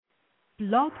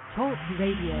Blog Talk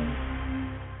Radio.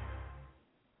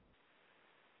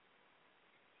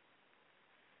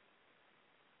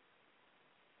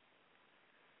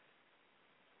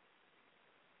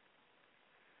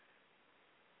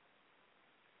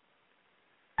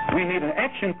 We need an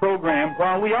action program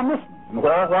while we are Muslims,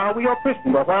 while we are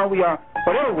Christians, or while we are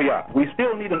whatever we are. We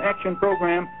still need an action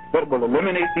program that will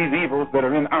eliminate these evils that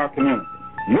are in our community.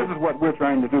 And this is what we're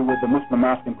trying to do with the Muslim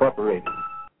Mosque Incorporated.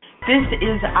 This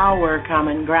is Our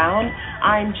Common Ground.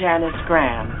 I'm Janice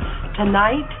Graham.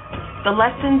 Tonight, the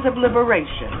lessons of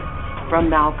liberation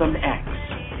from Malcolm X.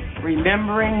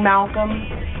 Remembering Malcolm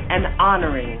and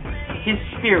honoring his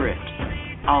spirit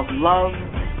of love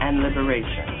and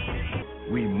liberation.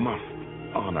 We must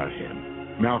honor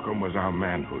him. Malcolm was our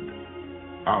manhood,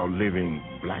 our living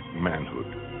black manhood.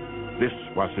 This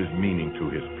was his meaning to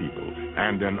his people,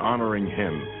 and in honoring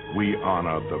him, we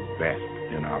honor the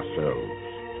best in ourselves.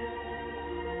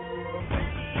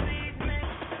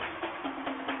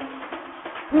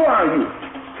 Who are you?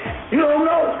 You don't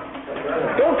know?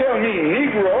 Don't tell me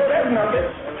Negro, that's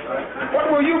nothing. What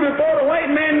were you before the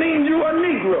white man named you a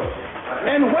Negro?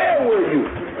 And where were you?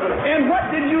 And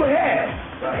what did you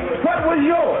have? What was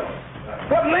yours?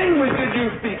 What language did you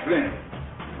speak then?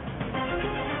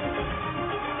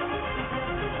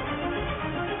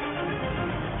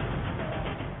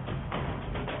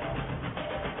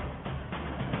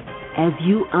 As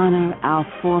you honor our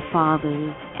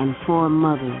forefathers and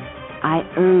foremothers, I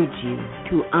urge you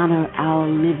to honor our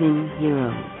living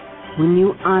heroes. When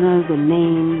you honor the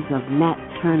names of Nat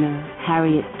Turner,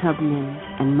 Harriet Tubman,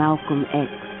 and Malcolm X,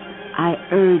 I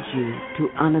urge you to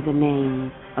honor the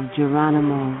names of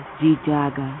Geronimo G.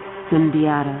 Jaga,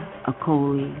 Sundiata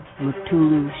Acoli,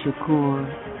 Mutulu Shakur,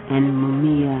 and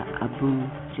Mumia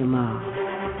Abu-Jamal.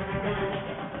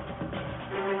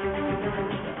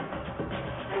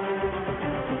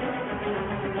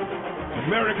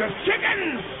 America's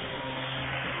chickens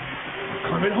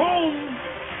coming home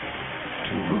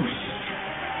to roost.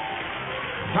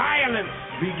 Violence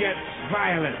begets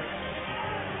violence.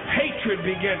 Hatred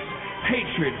begets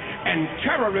hatred. And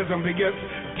terrorism begets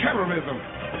terrorism.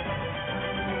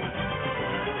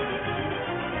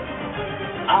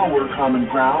 Our Common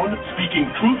Ground,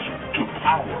 speaking truth to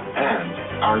power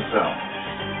and ourselves.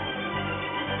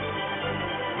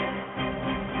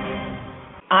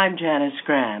 I'm Janice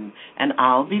Graham, and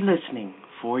I'll be listening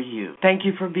for you. Thank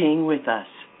you for being with us.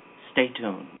 Stay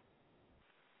tuned.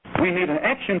 We need an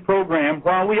action program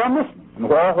while we are Muslims,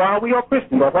 while we are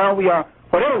Christians, or while we are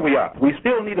whatever we are. We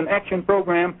still need an action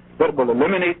program that will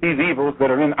eliminate these evils that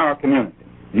are in our community.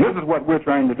 And this is what we're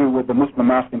trying to do with the Muslim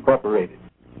Mosque Incorporated.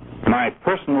 My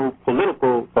personal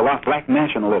political philosophy, black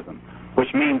nationalism, which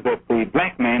means that the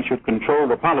black man should control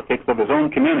the politics of his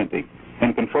own community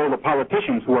and control the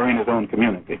politicians who are in his own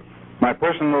community. My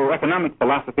personal economic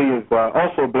philosophy is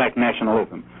also black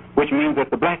nationalism, which means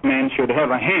that the black man should have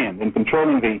a hand in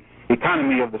controlling the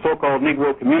economy of the so-called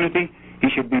Negro community. He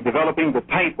should be developing the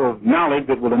type of knowledge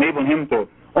that will enable him to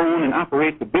own and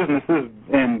operate the businesses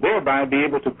and thereby be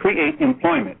able to create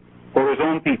employment for his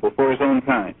own people, for his own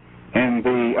kind. And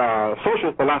the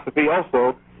social philosophy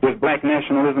also is black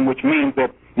nationalism, which means that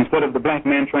instead of the black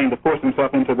man trying to force himself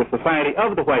into the society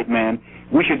of the white man,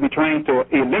 we should be trying to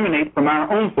eliminate from our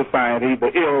own society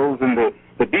the ills and the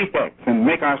defects and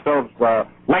make ourselves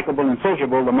likable and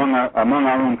sociable among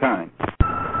our own kind.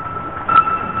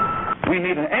 We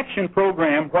need an action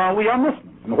program while we are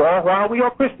Muslims, while we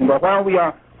are Christians, or while we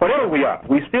are whatever we are.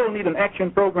 We still need an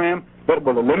action program that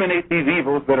will eliminate these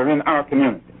evils that are in our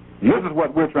community. And this is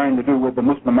what we're trying to do with the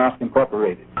Muslim Mosque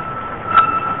Incorporated.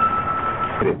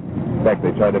 In fact,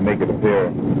 they tried to make it appear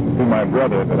to my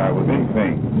brother that I was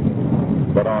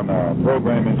insane. But on a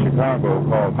program in Chicago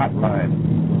called Hotline,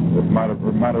 that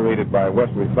moderated by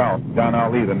Wesley South, John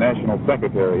Ali, the national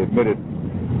secretary, admitted,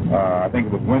 I think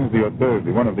it was Wednesday or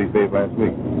Thursday, one of these days last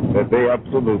week, that they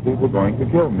absolutely were going to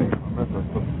kill me.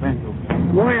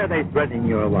 Why are they threatening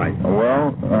your life?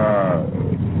 Well,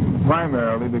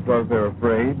 primarily because they're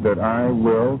afraid that I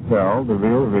will tell the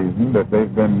real reason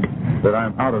that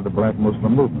I'm out of the black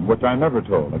Muslim movement, which I never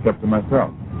told. I kept to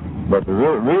myself. But the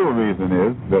real reason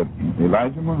is that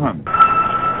Elijah Muhammad,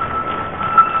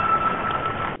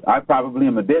 I probably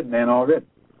am a dead man already.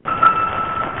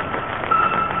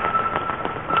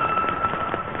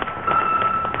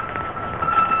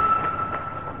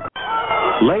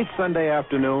 Late Sunday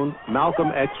afternoon,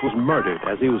 Malcolm X was murdered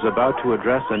as he was about to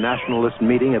address a nationalist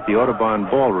meeting at the Audubon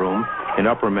Ballroom in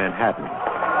Upper Manhattan.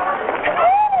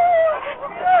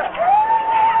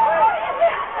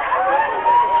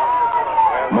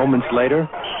 Moments later,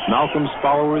 Malcolm's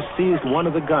followers seized one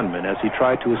of the gunmen as he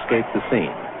tried to escape the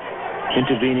scene.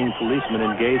 Intervening policemen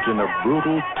engaged in a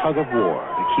brutal tug of war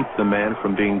to keep the man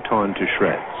from being torn to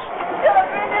shreds.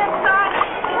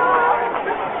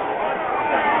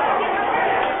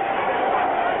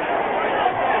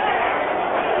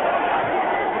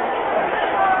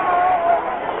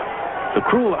 The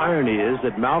cruel irony is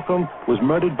that Malcolm was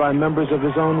murdered by members of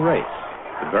his own race,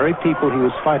 the very people he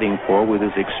was fighting for with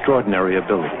his extraordinary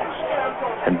abilities.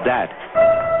 And that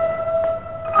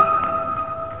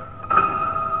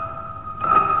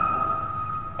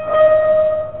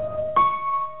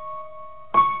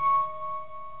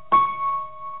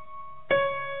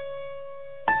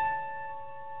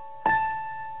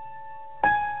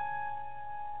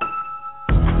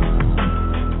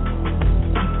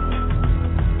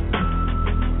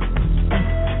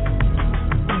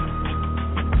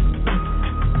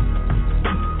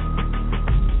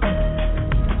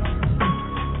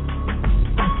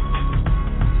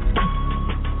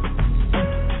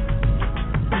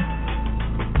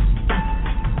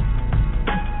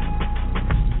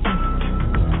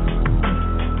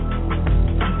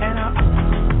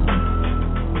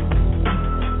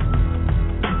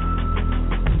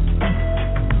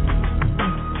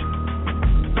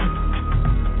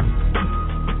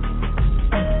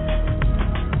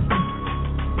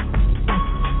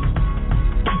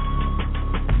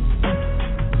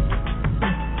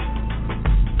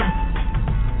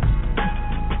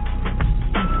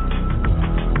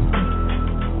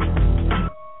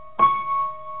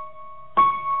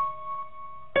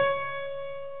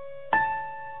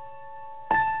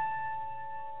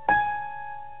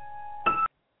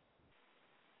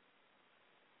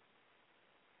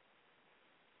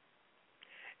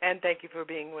And thank you for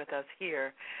being with us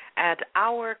here at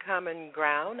Our Common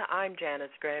Ground. I'm Janice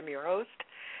Graham, your host,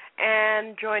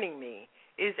 and joining me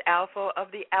is Alpha of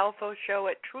the Alpha Show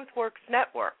at TruthWorks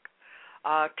Network,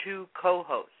 two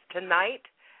co-hosts. Tonight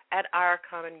at Our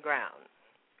Common Ground,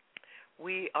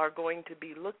 we are going to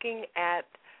be looking at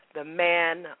the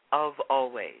man of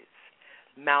always,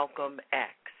 Malcolm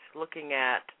X, looking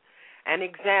at and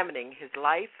examining his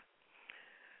life,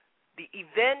 the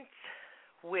events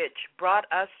which brought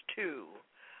us to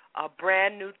a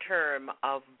brand new term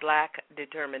of black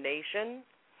determination,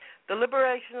 the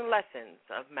liberation lessons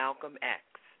of Malcolm X.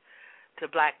 To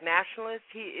black nationalists,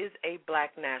 he is a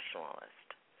black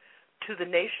nationalist. To the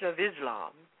Nation of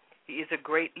Islam, he is a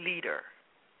great leader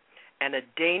and a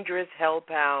dangerous,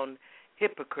 hell-bound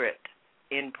hypocrite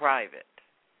in private.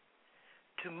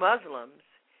 To Muslims,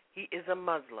 he is a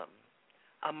Muslim,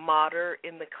 a martyr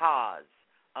in the cause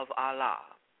of Allah.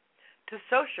 To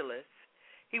socialists,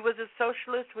 he was a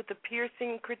socialist with a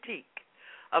piercing critique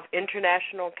of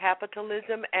international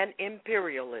capitalism and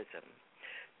imperialism.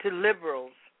 To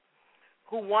liberals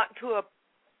who want to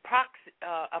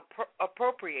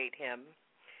appropriate him,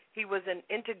 he was an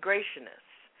integrationist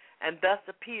and thus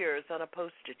appears on a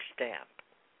postage stamp.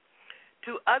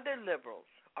 To other liberals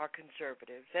or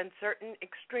conservatives and certain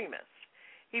extremists,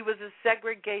 he was a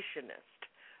segregationist,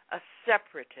 a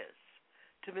separatist.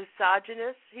 To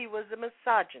misogynists, he was a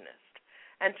misogynist.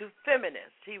 And to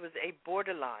feminists, he was a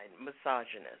borderline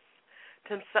misogynist.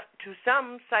 To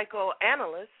some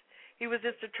psychoanalysts, he was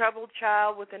just a troubled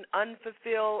child with an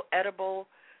unfulfilled Oedipal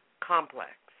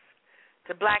complex.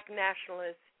 To black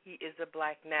nationalists, he is a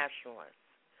black nationalist.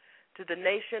 To the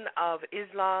Nation of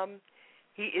Islam,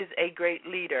 he is a great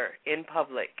leader in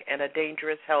public and a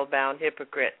dangerous, hell-bound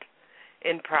hypocrite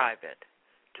in private.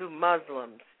 To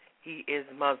Muslims, he is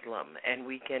Muslim, and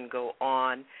we can go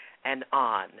on and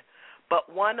on.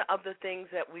 But one of the things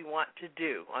that we want to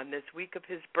do on this week of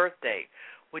his birthday,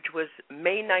 which was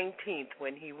May 19th,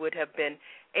 when he would have been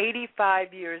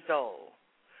 85 years old,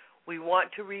 we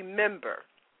want to remember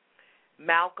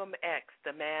Malcolm X,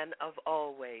 the man of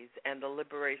always, and the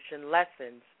liberation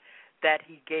lessons that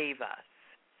he gave us.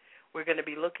 We're going to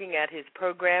be looking at his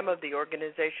program of the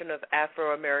Organization of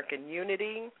Afro-American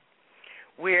Unity,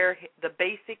 where the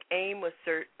basic aim was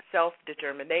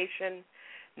self-determination,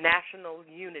 national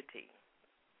unity.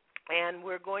 And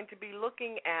we're going to be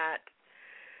looking at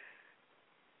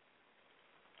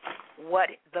what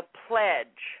the pledge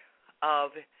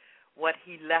of what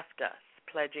he left us,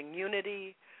 pledging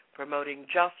unity, promoting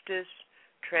justice,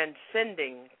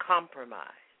 transcending compromise.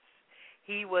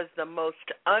 He was the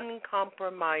most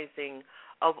uncompromising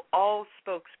of all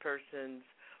spokespersons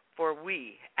for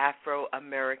we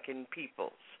Afro-American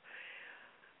peoples.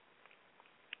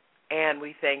 And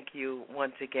we thank you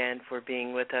once again for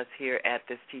being with us here at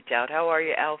this Teach Out. How are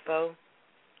you, Alpha?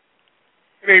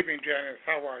 Good evening, Janice.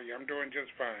 How are you? I'm doing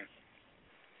just fine.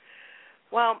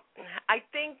 Well, I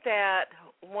think that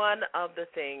one of the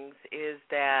things is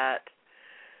that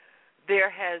there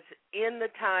has, in the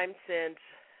time since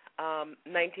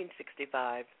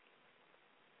 1965,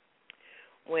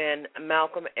 when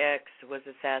Malcolm X was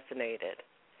assassinated,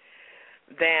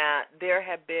 that there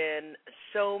have been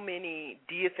so many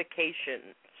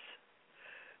deifications,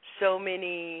 so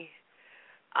many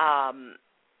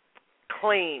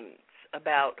claims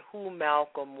about who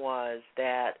Malcolm was,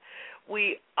 that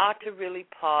we ought to really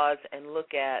pause and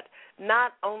look at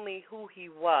not only who he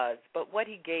was, but what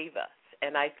he gave us.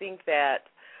 And I think that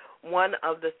one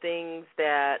of the things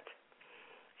that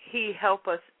he helped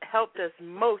us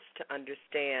most to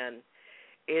understand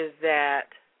is that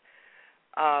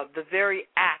the very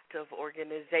act of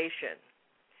organization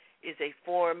is a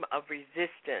form of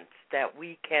resistance that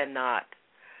we cannot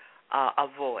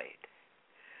avoid.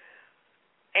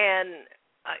 And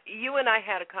you and I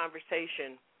had a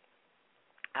conversation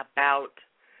about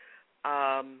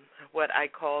what I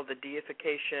call the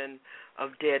deification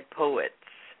of dead poets.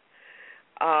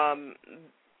 And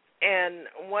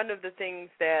one of the things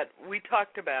that we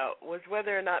talked about was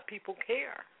whether or not people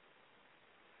care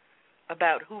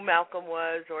about who Malcolm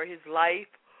was, or his life,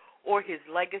 or his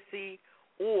legacy,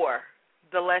 or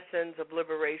the lessons of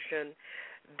liberation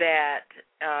that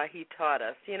he taught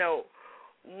us. You know,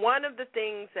 one of the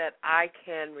things that I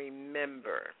can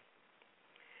remember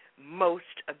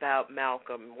most about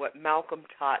Malcolm, what Malcolm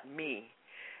taught me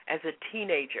as a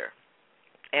teenager,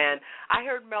 and I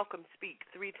heard Malcolm speak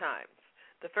 3 times.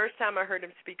 The first time I heard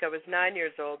him speak, I was 9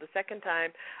 years old. The second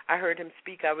time I heard him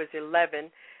speak, I was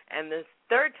 11. And the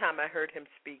third time I heard him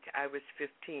speak, I was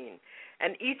 15.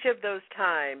 And each of those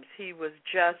times, he was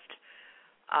just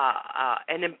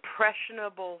an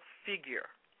impressionable figure,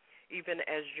 even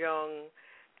as young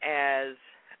as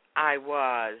I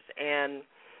was. And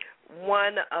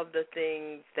one of the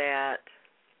things that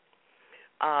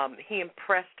he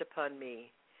impressed upon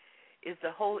me is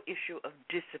the whole issue of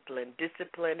discipline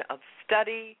of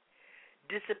study,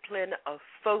 discipline of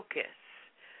focus,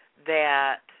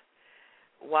 that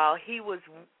while he was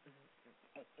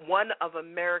one of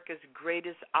America's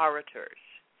greatest orators,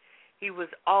 he was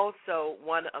also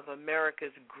one of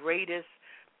America's greatest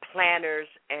planners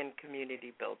and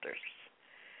community builders.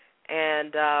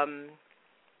 And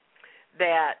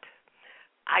that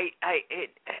I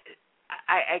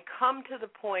come to the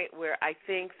point where I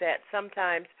think that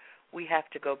sometimes we have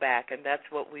to go back, and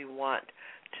that's what we want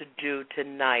to do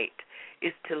tonight,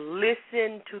 is to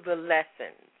listen to the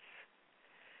lessons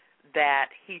that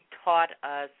he taught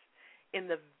us in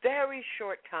the very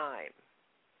short time.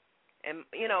 And,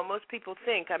 you know, most people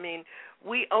think, I mean,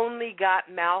 we only got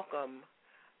Malcolm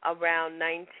around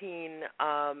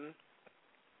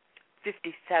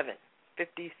 1957,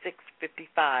 56,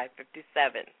 55,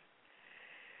 57.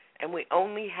 And we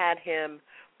only had him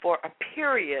for a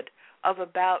period of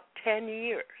about 10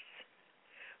 years.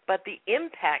 But the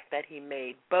impact that he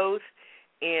made, both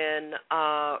in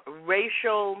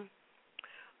racial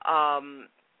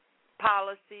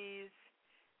policies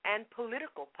and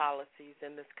political policies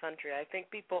in this country, I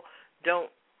think people don't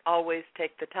always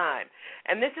take the time.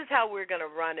 And this is how we're going to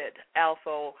run it,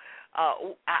 Alpha.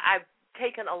 I've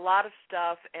taken a lot of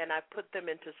stuff and I've put them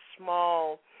into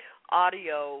small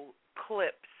audio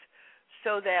clips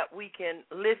so that we can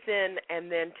listen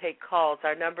and then take calls.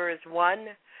 Our number is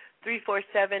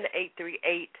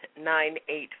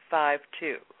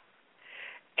 1-347-838-9852.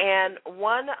 And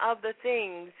one of the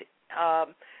things, I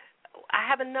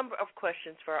have a number of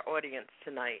questions for our audience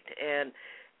tonight, and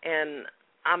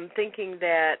I'm thinking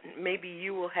that maybe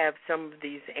you will have some of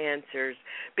these answers,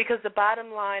 because the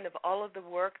bottom line of all of the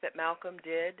work that Malcolm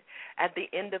did at the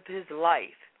end of his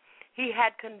life, he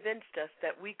had convinced us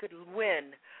that we could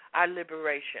win our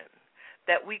liberation,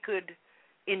 that we could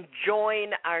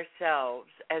enjoin ourselves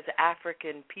as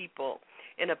African people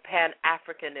in a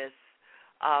Pan-Africanist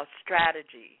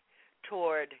strategy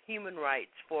toward human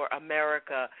rights for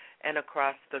America and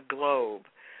across the globe.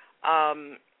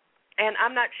 And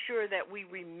I'm not sure that we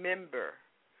remember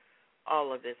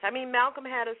all of this. I mean, Malcolm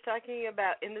had us talking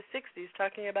about, in the 60s,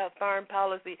 talking about foreign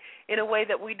policy in a way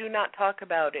that we do not talk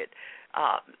about it.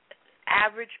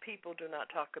 Average people do not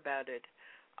talk about it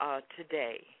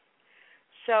today.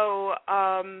 So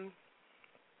I'm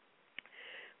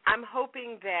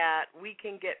hoping that we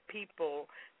can get people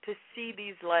to see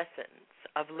these lessons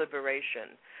of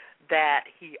liberation that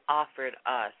he offered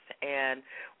us. And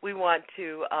we want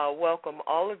to welcome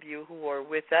all of you who are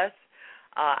with us.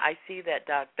 I see that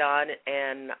Doc Don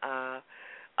and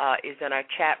is in our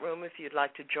chat room. If you'd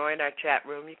like to join our chat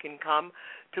room, you can come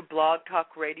to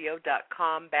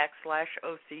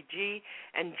blogtalkradio.com/OCG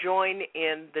and join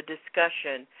in the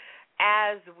discussion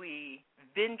as we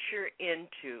venture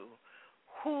into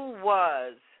who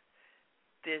was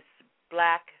this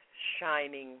black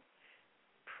shining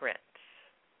prince.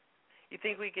 You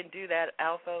think we can do that,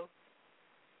 Alpha?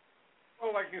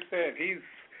 Well, like you said, he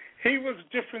was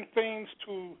different things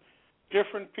to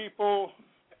different people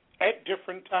at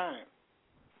different times.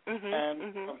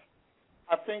 And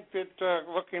I think that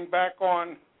looking back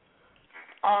on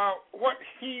what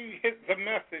he hit the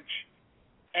message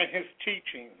and his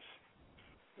teachings,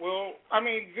 well, I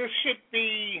mean, this should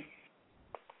be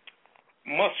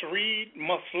must read,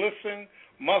 must listen,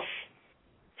 must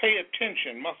pay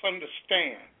attention, must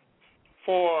understand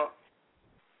for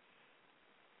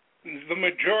the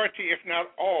majority, if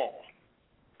not all,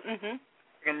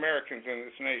 Americans in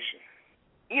this nation.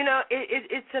 You know,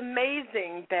 it's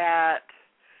amazing that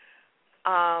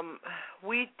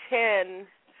we tend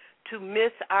to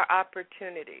miss our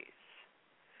opportunities.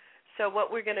 So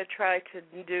what we're going to try to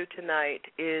do tonight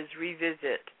is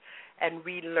revisit and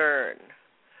relearn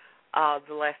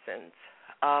the lessons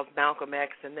of Malcolm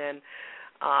X, and then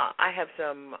I have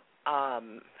some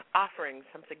offerings,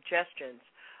 some suggestions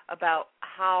about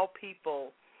how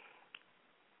people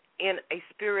in a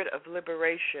spirit of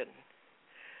liberation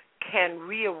can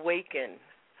reawaken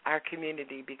our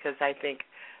community, because I think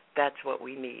that's what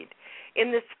we need.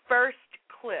 In this first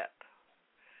clip,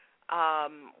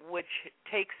 which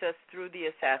takes us through the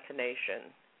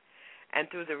assassination and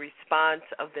through the response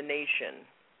of the nation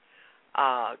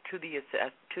to the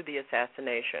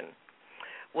assassination,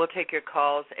 we'll take your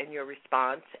calls and your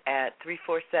response at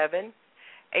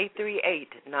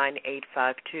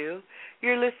 347-838-9852.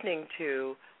 You're listening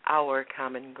to Our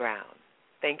Common Ground.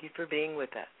 Thank you for being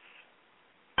with us.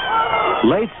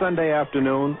 Late Sunday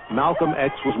afternoon, Malcolm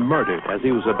X was murdered as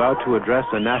he was about to address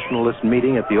a nationalist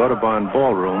meeting at the Audubon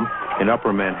Ballroom in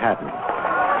Upper Manhattan.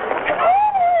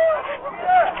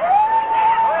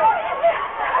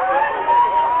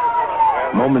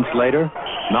 Moments later,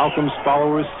 Malcolm's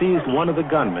followers seized one of the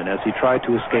gunmen as he tried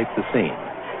to escape the scene.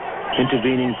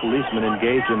 Intervening policemen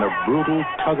engaged in a brutal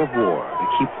tug-of-war to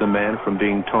keep the man from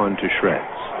being torn to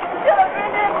shreds.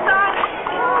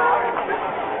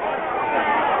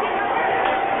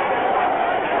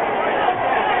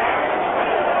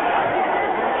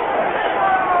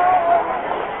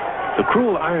 The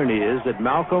cruel irony is that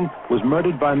Malcolm was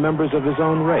murdered by members of his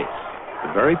own race,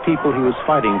 the very people he was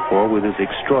fighting for with his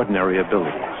extraordinary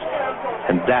abilities.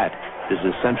 And that is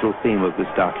the central theme of this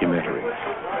documentary.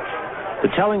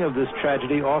 The telling of this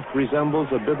tragedy oft resembles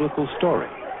a biblical story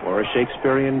or a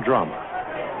Shakespearean drama,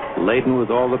 laden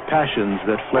with all the passions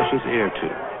that flesh is heir to: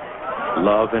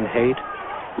 love and hate,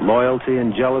 loyalty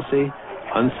and jealousy,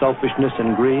 unselfishness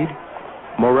and greed,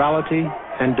 morality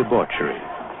and debauchery.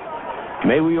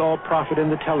 May we all profit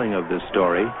in the telling of this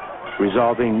story,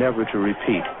 resolving never to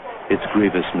repeat its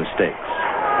grievous mistakes.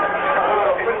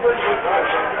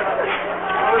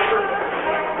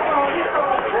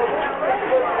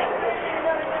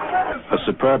 A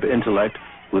superb intellect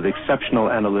with exceptional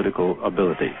analytical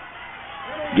ability,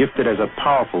 gifted as a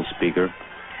powerful speaker,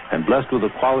 and blessed with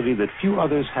a quality that few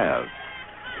others have: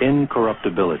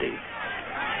 incorruptibility.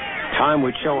 Time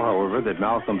would show, however, that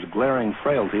Malcolm's glaring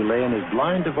frailty lay in his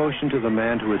blind devotion to the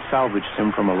man who had salvaged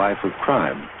him from a life of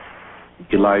crime,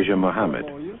 Elijah Muhammad.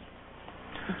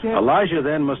 Elijah,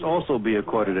 then, must also be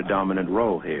accorded a dominant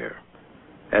role here.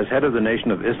 As head of the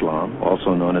Nation of Islam,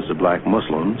 also known as the Black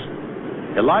Muslims,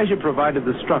 Elijah provided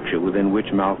the structure within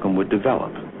which Malcolm would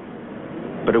develop.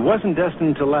 But it wasn't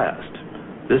destined to last.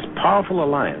 This powerful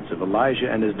alliance of Elijah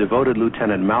and his devoted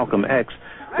lieutenant Malcolm X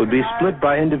would be split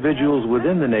by individuals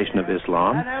within the Nation of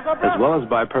Islam, as well as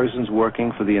by persons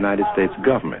working for the United States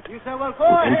government, who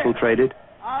infiltrated,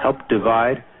 helped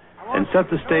divide, and set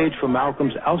the stage for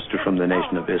Malcolm's ouster from the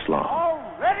Nation of Islam,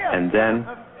 and then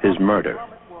his murder.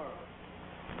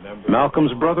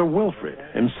 Malcolm's brother Wilfred,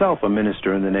 himself a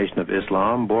minister in the Nation of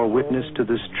Islam, bore witness to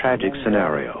this tragic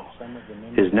scenario.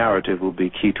 His narrative will be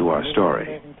key to our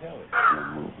story.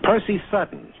 Percy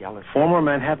Sutton, former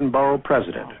Manhattan Borough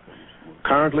president,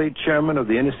 currently chairman of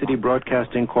the Inner City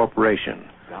Broadcasting Corporation,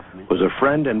 was a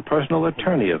friend and personal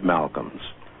attorney of Malcolm's.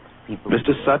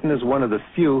 Mr. Sutton is one of the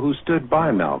few who stood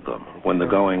by Malcolm when the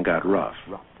going got rough.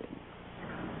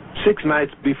 6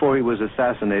 nights before he was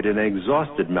assassinated, an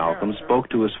exhausted Malcolm spoke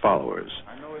to his followers.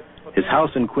 His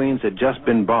house in Queens had just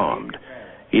been bombed.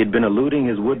 He had been eluding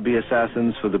his would-be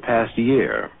assassins for the past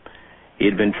year. He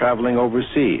had been traveling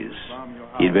overseas.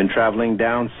 He had been traveling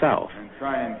down south.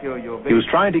 He was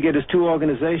trying to get his two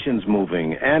organizations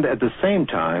moving, and at the same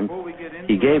time,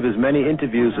 he gave as many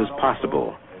interviews as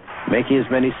possible, making as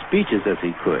many speeches as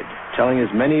he could, telling as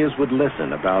many as would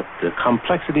listen about the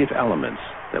complexity of elements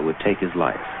that would take his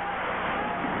life.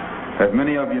 As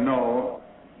many of you know,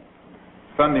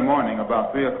 Sunday morning,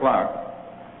 about 3 o'clock,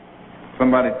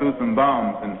 somebody threw some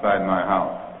bombs inside my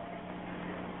house.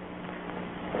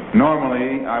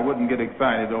 Normally, I wouldn't get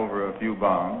excited over a few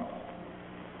bombs,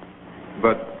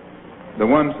 but the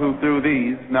ones who threw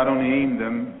these not only aimed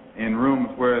them in rooms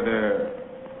where there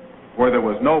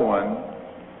was no one,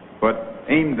 but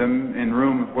aimed them in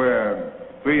rooms where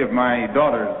 3 of my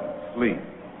daughters sleep.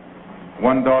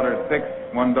 One daughter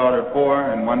 6, one daughter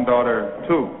 4, and one daughter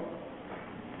 2.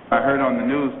 I heard on the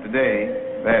news today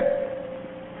that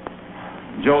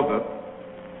Joseph,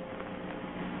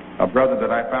 a brother that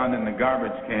I found in the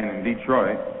garbage can in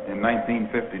Detroit in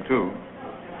 1952,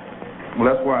 well,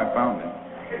 that's where I found him,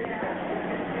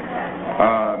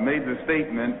 made the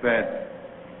statement that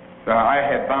I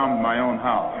had bombed my own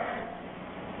house.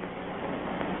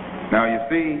 Now, you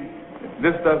see,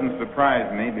 this doesn't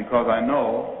surprise me because I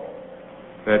know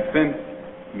that since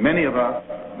many of us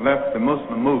left the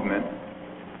Muslim movement,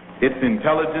 its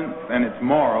intelligence and its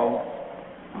morals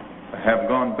have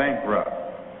gone bankrupt.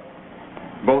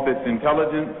 Both its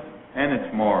intelligence and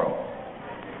its morals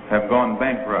have gone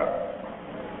bankrupt.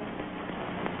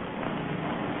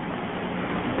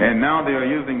 And now they are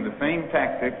using the same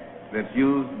tactic that's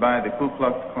used by the Ku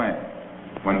Klux Klan.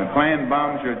 When the Klan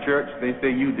bombs your church, they say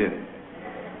you did it.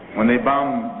 When they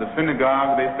bomb the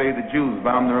synagogue, they say the Jews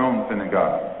bombed their own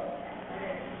synagogue.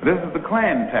 This is the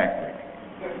Klan tactic.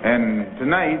 And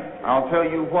tonight, I'll tell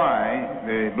you why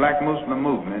the black Muslim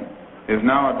movement is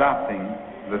now adopting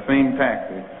the same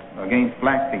tactics against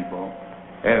black people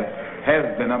as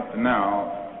has been up to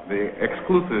now the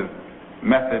exclusive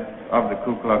method of the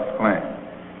Ku Klux Klan.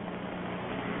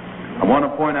 I want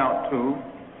to point out, too,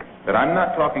 that I'm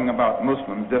not talking about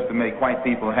Muslims just to make white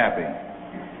people happy,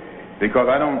 because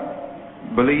I don't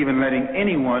believe in letting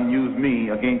anyone use me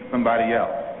against somebody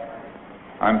else.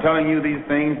 I'm telling you these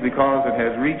things because it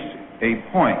has reached a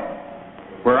point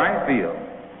where I feel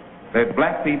that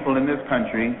black people in this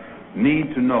country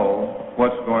need to know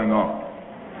what's going on.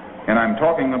 And I'm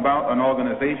talking about an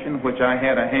organization which I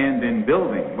had a hand in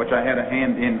building, which I had a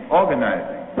hand in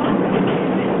organizing.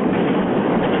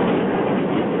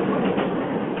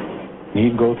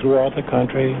 He'd go throughout the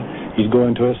country. He'd go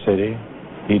into a city.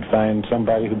 He'd find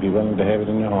somebody who'd be willing to have it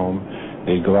in their home.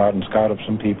 They'd go out and scout up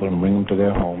some people and bring them to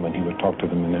their home, and he would talk to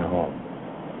them in their home.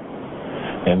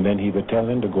 And then he would tell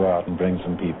them to go out and bring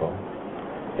some people,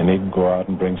 and they'd go out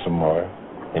and bring some more,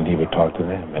 and he would talk to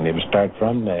them. And they would start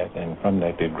from that, and from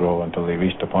that they'd grow until they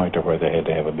reached a point of where they had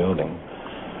to have a building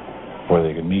where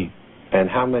they could meet. And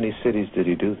how many cities did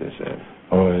he do this in?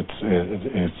 Oh,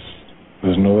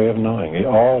 there's no way of knowing.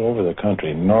 All over the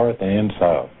country, north and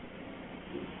south.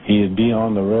 He'd be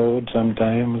on the road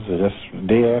sometimes, just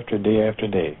day after day after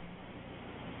day,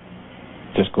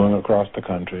 just going across the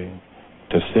country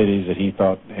to cities that he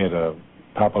thought had a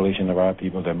population of our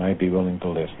people that might be willing to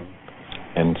listen,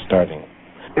 and starting.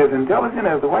 As intelligent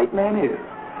as the white man is,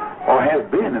 or has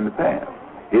been in the past,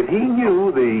 if he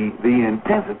knew the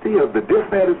intensity of the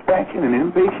dissatisfaction and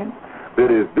impatience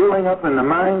that is building up in the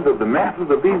minds of the masses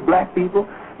of these black people,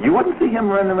 you wouldn't see him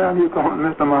running around here calling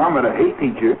Mr. Muhammad a hate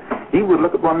teacher. He would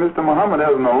look upon Mr. Muhammad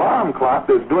as an alarm clock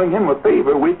that's doing him a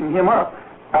favor, waking him up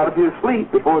out of his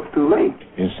sleep before it's too late.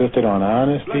 He insisted on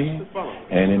honesty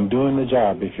and in doing the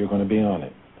job if you're going to be on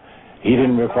it. He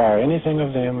didn't require anything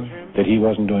of them that he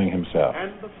wasn't doing himself.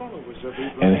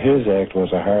 And his act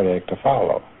was a hard act to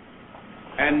follow.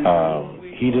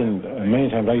 He didn't, many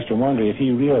times I used to wonder if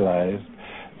he realized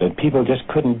that people just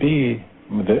couldn't be,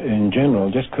 in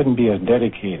general, just couldn't be as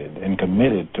dedicated and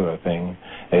committed to a thing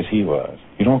as he was.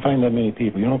 You don't find that many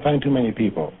people. You don't find too many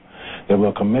people that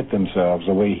will commit themselves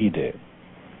the way he did.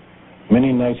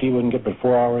 Many nights he wouldn't get but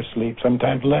 4 hours sleep,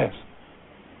 sometimes less.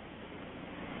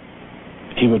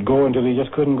 He would go until he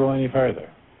just couldn't go any further,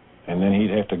 and then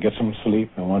he'd have to get some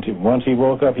sleep. And once he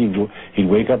woke up, he'd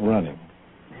wake up running.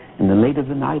 In the late of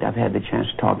the night, I've had the chance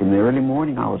to talk. In the early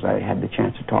morning hours, I had the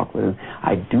chance to talk with him.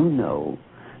 I do know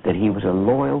that he was a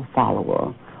loyal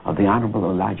follower of the Honorable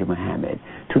Elijah Muhammad,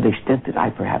 to the extent that I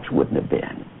perhaps wouldn't have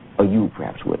been, or you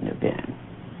perhaps wouldn't have been.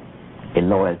 A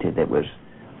loyalty that was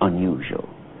unusual.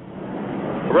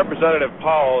 Representative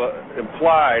Powell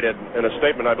implied in a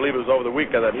statement, I believe it was over the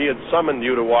weekend, that he had summoned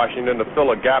you to Washington to fill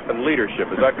a gap in leadership.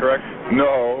 Is that correct?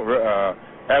 No,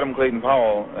 Adam Clayton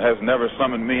Powell has never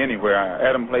summoned me anywhere.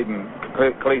 Adam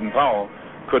Clayton Powell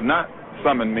could not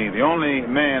summon me. The only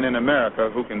man in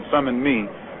America who can summon me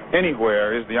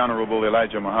anywhere is the Honorable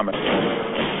Elijah Muhammad.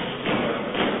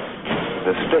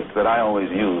 The stick that I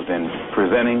always used in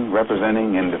presenting,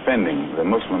 representing, and defending the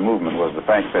Muslim movement was the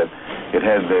fact that it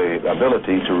had the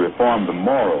ability to reform the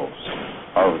morals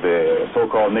of the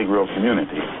so-called Negro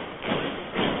community.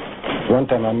 One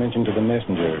time I mentioned to the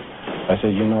messenger, I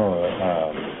said,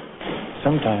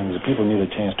 sometimes people need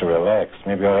a chance to relax.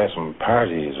 Maybe I'll have some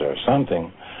parties or something.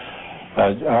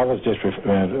 I was just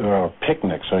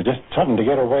picnics or just something to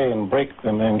get away and break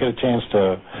them and get a chance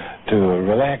to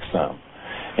relax some.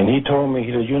 And he told me,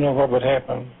 he said, you know what would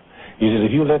happen? He said,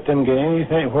 if you let them get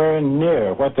anywhere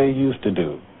near what they used to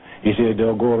do, he said,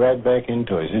 they'll go right back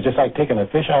into it. It's just like taking a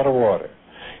fish out of water.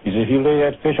 He said, if you lay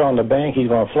that fish on the bank, he's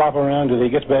going to flop around till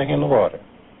he gets back in the water.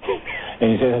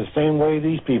 And he said, it's the same way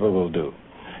these people will do.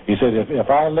 He said, if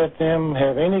I let them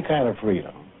have any kind of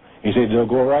freedom, he said, they'll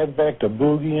go right back to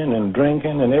boogieing and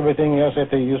drinking and everything else that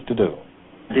they used to do.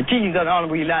 The teachings of the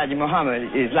Honorable Elijah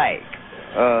Muhammad is like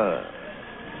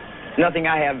nothing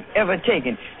I have ever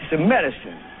taken. It's a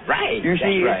medicine. Right. You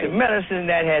see, it's a medicine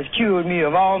that has cured me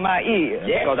of all my ills.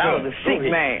 Yes, because I was a sick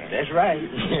man. That's right.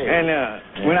 And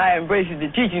when I embraced the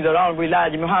teachings of the Honorable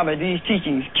Elijah Muhammad, these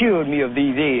teachings cured me of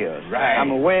these ills. Right. I'm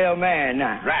a well man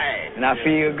now. Right. And I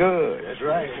feel good. That's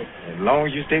right. As long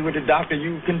as you stay with the doctor,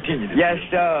 you continue to. Yes,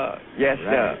 sir. Yes,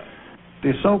 sir.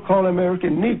 The so-called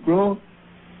American Negro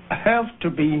have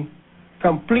to be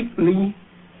completely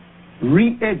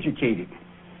re-educated.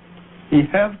 He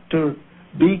have to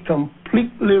be completely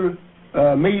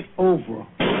made over.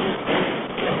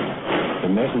 The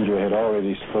messenger had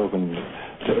already spoken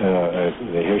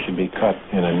the hair should be cut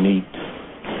in a neat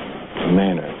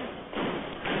manner.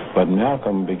 But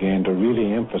Malcolm began to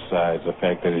really emphasize the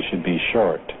fact that it should be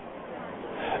short.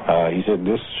 He said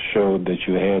this showed that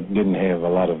you didn't have a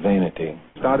lot of vanity.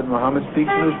 Started Muhammad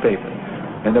Speaks newspaper,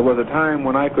 and there was a time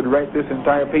when I could write this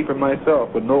entire paper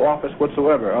myself with no office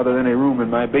whatsoever other than a room in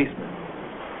my basement.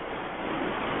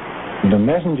 The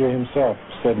messenger himself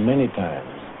said many times,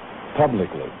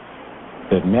 publicly,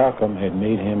 that Malcolm had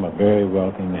made him a very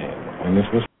wealthy man. And this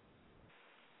was...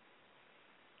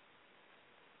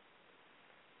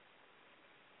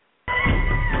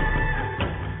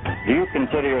 Do you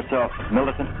consider yourself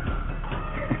militant?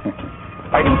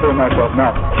 I consider myself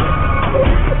Malcolm.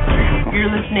 You're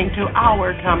listening to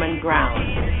Our Common Ground.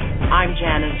 I'm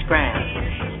Janice Graham,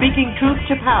 speaking truth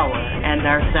to power and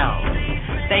ourselves.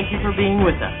 Thank you for being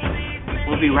with us.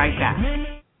 We'll be right back.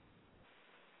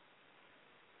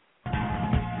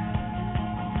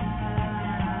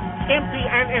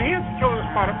 And here's the curious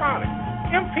part about it.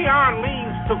 NPR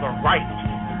leans to the right.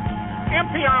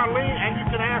 NPR leans, and you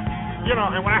can ask,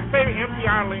 and when I say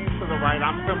NPR leans to the right,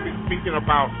 I'm simply speaking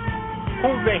about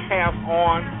who they have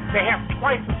on. They have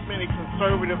twice as many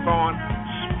conservatives on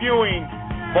spewing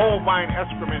bovine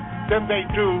excrement than they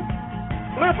do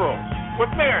liberals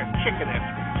with their chicken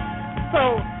excrement.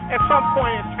 So, at some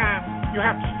point in time, you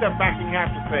have to step back and you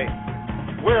have to say,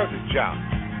 where's the job?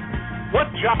 What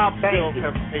job bills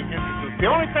have they introduced? The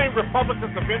only thing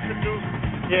Republicans have introduced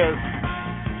is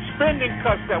spending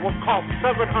cuts that will cost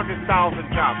 700,000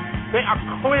 jobs. They are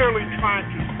clearly trying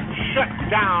to shut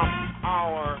down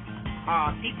our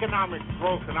economic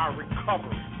growth and our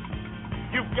recovery.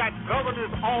 You've got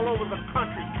governors all over the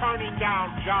country turning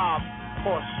down jobs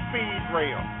for speed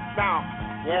rail. Now,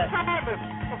 regardless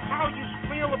of how you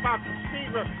feel about the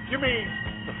speed rail, you mean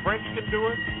the French can do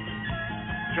it,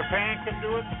 Japan can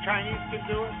do it, the Chinese can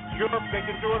do it, Europe, they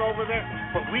can do it over there,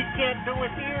 but we can't do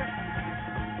it here?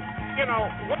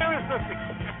 Where is this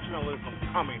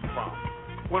exceptionalism coming from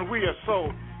when we are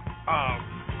so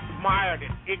mired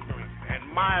in ignorance and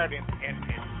mired in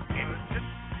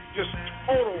just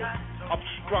total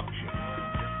obstruction?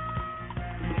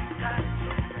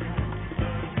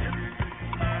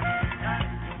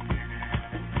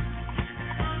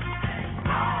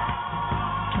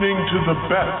 Listening to the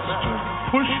best of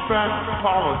Pushback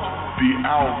Politics, the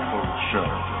Alpha Show.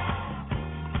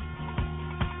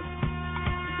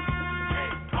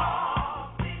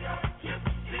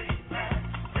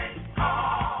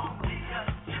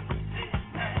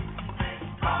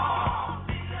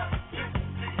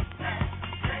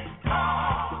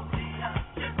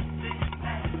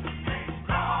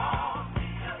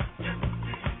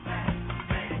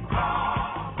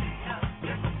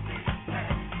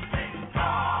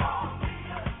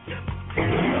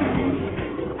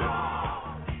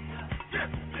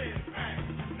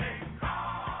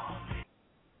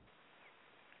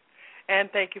 And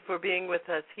thank you for being with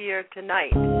us here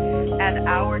tonight at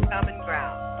Our Common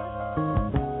Ground.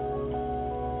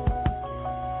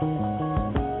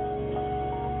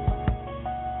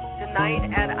 Tonight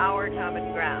at Our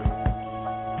Common Ground,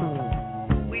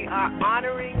 we are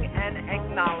honoring and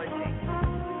acknowledging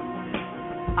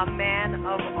a man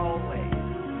of always.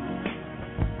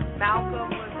 Malcolm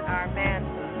was our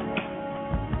manhood,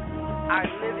 our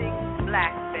living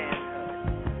black manhood.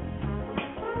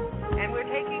 And we're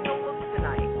taking a look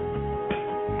tonight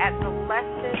at the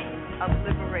lessons of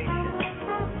liberation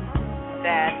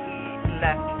that he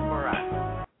left for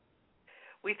us.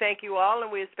 We thank you all,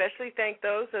 and we especially thank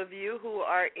those of you who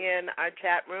are in our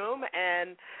chat room.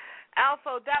 And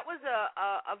Alpha, that was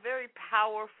a very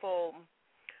powerful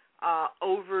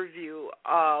overview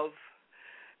of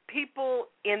people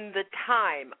in the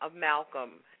time of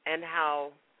Malcolm and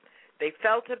how they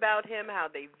felt about him, how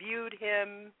they viewed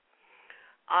him.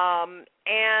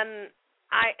 And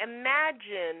I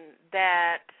imagine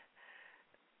that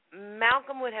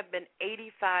Malcolm would have been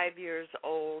 85 years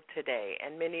old today,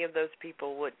 and many of those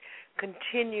people would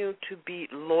continue to be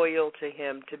loyal to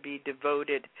him, to be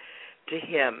devoted to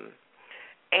him.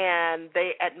 And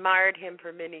they admired him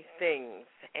for many things.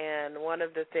 And one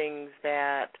of the things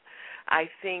that I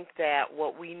think that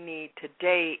what we need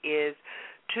today is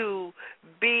to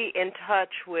be in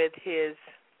touch with his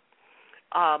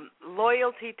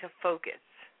loyalty to focus,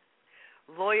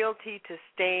 loyalty to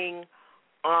staying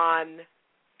on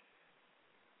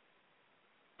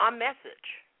message.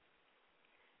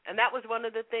 And that was one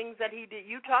of the things that he did.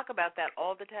 You talk about that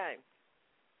all the time.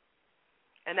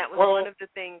 And that was one of the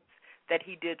things that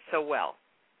he did so well.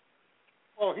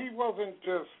 Well, he wasn't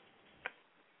just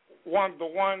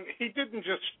he didn't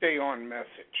just stay on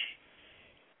message.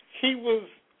 He was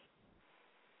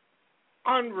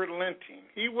unrelenting.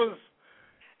 He was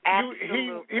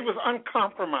he was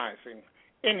uncompromising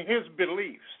in his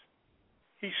beliefs.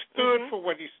 He stood for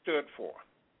what he stood for.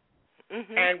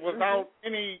 And without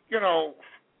any,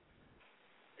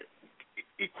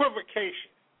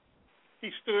 equivocation.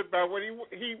 He stood by what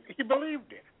he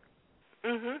believed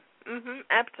in.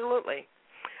 Absolutely.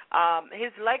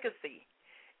 His legacy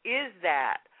is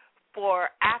that for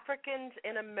Africans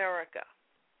in America,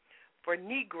 for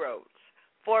Negroes,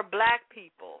 for black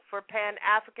people, for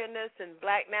Pan-Africanists and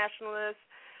black nationalists,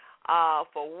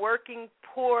 for working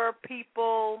poor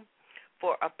people,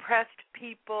 for oppressed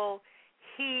people,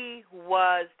 he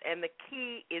was, and the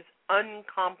key is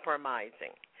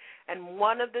uncompromising. And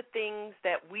one of the things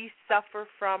that we suffer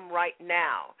from right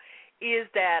now is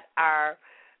that our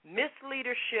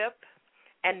misleadership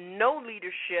and no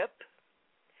leadership,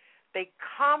 they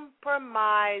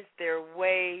compromise their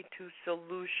way to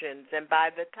solutions. And by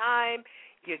the time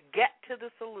you get to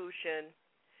the solution,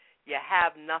 you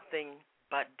have nothing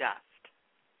but dust.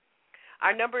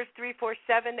 Our number is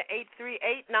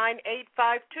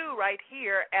 347-838-9852 right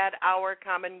here at Our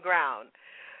Common Ground.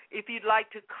 If you'd like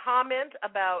to comment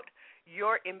about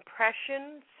your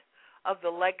impressions of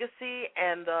the legacy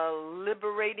and the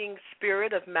liberating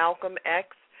spirit of Malcolm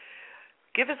X,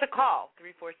 give us a call,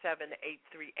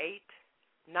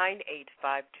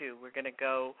 347-838-9852. We're going to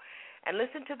go and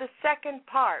listen to the second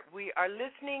part. We are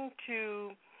listening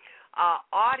to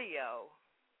audio.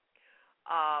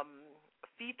 Our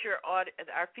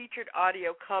featured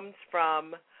audio comes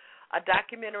from a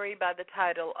documentary by the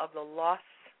title of The Loss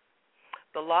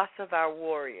of Our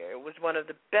Warrior. It was one of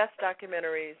the best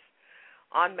documentaries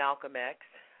on Malcolm X.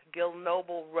 Gil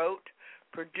Noble wrote,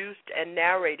 produced, and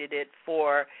narrated it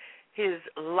for his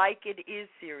Like It Is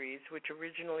series, which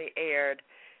originally aired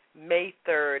May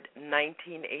 3rd,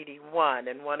 1981.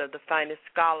 And one of the finest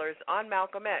scholars on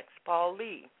Malcolm X, Paul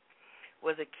Lee,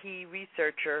 was a key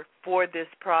researcher for this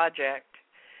project.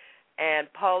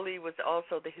 And Paul Lee was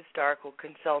also the historical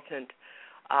consultant,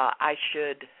 I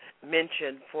should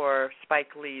mention, for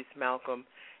Spike Lee's Malcolm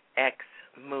X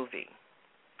movie.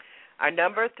 Our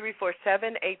number,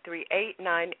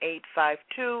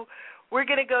 347-838-9852. We're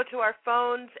going to go to our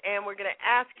phones, and we're going to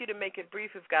ask you to make it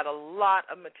brief. We've got a lot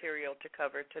of material to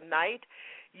cover tonight.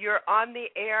 You're on the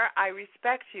air. I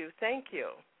respect you. Thank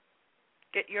you.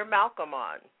 Get your Malcolm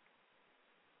on.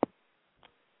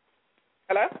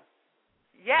 Hello?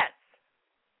 Yes.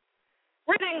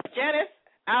 Greetings, Janice,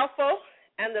 Alpha,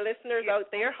 and the listeners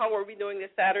out there. How are we doing this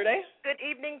Saturday? Good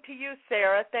evening to you,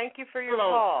 Sarah. Thank you for your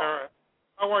call. Hello, Sarah.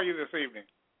 How are you this evening?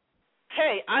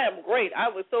 Hey, I am great. I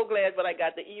was so glad when I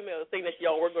got the email saying that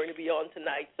y'all were going to be on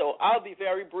tonight, so I'll be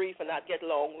very brief and not get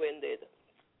long-winded.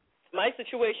 My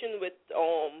situation with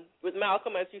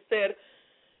Malcolm, as you said,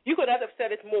 you could not have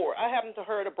said it more. I happened to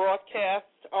heard a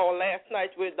broadcast last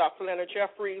night with Dr. Leonard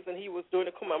Jeffries, and he was doing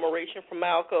a commemoration for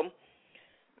Malcolm.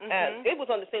 And it was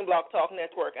on the same Blog Talk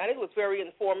Network, and it was very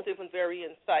informative and very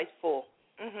insightful.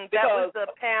 That was the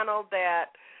panel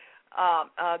that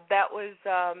was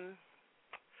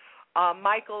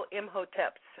Michael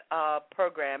Imhotep's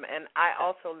program, and I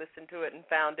also listened to it and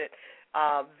found it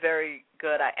very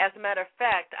good. As a matter of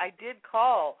fact, I did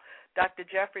call Dr.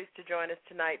 Jeffries to join us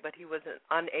tonight, but he was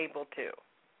unable to.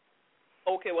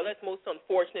 Okay, well, that's most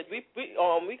unfortunate. We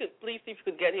could please see if you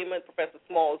could get him and Professor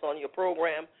Smalls on your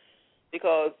program.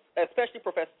 because, especially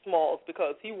Professor Smalls,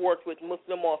 because he worked with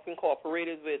Muslim Mosque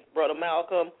Incorporated with Brother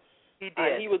Malcolm. He did.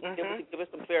 And he was able to give us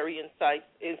some very insights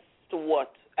as to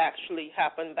what actually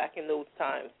happened back in those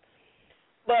times.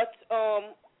 But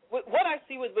what I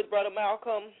see with Brother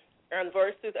Malcolm and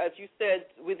versus, as you said,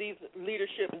 with these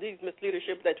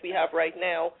misleadership that we have right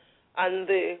now and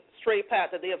the straight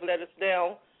path that they have led us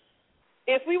down,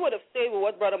 if we would have stayed with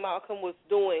what Brother Malcolm was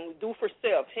doing, do for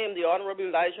self, him, the Honorable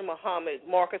Elijah Muhammad,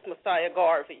 Marcus Messiah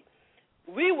Garvey,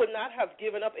 we would not have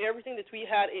given up everything that we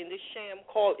had in this sham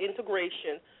called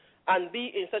integration and be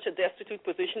in such a destitute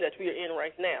position that we are in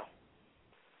right now.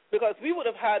 Because we would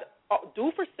have had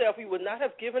do for self, we would not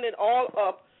have given it all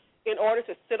up in order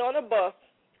to sit on a bus,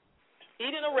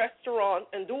 eat in a restaurant,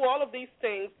 and do all of these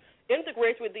things,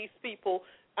 integrate with these people,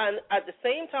 and at the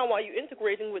same time while you're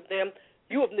integrating with them,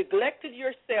 you have neglected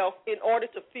yourself in order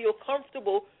to feel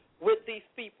comfortable with these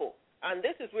people. And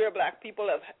this is where black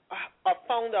people have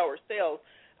found ourselves.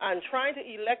 And trying to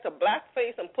elect a black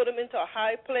face and put him into a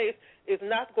high place is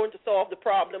not going to solve the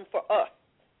problem for us.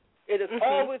 It is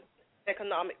always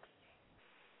economics.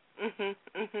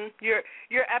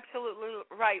 You're absolutely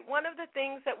right. One of the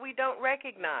things that we don't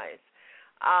recognize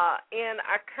in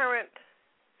our current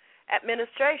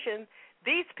administration,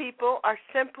 these people are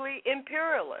simply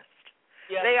imperialists.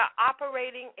 Yes. They are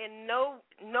operating in no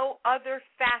other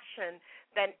fashion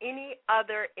than any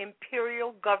other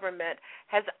imperial government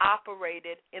has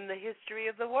operated in the history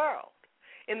of the world,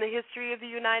 in the history of the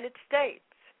United States.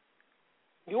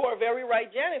 You are very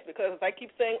right, Janice, because as I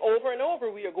keep saying over and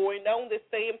over, we are going down this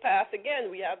same path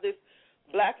again. We have this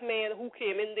black man who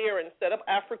came in there and set up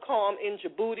AFRICOM in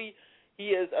Djibouti.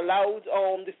 He has allowed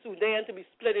the Sudan to be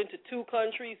split into two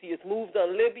countries. He has moved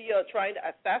on Libya, trying to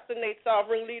assassinate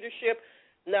sovereign leadership.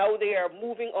 Now they are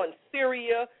moving on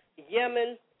Syria,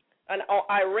 Yemen, and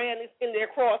Iran is in their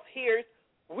crosshairs.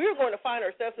 We're going to find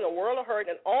ourselves in a world of hurt,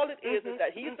 and all it is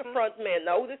that he's the front man.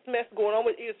 Now this mess going on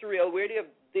with Israel, where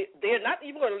they're not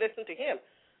even going to listen to him.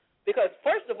 Because,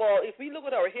 first of all, if we look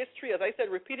at our history, as I said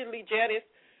repeatedly, Janice,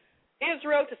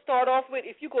 Israel, to start off with,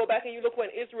 if you go back and you look when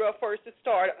Israel first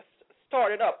started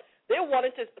up, they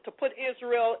wanted to put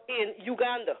Israel in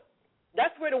Uganda.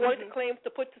 That's where they wanted to claim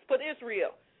to put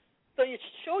Israel. So it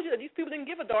shows you that these people didn't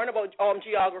give a darn about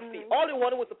geography. All they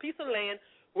wanted was a piece of land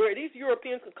where these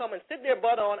Europeans could come and sit their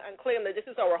butt on and claim that this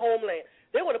is our homeland.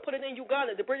 They want to put it in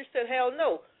Uganda. The British said, hell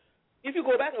no. If you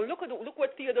go back and look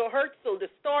what Theodore Herzl, the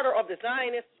starter of the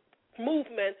Zionist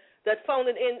movement that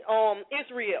founded in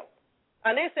Israel,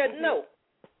 and they said no.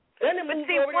 Then they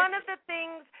moved over one of the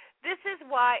things, this is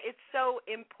why it's so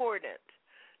important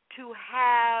to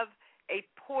have a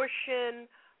portion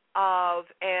of,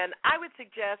 and I would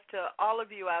suggest to all of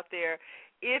you out there,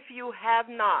 if you have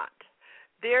not,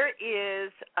 there is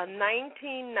a May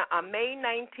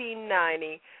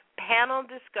 1990 panel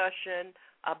discussion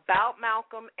about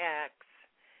Malcolm X,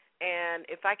 and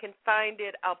if I can find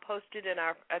it, I'll post it in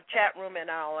our chat room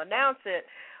and I'll announce it,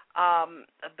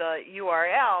 the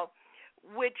URL,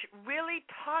 which really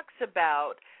talks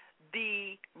about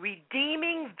the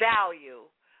redeeming value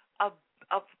of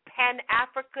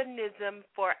Pan-Africanism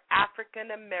for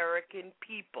African American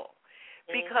people.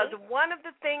 Because one of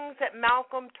the things that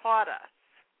Malcolm taught us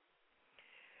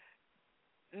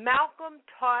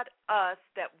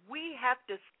that we have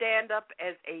to stand up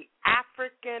as a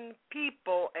African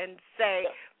people and say,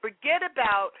 forget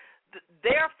about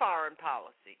their foreign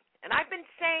policy. And I've been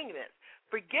saying this,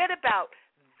 forget about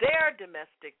their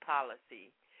domestic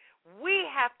policy. We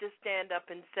have to stand up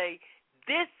and say,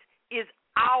 this is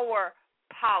our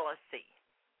policy.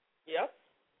 Yep.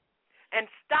 And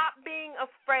stop being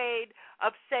afraid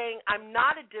of saying, I'm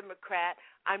not a Democrat,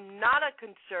 I'm not a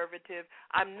conservative,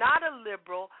 I'm not a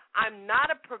liberal, I'm not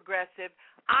a progressive,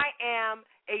 I am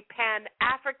a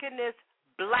Pan-Africanist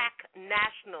black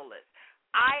nationalist.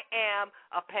 I am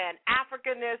a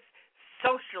Pan-Africanist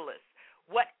socialist,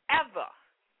 whatever.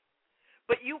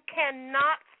 But you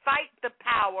cannot fight the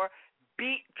power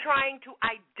trying to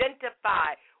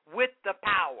identify with the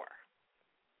power.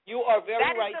 You are very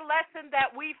right. That is the lesson that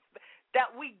we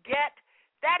get.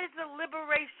 That is the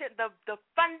liberation, the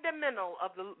fundamental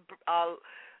of the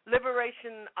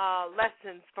liberation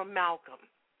lessons from Malcolm.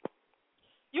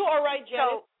 You are right,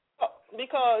 Janice.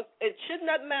 Because it should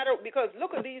not matter. Because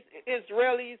look at these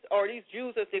Israelis or these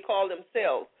Jews, as they call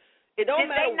themselves. It don't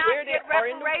matter where they are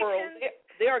in the world.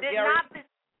 They are guaranteed.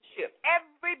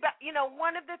 Everybody,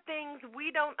 one of the things we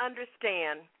don't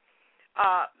understand.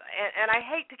 And I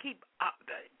hate to keep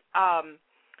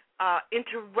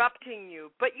interrupting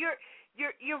you, but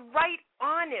you're right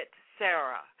on it,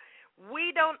 Sarah.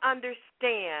 We don't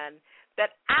understand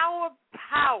that our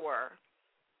power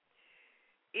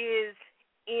is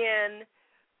in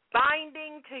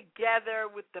binding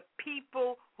together with the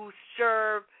people who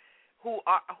serve, who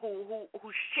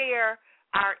share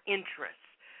our interests,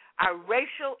 our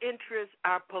racial interests,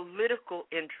 our political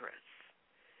interests.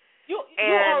 You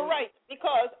are right,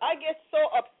 because I get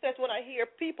so upset when I hear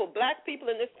people, black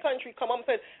people in this country, come up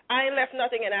and say, I ain't left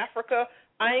nothing in Africa,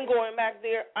 I ain't going back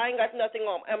there, I ain't got nothing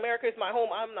on. America is my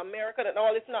home, I'm an American, and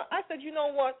all this not. I said, you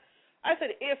know what? I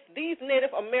said, if these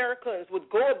Native Americans would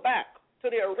go back to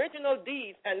their original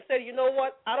deeds and say, you know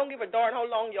what, I don't give a darn how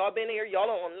long y'all been here, y'all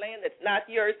are on land that's not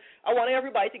yours, I want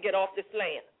everybody to get off this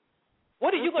land.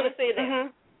 What are you going to say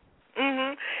then?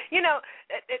 You know,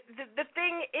 the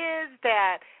thing is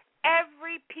that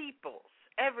every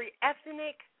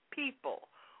ethnic people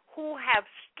who have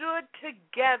stood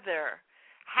together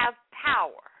have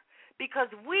power, because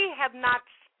we have not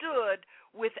stood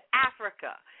with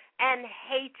Africa and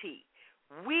Haiti.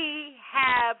 We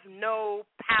have no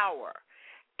power.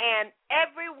 And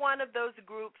every one of those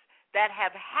groups that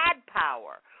have had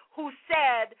power, who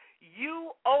said,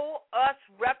 you owe us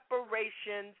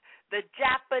reparations, the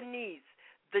Japanese,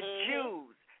 the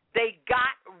Jews, they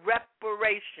got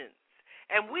reparations.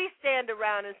 And we stand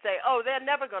around and say, oh, they're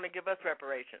never going to give us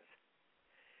reparations.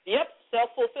 Yep,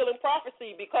 self-fulfilling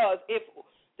prophecy, because if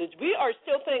we are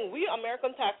still paying, we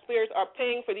American taxpayers are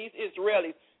paying for these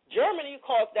Israelis. Germany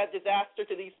caused that disaster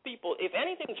to these people. If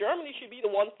anything, Germany should be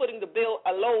the one footing the bill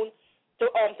alone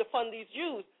to fund these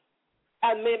Jews.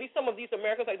 And maybe some of these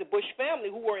Americans, like the Bush family,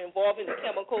 who were involved in the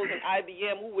chemicals and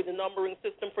IBM, who was the numbering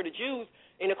system for the Jews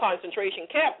in the concentration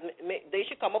camp, they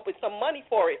should come up with some money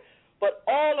for it. But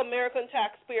all American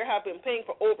taxpayers have been paying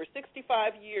for over 65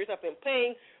 years, have been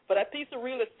paying for that piece of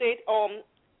real estate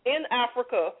in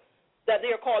Africa that they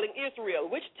are calling Israel,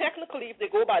 which technically, if they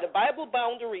go by the Bible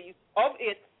boundaries of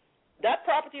it, that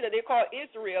property that they call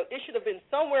Israel, it should have been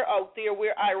somewhere out there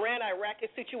where Iran, Iraq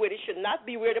is situated. It should not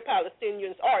be where the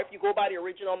Palestinians are if you go by the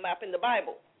original map in the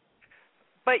Bible.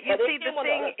 But you see, the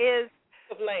thing is,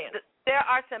 there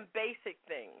are some basic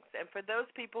things. And for those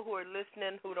people who are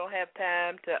listening who don't have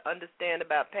time to understand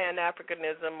about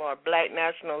Pan-Africanism or black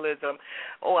nationalism,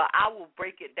 I will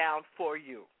break it down for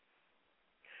you.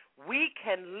 We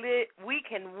can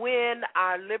win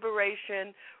our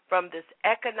liberation from this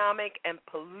economic and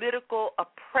political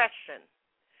oppression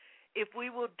if we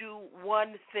will do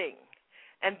one thing,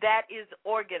 and that is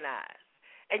organize.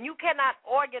 And you cannot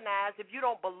organize if you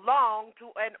don't belong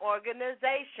to an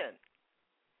organization.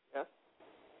 Yeah,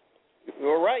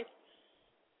 you're right.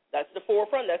 That's the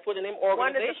forefront. That's what the name organization.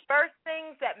 One of the first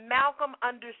things that Malcolm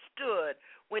understood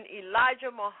when Elijah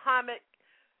Muhammad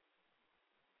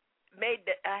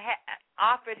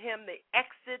offered him the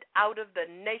exit out of the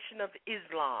Nation of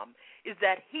Islam is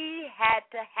that he had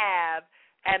to have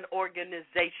an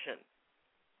organization.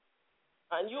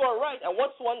 And you are right. And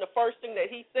what's the first thing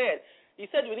that he said? He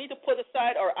said we need to put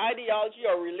aside our ideology,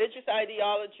 our religious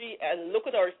ideology, and look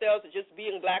at ourselves as just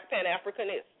being black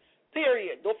Pan-Africanists.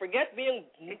 Period. Don't forget being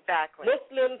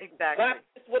Muslims,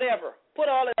 Baptists, whatever.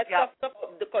 Put all of that stuff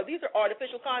up, because these are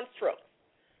artificial constructs.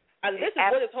 And this is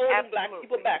what is holding black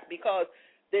people back, because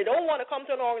they don't want to come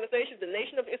to an organization. The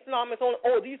Nation of Islam is on,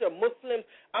 these are Muslims.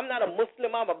 I'm not a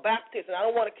Muslim, I'm a Baptist, and I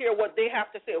don't want to care what they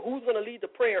have to say, who's going to lead the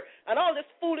prayer, and all this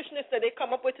foolishness that they come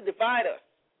up with to divide us.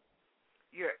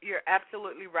 You're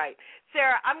absolutely right.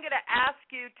 Sarah, I'm going to ask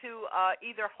you to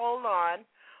either hold on.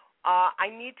 I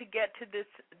need to get to this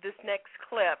next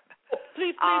clip.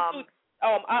 Please do.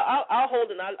 I'll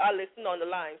hold and I'll listen on the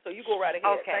line. So you go right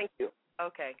ahead. Okay. Thank you.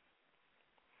 Okay.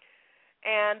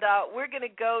 And we're going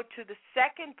to go to the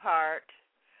second part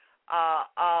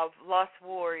of Lost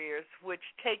Warriors, which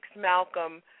takes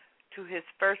Malcolm to his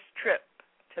first trip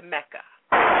to Mecca.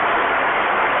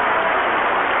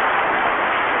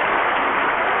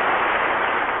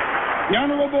 The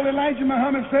Honorable Elijah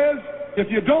Muhammad says, if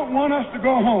you don't want us to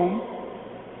go home,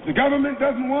 the government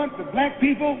doesn't want the black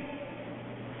people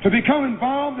to become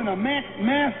involved in a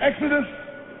mass exodus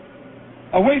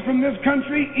away from this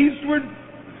country eastward,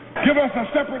 give us a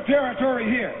separate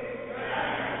territory here,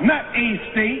 not a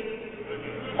state.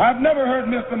 I've never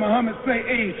heard Mr. Muhammad say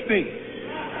a state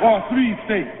or 3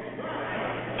 states.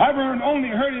 I've only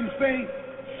heard him say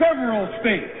several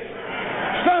states,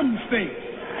 some states,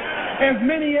 as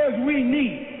many as we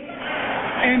need,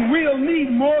 and we'll need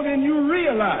more than you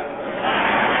realize.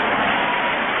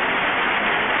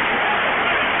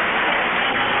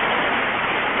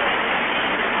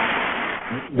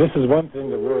 This is one thing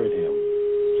that worried him.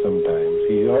 Sometimes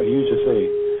he used to say,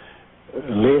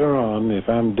 later on, if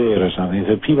I'm dead or something, he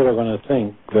said people are going to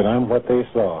think that I'm what they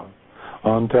saw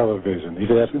on television. He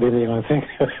said, "That's they're going to think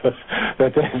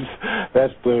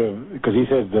that's the because he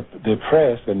says the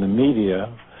press and the media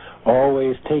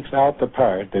always takes out the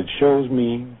part that shows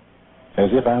me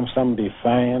as if I'm some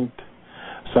defiant,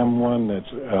 someone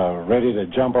that's ready to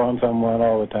jump on someone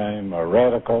all the time, or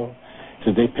radical."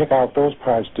 So they pick out those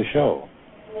parts to show,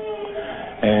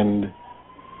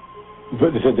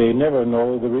 but they said they never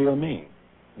know the real me,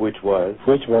 which was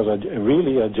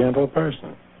really a gentle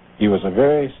person. He was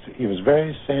very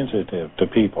sensitive to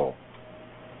people,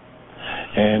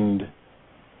 and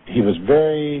he was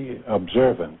very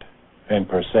observant and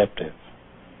perceptive.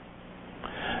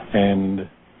 And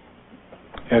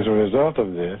as a result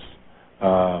of this,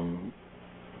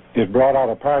 it brought out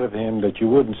a part of him that you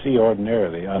wouldn't see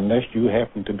ordinarily unless you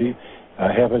happen to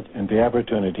have the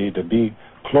opportunity to be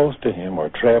close to him or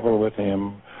travel with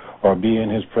him or be in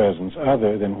his presence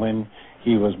other than when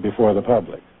he was before the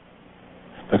public.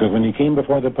 Because when he came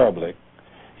before the public,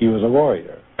 he was a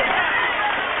warrior.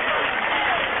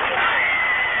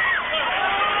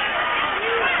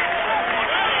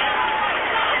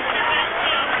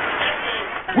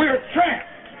 We're trapped.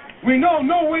 We know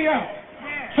no way out.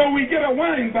 So we get a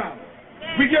wine bottle.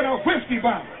 We get a whiskey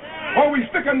bottle. Or we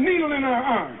stick a needle in our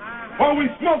arm. Or we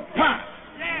smoke pot.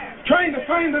 Trying to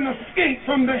find an escape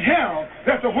from the hell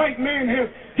that the white man has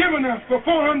given us for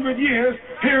 400 years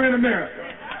here in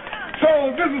America.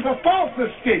 So this is a false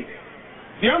escape.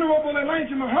 The Honorable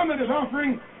Elijah Muhammad is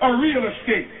offering a real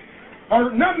escape.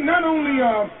 Not only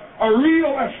a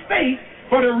real estate,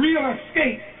 but a real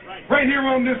escape right here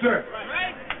on this earth.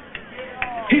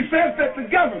 He says that the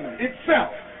government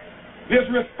itself is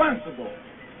responsible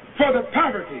for the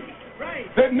poverty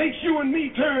that makes you and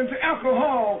me turn to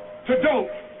alcohol, to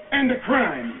dope, and to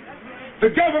crime. The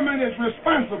government is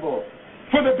responsible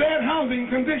for the bad housing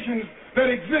conditions that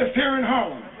exist here in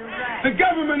Harlem. The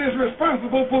government is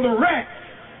responsible for the rats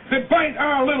that bite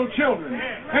our little children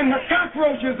and the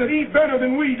cockroaches that eat better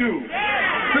than we do.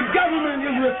 The government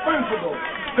is responsible.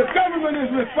 The government is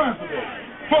responsible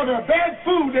for the bad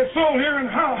food that's sold here in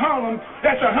Harlem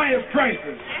at the highest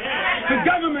prices. The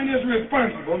government is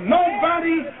responsible.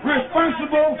 Nobody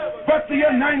responsible but the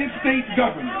United States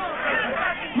government.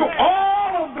 Look,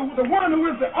 all of the one who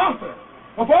is the author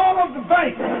of all of the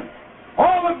vice,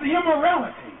 all of the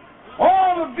immorality,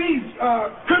 all of these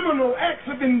criminal acts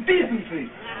of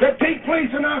indecency that take place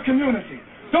in our community.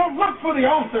 Don't look for the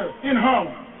author in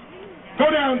Harlem. Go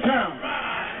downtown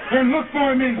and look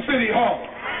for him in City Hall.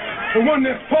 The one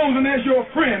that's posing as your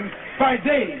friend by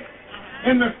day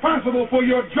and responsible for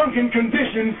your drunken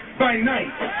condition by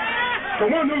night. The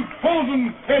one who's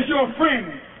posing as your friend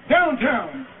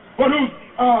downtown, but who's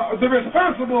the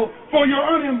responsible for your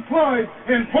unemployed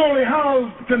and poorly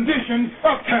housed condition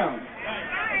uptown.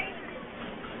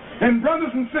 And brothers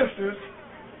and sisters,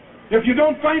 if you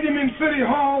don't find him in City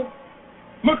Hall,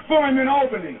 look for him in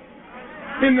Albany,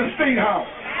 in the State House,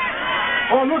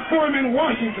 or look for him in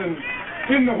Washington,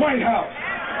 in the White House.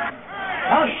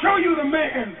 I'll show you the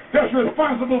man that's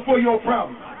responsible for your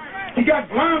problem. He got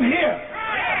blonde hair,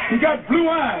 he got blue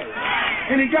eyes,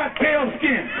 and he got pale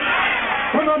skin.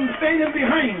 Some of them standing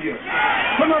behind you.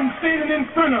 Some of them standing in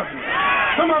front of you.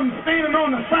 Some of them standing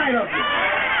on the side of you.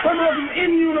 Some of them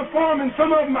in uniform and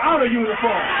some of them out of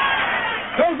uniform.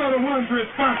 Those are the ones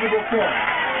responsible for it.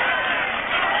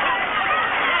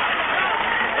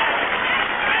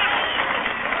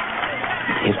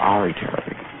 His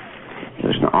oratory. He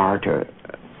was an orator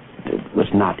that was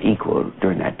not equal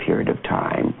during that period of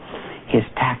time. His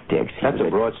tactics. That's a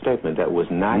broad statement. That was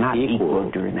not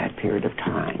equal during that period of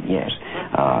time. Yes.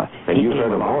 And you've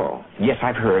heard them all. Yes,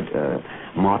 I've heard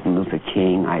Martin Luther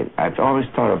King. I've always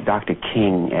thought of Dr.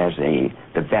 King as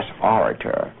the best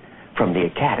orator from the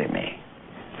academy.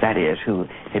 That is, who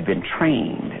had been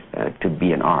trained to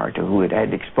be an orator, who had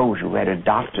had exposure, who had a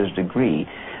doctor's degree.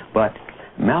 But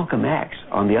Malcolm X,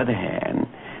 on the other hand,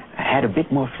 had a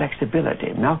bit more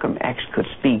flexibility. Malcolm X could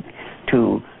speak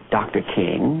to Dr.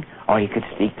 King, or he could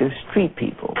speak to street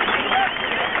people.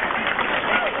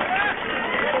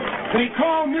 They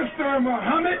call Mr.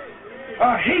 Muhammad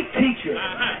a hate teacher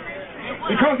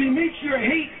because he makes you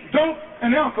hate dope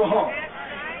and alcohol.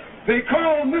 They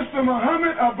call Mr.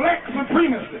 Muhammad a black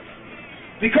supremacist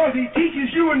because he teaches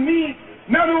you and me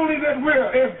not only that we're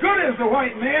as good as the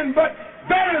white man, but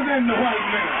better than the white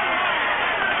man.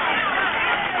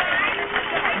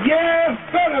 Yes,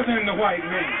 better than the white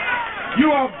man. You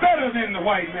are better than the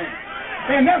white man.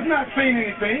 And that's not saying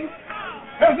anything.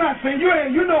 That's not saying,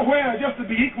 you know where just to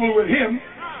be equal with him.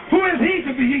 Who is he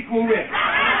to be equal with?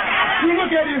 You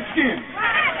look at his skin.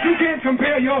 You can't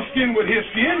compare your skin with his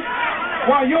skin.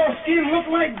 While your skin looks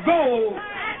like gold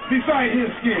beside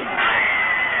his skin.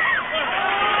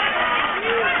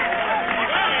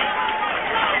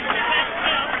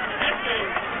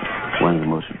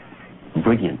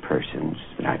 brilliant persons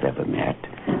that I've ever met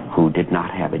who did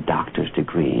not have a doctor's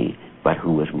degree, but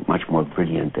who was much more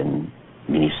brilliant than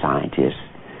many scientists,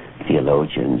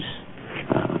 theologians,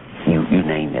 you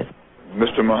name it.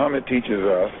 Mr. Muhammad teaches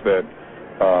us that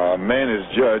man is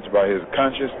judged by his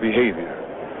conscious behavior,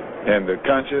 and the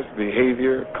conscious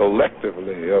behavior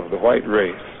collectively of the white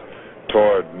race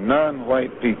toward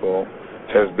non-white people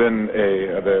has been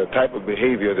the type of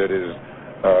behavior that is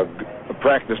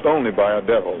practiced only by a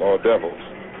devil or devils.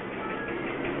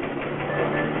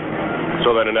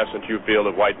 So then, in essence, you feel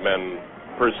that white men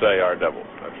per se are devils?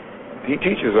 He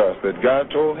teaches us that God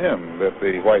told him that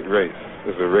the white race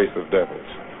is a race of devils.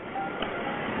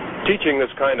 Teaching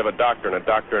this kind of a doctrine of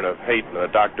hate and a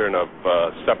doctrine of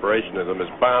separationism, is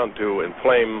bound to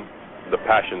inflame the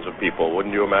passions of people,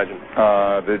 wouldn't you imagine?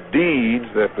 The deeds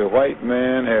that the white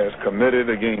man has committed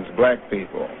against black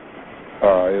people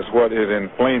is what is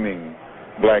inflaming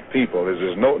black people.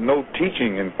 There's no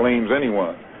teaching inflames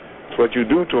anyone. It's what you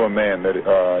do to a man that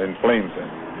inflames him.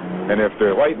 And if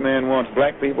the white man wants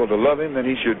black people to love him, then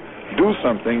he should do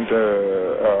something to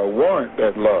warrant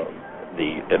that love.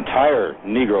 The entire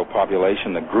Negro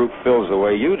population, the group, feels the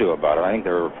way you do about it. I think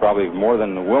they're probably more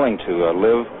than willing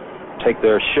to take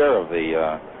their share of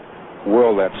the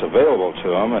world that's available to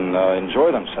them and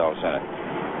enjoy themselves in it.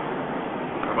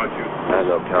 How about you? I have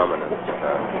no comment on this.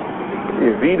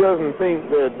 If he doesn't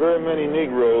think that very many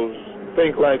Negroes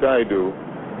think like I do,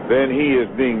 then he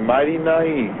is being mighty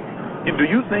naive. Do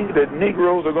you think that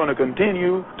Negroes are going to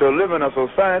continue to live in a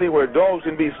society where dogs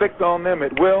can be sicked on them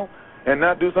at will and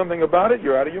not do something about it?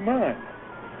 You're out of your mind.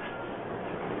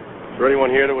 Is there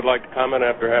anyone here that would like to comment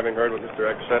after having heard what Mr.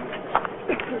 X said?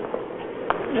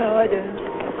 No, I didn't.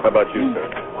 How about you, sir?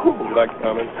 Would you like to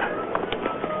comment?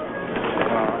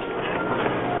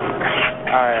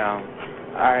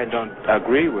 I don't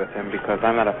agree with him because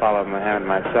I'm not a follower of Muhammad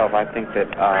myself. I think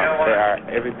that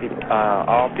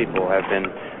all people have been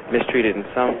mistreated in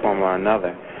some form or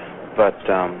another. But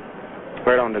I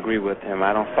don't agree with him.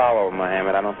 I don't follow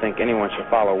Muhammad. I don't think anyone should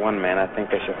follow one man. I think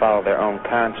they should follow their own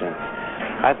conscience.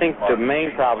 I think the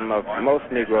main problem of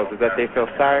most Negroes is that they feel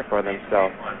sorry for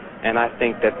themselves, and I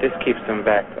think that this keeps them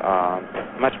back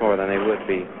much more than they would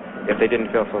be if they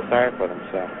didn't feel so sorry for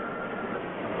themselves.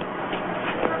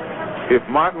 If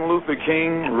Martin Luther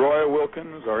King, Roy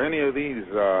Wilkins, or any of these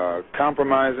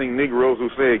compromising Negroes who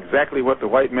say exactly what the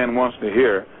white man wants to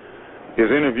hear is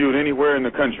interviewed anywhere in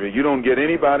the country, you don't get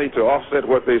anybody to offset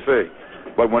what they say.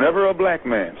 But whenever a black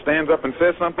man stands up and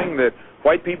says something that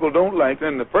white people don't like,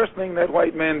 then the first thing that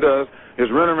white man does is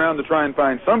run around to try and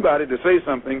find somebody to say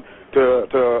something to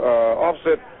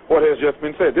offset what has just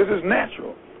been said. This is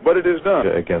natural, but it is done.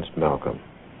 Against Malcolm.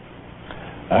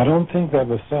 I don't think that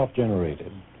was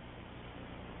self-generated.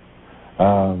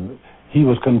 He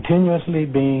was continuously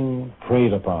being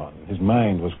preyed upon. His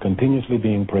mind was continuously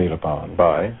being preyed upon.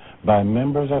 By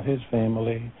members of his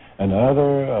family and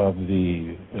other of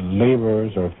the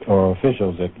laborers or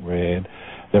officials that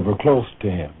were close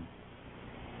to him.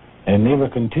 And they were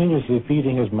continuously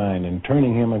feeding his mind and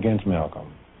turning him against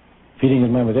Malcolm. Feeding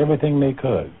his mind with everything they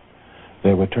could.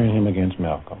 They would turn him against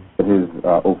Malcolm. His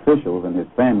officials and his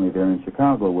family there in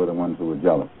Chicago were the ones who were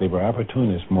jealous. They were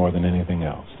opportunists more than anything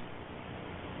else.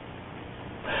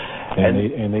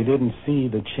 And they didn't see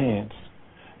the chance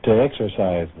to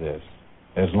exercise this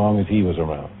as long as he was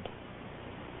around.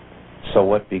 So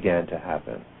what began to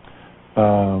happen?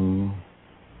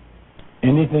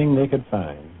 Anything they could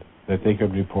find that they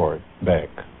could report back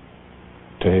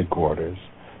to headquarters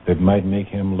that might make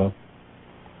him look...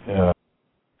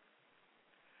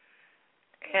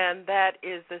 And that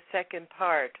is the second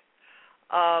part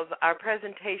of our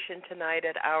presentation tonight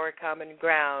at Our Common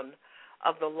Ground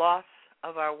of the loss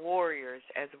of our warriors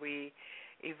as we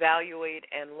evaluate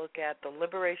and look at the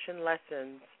liberation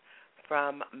lessons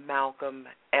from Malcolm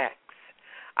X.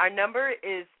 Our number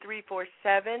is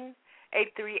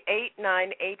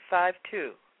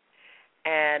 347-838-9852.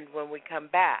 And when we come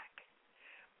back,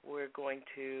 we're going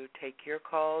to take your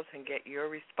calls and get your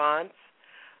response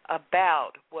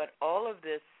about what all of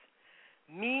this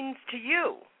means to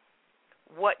you,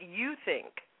 what you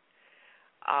think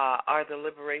are the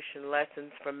liberation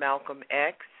lessons from Malcolm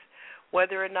X,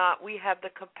 whether or not we have the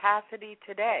capacity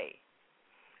today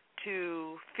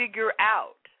to figure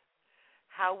out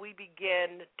how we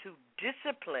begin to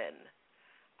discipline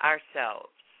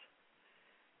ourselves.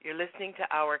 You're listening to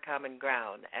Our Common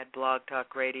Ground at Blog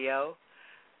Talk Radio.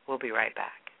 We'll be right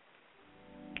back.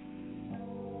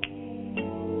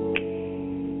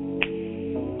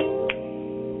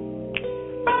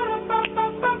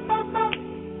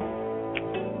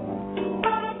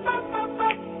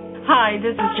 Hi,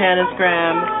 this is Janice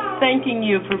Graham, thanking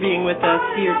you for being with us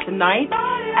here tonight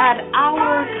at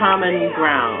Our Common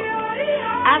Ground,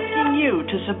 asking you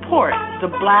to support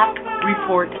the Black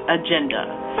Report Agenda.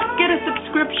 Get a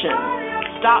subscription.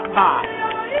 Stop by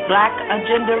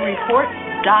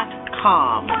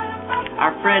blackagendareport.com.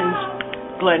 Our friends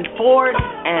Glenn Ford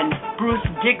and Bruce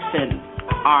Dixon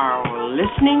are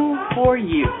listening for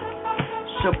you.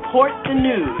 Support the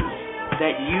news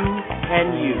that you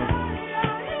can use.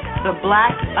 The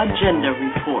Black Agenda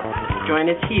Report. Join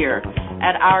us here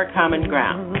at Our Common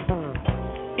Ground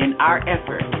in our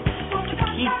effort to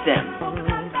keep them,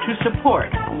 to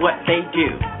support what they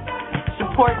do.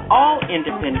 Support all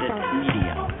independent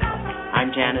media.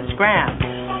 I'm Janice Graham,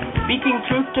 speaking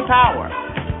truth to power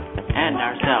and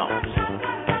ourselves.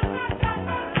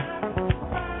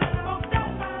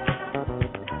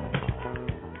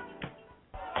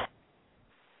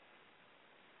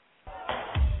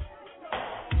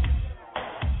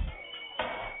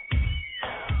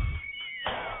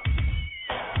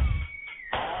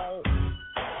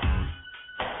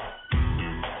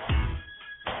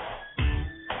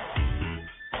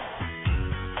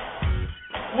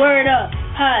 Word up.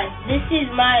 Hi, this is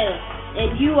Maya,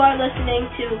 and you are listening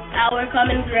to Our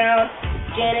Common Ground,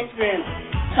 Janice Graham,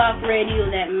 talk radio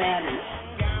that matters.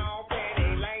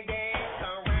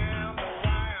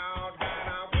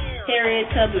 Harriet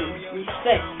Tubman,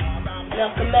 respect.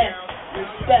 Malcolm X,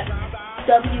 respect.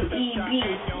 W.E.B.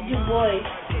 Du Bois,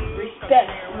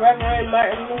 respect. Reverend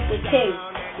Martin Luther King,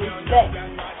 respect.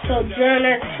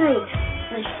 Sojourner Truth,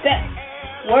 respect.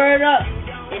 Word up.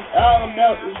 It's all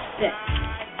about respect.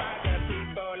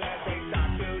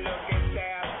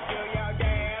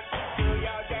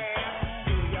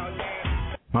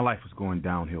 My life was going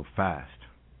downhill fast.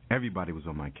 Everybody was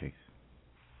on my case.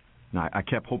 Now, I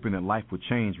kept hoping that life would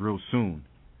change real soon.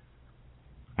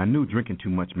 I knew drinking too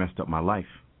much messed up my life.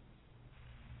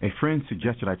 A friend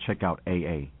suggested I check out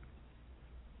AA.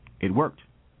 It worked.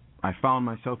 I found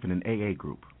myself in an AA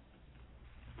group.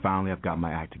 Finally, I've got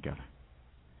my act together.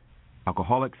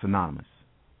 Alcoholics Anonymous.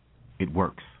 It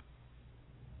works.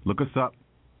 Look us up.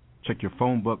 Check your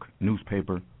phone book,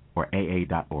 newspaper, or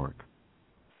AA.org.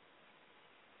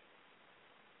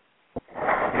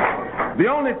 The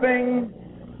only thing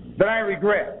that I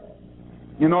regret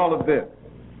in all of this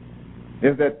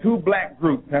is that two black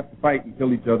groups have to fight and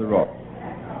kill each other off.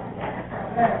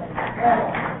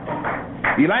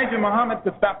 Elijah Muhammad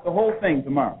could stop the whole thing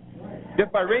tomorrow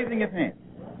just by raising his hand.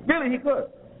 Really, he could.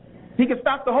 He could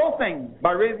stop the whole thing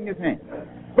by raising his hand.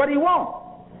 But he won't.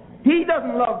 He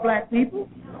doesn't love black people.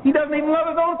 He doesn't even love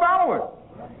his own followers.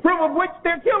 Proof of which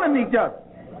they're killing each other.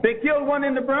 They killed one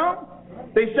in the Bronx.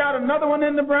 They shot another one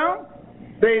in the Bronx.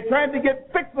 They tried to get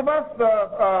 6 of us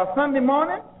Sunday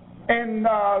morning, and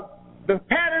the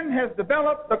pattern has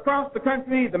developed across the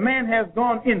country. The man has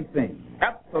gone insane,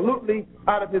 absolutely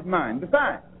out of his mind.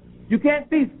 Besides, you can't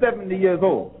be 70 years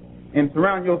old and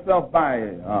surround yourself by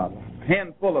a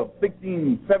handful of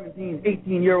 16, 17,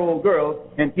 18-year-old girls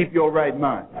and keep your right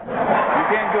mind. You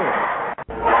can't do it.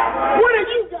 What have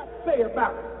you got to say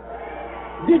about it?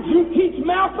 Did you teach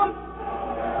Malcolm?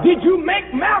 Did you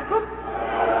make Malcolm?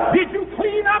 Did you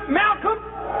clean up Malcolm?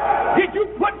 Did you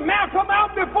put Malcolm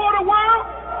out before the world?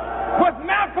 Was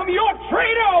Malcolm your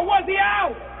traitor or was he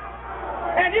ours?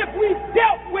 And if we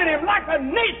dealt with him like a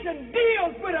nation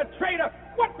deals with a traitor,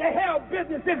 what the hell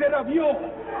business is it of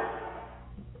yours?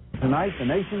 Tonight, the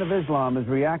Nation of Islam is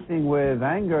reacting with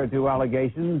anger to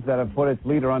allegations that have put its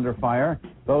leader under fire.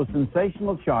 Those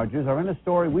sensational charges are in a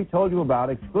story we told you about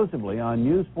exclusively on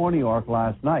News 4 New York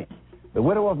last night. The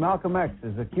widow of Malcolm X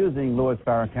is accusing Louis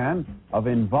Farrakhan of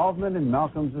involvement in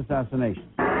Malcolm's assassination.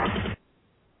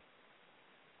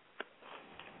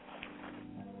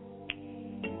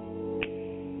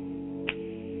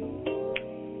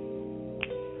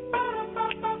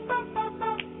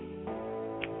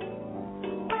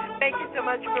 Thank you so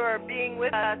much for being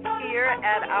with us here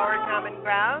at Our Common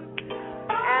Ground.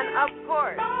 And, of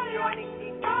course, joining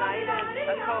me tonight as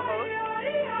a co-host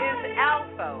is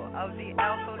Alpha of the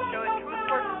Alpha Show and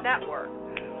TruthWorks Network,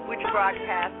 which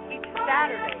broadcasts each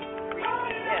Saturday at 3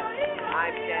 p.m.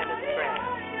 I'm Janice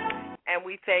Graham. And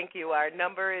we thank you. Our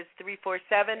number is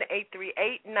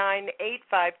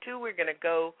 347-838-9852. We're going to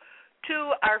go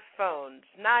to our phones.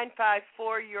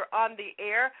 954, you're on the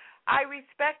air. I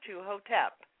respect you,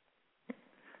 Hotep.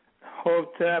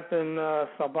 Hotep and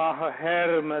Sabah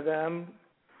Her, Madame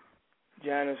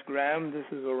Janice Graham. This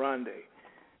is Orande.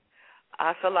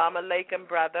 Assalamu alaikum,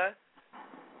 brother.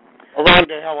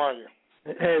 Orande, how are you?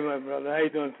 Hey, my brother. How you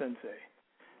doing, Sensei?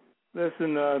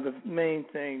 Listen, the main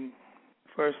thing,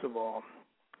 first of all,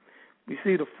 we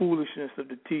see the foolishness of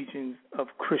the teachings of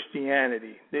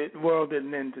Christianity. The world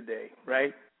didn't end today,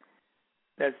 right?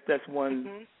 That's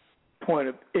one point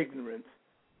of ignorance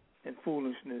and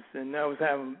foolishness. And I was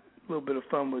having a little bit of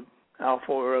fun with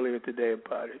Alpha earlier today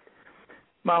about it.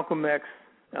 Malcolm X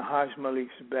and Haj Malik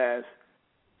Shabazz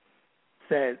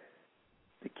said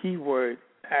the key word,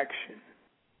 action.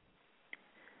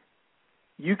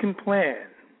 You can plan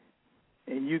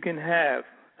and you can have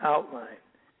outline,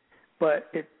 but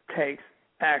it takes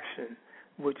action,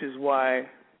 which is why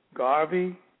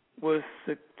Garvey was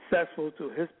successful to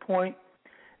his point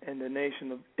and the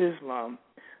Nation of Islam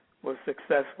was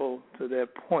successful to their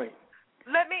point.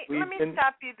 Let me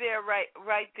stop you there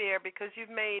right there, because you've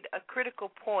made a critical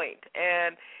point,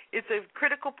 and it's a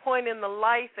critical point in the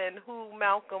life and who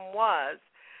Malcolm was.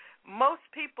 Most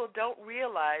people don't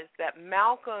realize that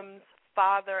Malcolm's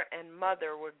father and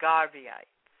mother were Garveyites.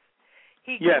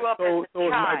 He grew up as a child. So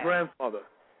was my grandfather.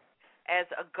 As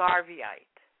a Garveyite.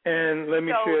 And let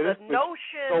me share this.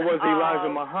 So was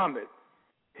Elijah Muhammad.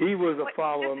 He was a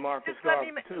follower of Marcus Garvey,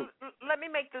 too. Let me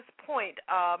make this point,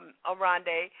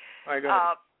 Arande,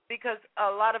 because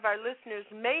a lot of our listeners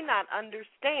may not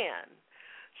understand.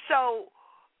 So,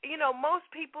 most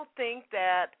people think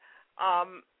that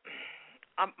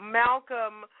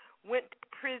Malcolm went to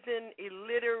prison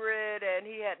illiterate and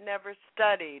he had never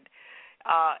studied.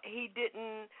 He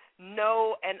didn't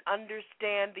know and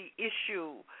understand the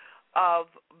issue of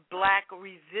black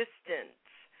resistance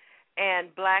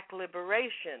and black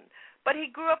liberation. But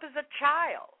he grew up as a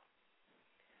child.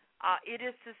 It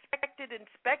is suspected and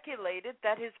speculated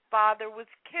that his father was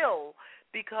killed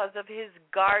because of his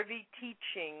Garvey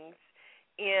teachings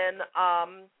in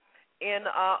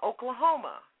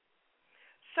Oklahoma.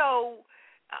 So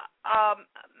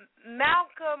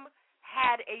Malcolm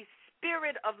had a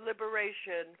spirit of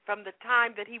liberation from the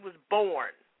time that he was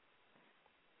born.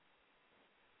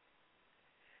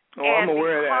 Oh, I'm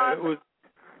aware of that. It was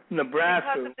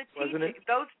Nebraska, because of wasn't it?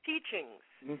 Those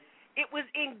teachings, it was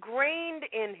ingrained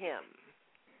in him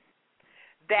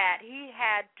that he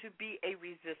had to be a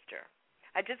resistor.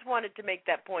 I just wanted to make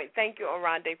that point. Thank you,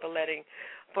 Arande,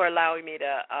 for allowing me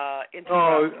to interrupt.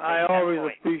 Oh, I always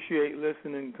appreciate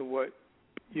listening to what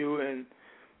you and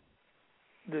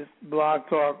this Blog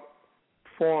Talk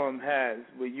forum has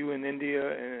with you in India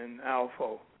and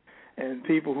Alpha, and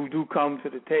people who do come to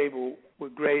the table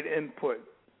with great input.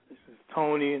 This is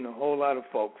Tony and a whole lot of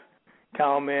folks,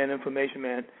 Cowman, Information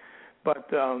Man. But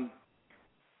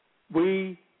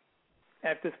we,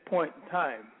 at this point in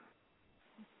time,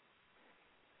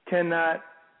 cannot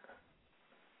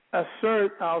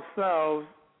assert ourselves,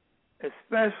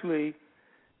 especially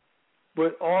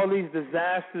with all these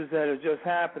disasters that are just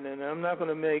happening. And I'm not going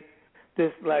to make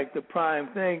this like the prime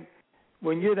thing.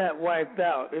 When you're that wiped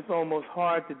out, it's almost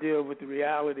hard to deal with the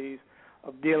realities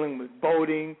of dealing with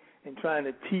voting and trying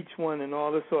to teach one and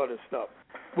all this sort of stuff.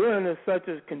 We're in such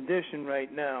a condition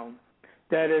right now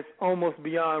that it's almost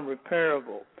beyond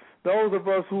repairable. Those of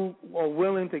us who are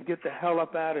willing to get the hell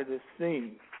up out of this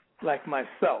scene, like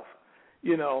myself,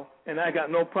 and I got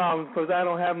no problems because I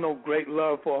don't have no great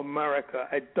love for America.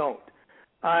 I don't.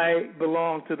 I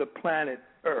belong to the planet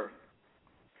Earth.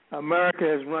 America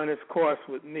has run its course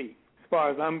with me. As far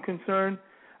as I'm concerned,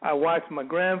 I watched my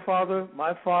grandfather,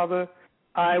 my father.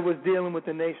 I was dealing with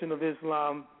the Nation of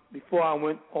Islam before I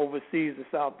went overseas to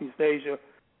Southeast Asia,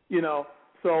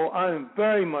 So I'm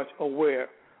very much aware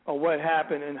of what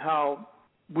happened and how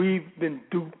we've been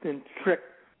duped and tricked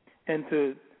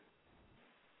into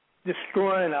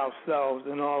destroying ourselves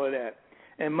and all of that.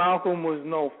 And Malcolm was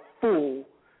no fool,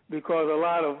 because a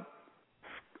lot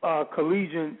of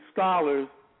collegiate scholars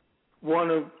want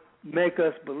to make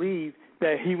us believe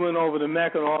that he went over to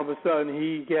Mecca and all of a sudden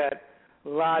he got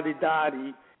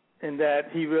la-di-da-di, and that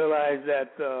he realized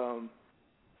that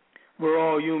we're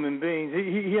all human beings.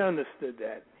 He understood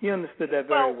that. He understood that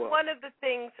very well. One of the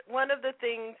things,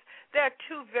 there are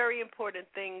two very important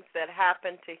things that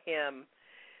happened to him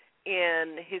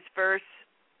in his first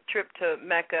trip to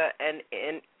Mecca and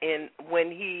in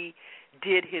when he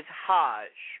did his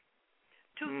Hajj.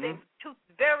 Two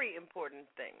very important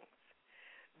things.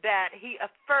 That he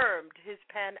affirmed his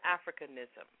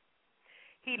Pan-Africanism.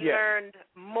 He learned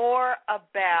more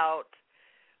about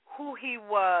who he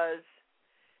was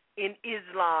in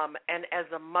Islam and as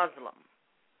a Muslim.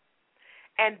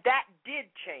 And that did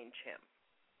change him.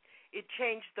 It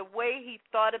changed the way he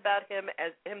thought about him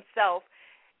as himself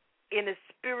in a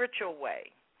spiritual way.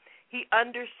 He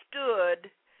understood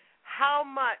how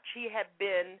much he had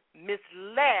been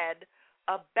misled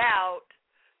about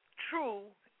true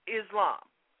Islam.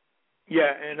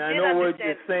 Yeah, and I know what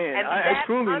you're saying. I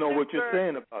truly know what you're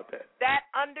saying about that. That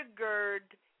undergird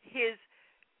his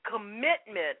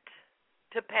commitment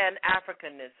to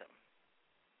Pan-Africanism.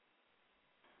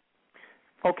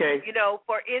 Okay. You know,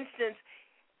 for instance,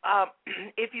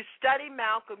 if you study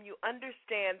Malcolm, you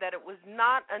understand that it was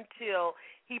not until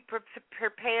he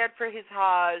prepared for his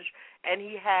Hajj and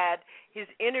he had his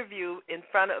interview in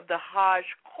front of the Hajj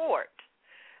court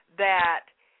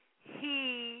that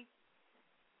he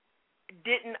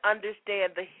didn't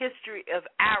understand the history of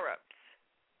Arabs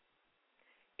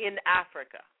in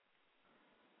Africa.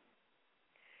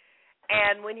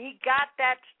 And when he got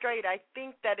that straight, I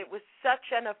think that it was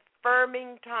such an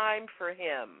affirming time for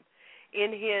him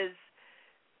in his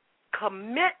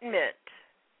commitment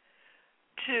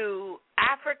to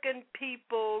African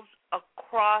peoples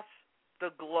across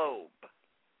the globe.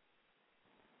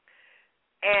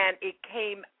 And it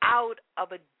came out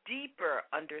of a deeper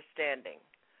understanding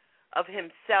of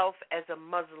himself as a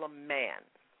Muslim man.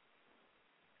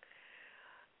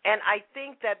 And I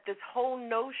think that this whole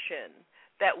notion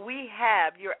that we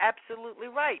have, you're absolutely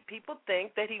right. People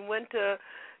think that he went to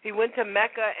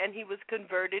Mecca and he was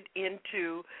converted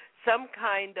into some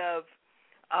kind of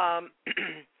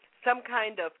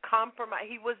compromise.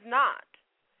 He was not.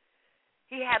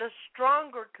 He had a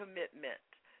stronger commitment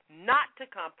not to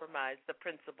compromise the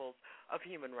principles of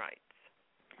human rights.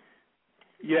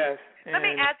 Yes. Let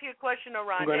me ask you a question,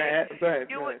 Arande. Go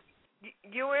ahead.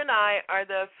 You and I are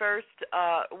the first.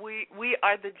 We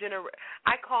are the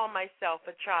I call myself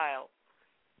a child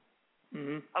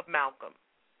of Malcolm.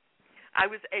 I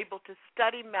was able to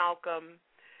study Malcolm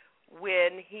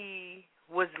when he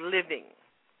was living.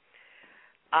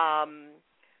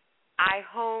 I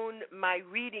honed my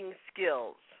reading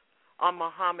skills on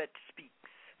Muhammad Speaks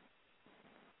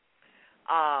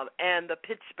and the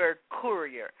Pittsburgh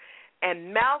Courier.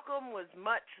 And Malcolm was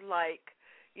much like,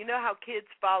 you know how kids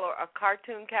follow a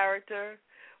cartoon character?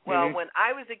 Well, when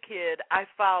I was a kid, I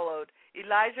followed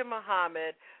Elijah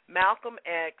Muhammad, Malcolm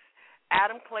X,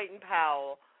 Adam Clayton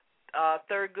Powell,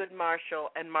 Thurgood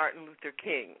Marshall, and Martin Luther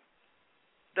King.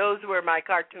 Those were my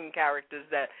cartoon characters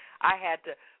that I had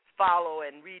to follow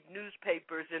and read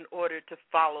newspapers in order to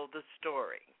follow the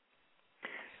story.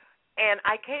 And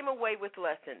I came away with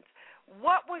lessons.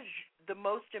 What was the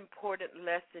most important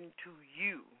lesson to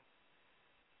you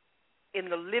in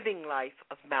the living life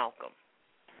of Malcolm?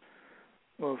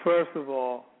 Well, first of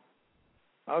all,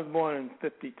 I was born in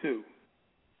 52.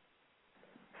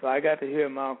 So I got to hear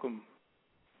Malcolm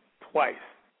twice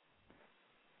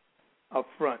up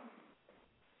front.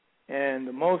 And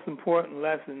the most important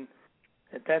lesson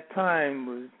at that time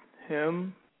was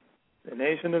him, the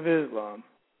Nation of Islam,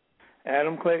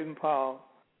 Adam Clayton Powell,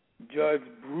 Judge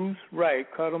Bruce Wright,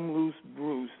 Cut 'em Loose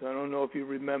Bruce. I don't know if you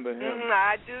remember him.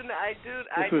 I do.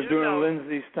 This was during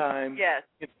Lindsay's time. Yes.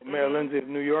 Mayor Lindsay of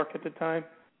New York at the time.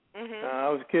 I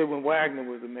was a kid when Wagner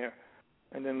was the mayor,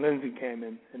 and then Lindsay came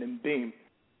in, and then Beam.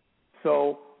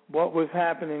 So what was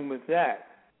happening with that?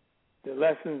 The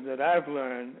lessons that I've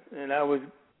learned, and I was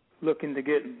looking to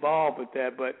get involved with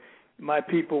that, but my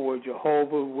people were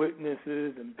Jehovah's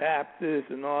Witnesses and Baptists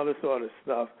and all this sort of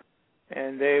stuff,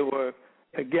 and they were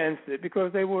against it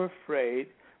because they were afraid.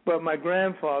 But my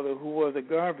grandfather, who was a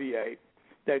Garveyite,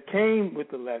 that came with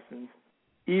the lessons,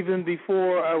 even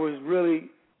before I was really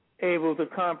able to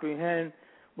comprehend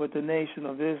what the Nation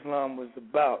of Islam was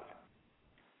about.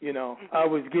 You know, I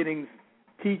was getting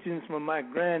teachings from my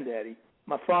granddaddy,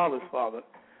 my father's father,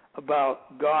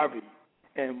 about Garvey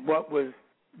and what was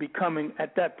becoming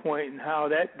at that point and how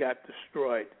that got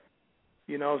destroyed.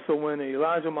 You know, so when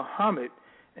Elijah Muhammad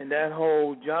and that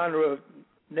whole genre of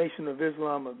Nation of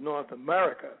Islam of North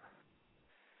America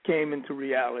came into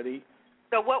reality.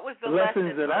 So what was the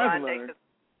lessons that I've learned?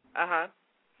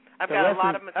 I've got a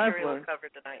lot of material to cover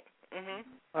tonight.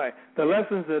 All right. The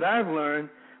lessons that I've learned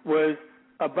was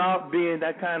about being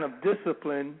that kind of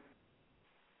discipline.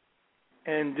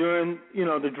 And during,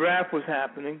 the draft was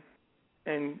happening,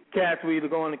 and cats were either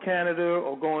going to Canada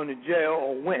or going to jail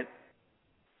or went.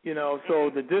 So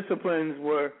the disciplines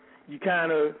were, you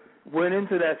kind of went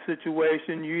into that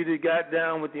situation. You either got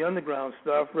down with the underground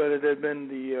stuff, whether it had been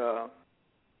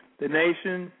the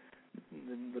Nation,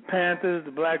 the Panthers,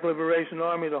 the Black Liberation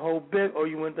Army, the whole bit, or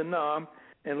you went to NAM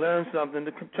and learned something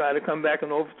to try to come back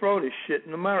and overthrow this shit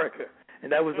in America.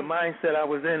 And that was the mindset I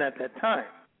was in at that time.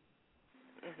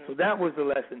 So that was the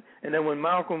lesson. And then when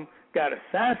Malcolm got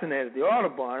assassinated at the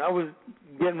Audubon, I was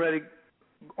getting ready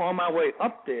on my way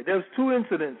up there. There was two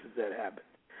incidences that happened.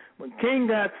 When King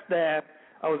got stabbed,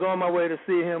 I was on my way to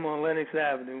see him on Lenox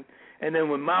Avenue. And then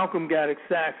when Malcolm got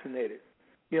assassinated,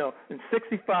 in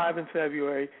 '65 in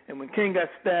February, and when King got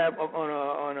stabbed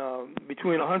on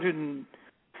between 117th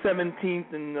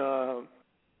and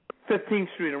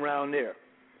 15th Street around there,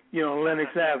 on Lenox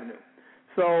Avenue.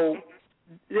 So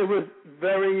it was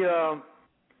very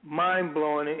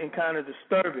mind-blowing and kind of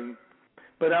disturbing.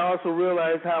 But I also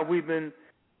realized how we've been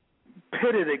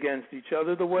pitted against each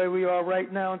other the way we are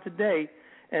right now and today,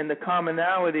 and the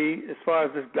commonality as far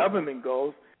as this government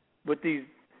goes with these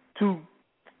two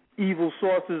evil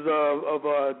sources of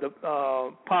the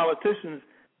politicians,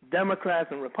 Democrats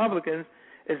and Republicans,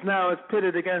 is now it's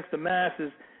pitted against the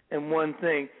masses in one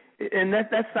thing. And that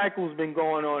cycle's been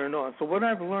going on and on. So what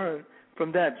I've learned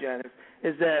from that, Janice,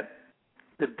 is that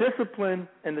the discipline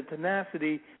and the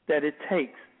tenacity that it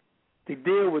takes to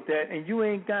deal with that, and you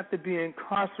ain't got to be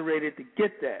incarcerated to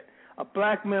get that. A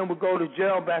black man would go to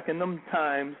jail back in them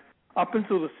times, up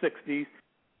until the 60s,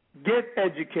 get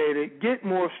educated, get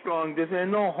more strong,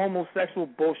 and no homosexual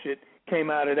bullshit came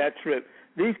out of that trip.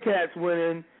 These cats went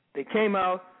in, they came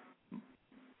out,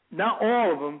 not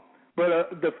all of them,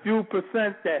 but the few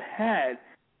percent that had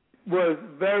was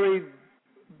very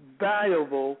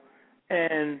valuable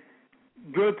and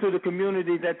good to the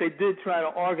community, that they did try to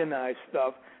organize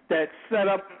stuff that set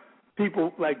up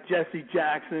people like Jesse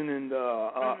Jackson and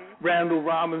Randall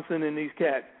Robinson and these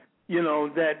cats,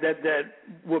 that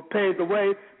were paved the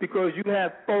way because you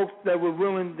had folks that were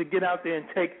willing to get out there and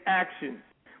take action.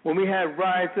 When we had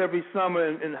riots every summer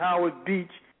in Howard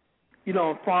Beach, in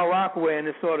Far Rockaway and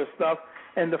this sort of stuff,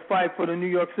 and the fight for the New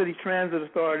York City Transit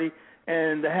Authority,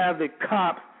 and to have the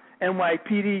cops,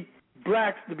 NYPD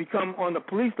blacks, to become on the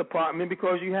police department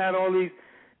because you had all these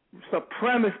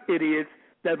supremacist idiots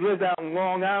that lived out in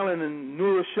Long Island and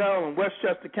New Rochelle and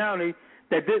Westchester County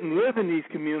that didn't live in these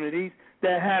communities,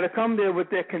 that had to come there with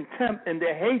their contempt and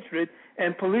their hatred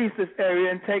and police this area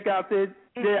and take out their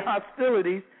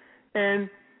hostilities and,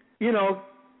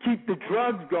 keep the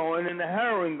drugs going and the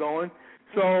heroin going,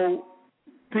 so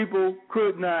people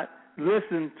could not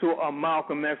listen to a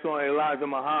Malcolm X or Elijah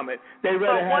Muhammad. They'd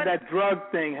rather have that drug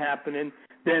thing happening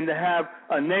than to have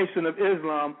a Nation of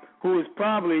Islam who is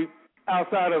probably,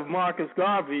 outside of Marcus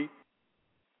Garvey,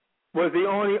 was the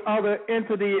only other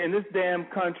entity in this damn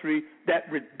country that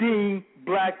redeemed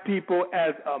black people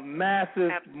as a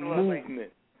massive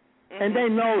movement. Mm-hmm. And they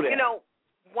know that.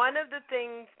 One of the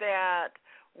things that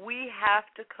we have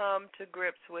to come to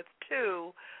grips with,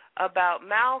 too, about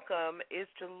Malcolm is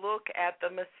to look at the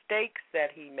mistakes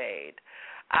that he made.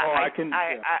 I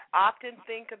often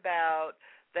think about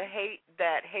the hate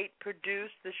that Hate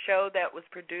produced, the show that was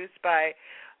produced by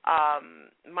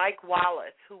Mike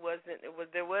Wallace,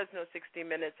 there was no 60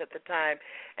 Minutes at the time,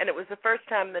 and it was the first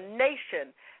time the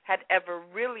nation had ever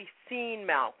really seen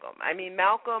Malcolm. I mean,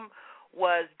 Malcolm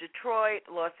was Detroit,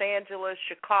 Los Angeles,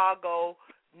 Chicago,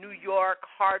 New York,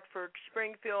 Hartford,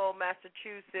 Springfield,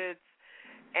 Massachusetts,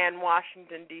 and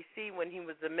Washington, D.C. when he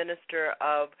was the minister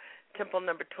of Temple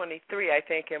Number 23, I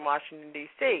think, in Washington,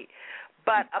 D.C.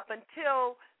 But up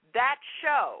until that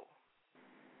show,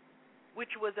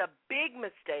 which was a big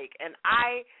mistake, and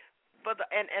I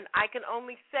can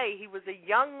only say he was a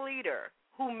young leader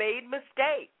who made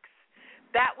mistakes.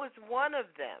 That was one of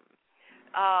them.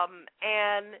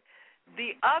 And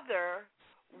the other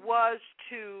was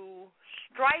to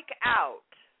strike out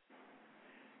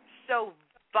so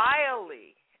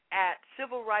vilely at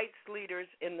civil rights leaders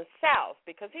in the South,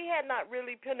 because he had not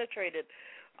really penetrated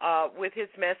with his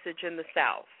message in the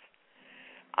South.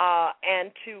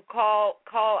 And to call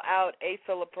out A.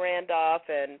 Philip Randolph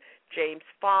and James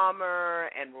Farmer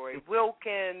and Roy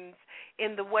Wilkins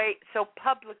in the way so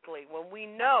publicly, when we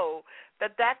know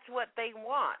that that's what they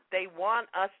want. They want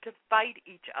us to fight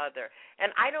each other.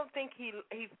 And I don't think he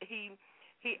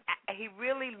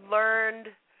really learned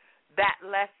that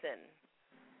lesson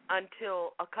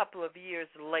until a couple of years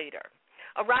later.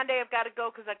 Rondé, I've got to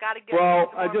go because I got to get.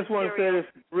 Well, I just want to say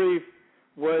this brief.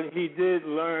 What he did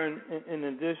learn, in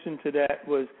addition to that,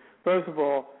 was, first of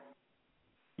all,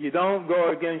 you don't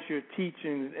go against your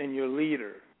teachings and your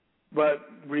leader, but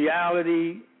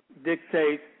reality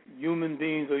dictates human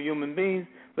beings are human beings.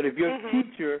 But if your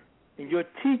teacher and your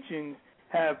teachings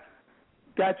have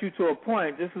got you to a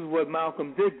point, this is what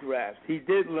Malcolm did grasp. He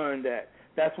did learn that.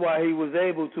 That's why he was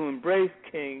able to embrace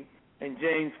King and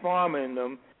James Farmer and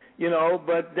them,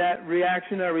 but that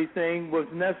reactionary thing was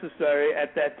necessary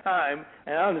at that time,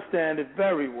 and I understand it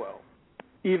very well,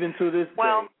 even to this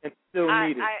day. It's still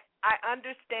needed. I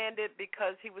understand it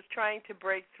because he was trying to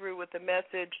break through with the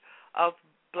message of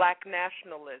black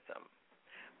nationalism.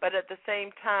 But at the same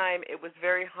time, it was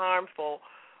very harmful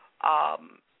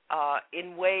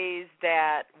in ways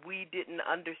that we didn't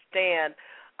understand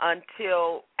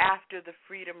until after the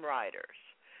Freedom Riders.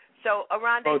 So,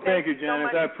 Aronde, thank you,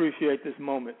 Janice. So much. I appreciate this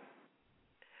moment.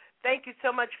 Thank you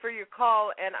so much for your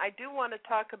call, and I do want to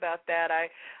talk about that. I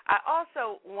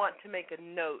also want to make a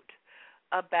note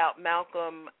about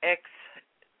Malcolm X's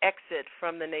exit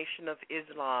from the Nation of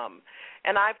Islam.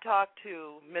 And I've talked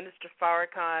to Minister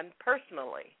Farrakhan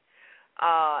personally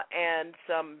and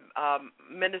some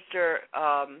Minister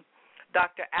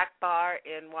Dr. Akbar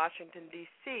in Washington,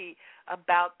 D.C.,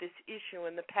 about this issue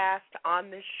in the past on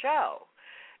this show.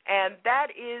 And that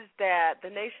is that the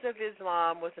Nation of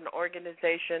Islam was an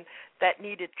organization that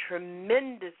needed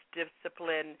tremendous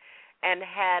discipline and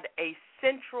had a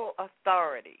central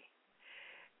authority.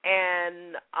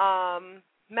 And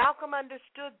Malcolm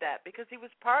understood that because he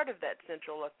was part of that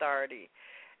central authority.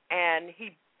 And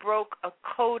he broke a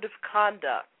code of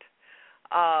conduct.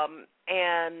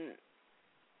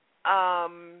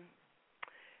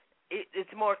 It's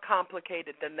more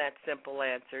complicated than that simple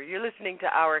answer. You're listening to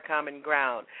Our Common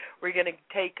Ground. We're going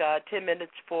to take 10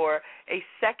 minutes for a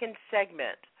second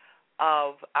segment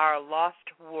of Our Lost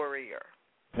Warrior.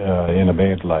 In a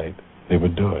bad light, they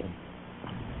would do it.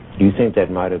 Do you think that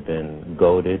might have been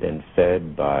goaded and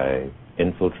fed by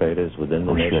infiltrators within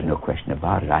the nation? Sure, no question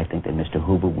about it. I think that Mr.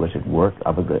 Hoover was at work,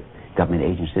 other government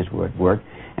agencies were at work,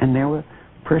 and there were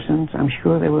persons, I'm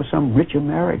sure there were some rich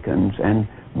Americans and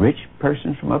rich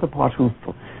persons from other parts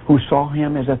who saw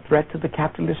him as a threat to the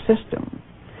capitalist system.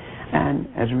 And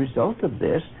as a result of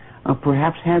this,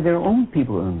 perhaps had their own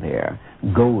people in there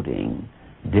goading,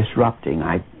 disrupting.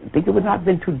 I think it would not have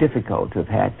been too difficult to have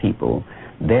had people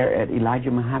there at Elijah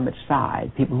Muhammad's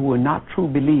side, people who were not true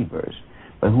believers,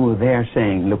 but who were there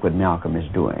saying, look what Malcolm is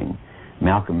doing.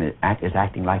 Malcolm is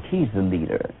acting like he's the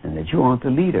leader, and that you aren't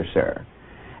the leader, sir.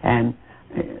 And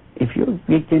if you're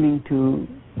beginning to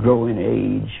grow in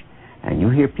age and you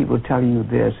hear people tell you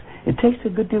this, it takes a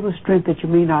good deal of strength that you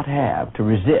may not have to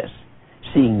resist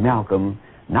seeing Malcolm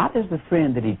not as the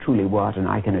friend that he truly was, and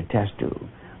I can attest to,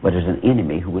 but as an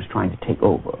enemy who was trying to take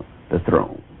over the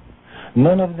throne.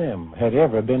 None of them had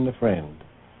ever been the friend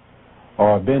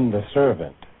or been the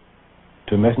servant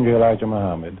to Messenger Elijah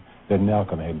Muhammad that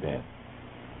Malcolm had been.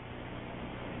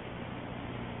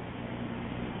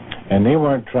 And they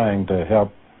weren't trying to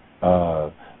help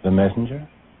the messenger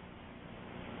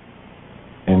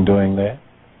in doing that.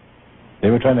 They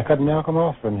were trying to cut Malcolm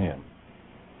off from him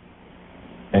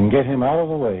and get him out of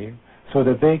the way so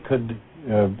that they could,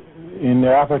 in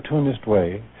their opportunist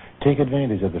way, take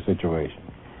advantage of the situation.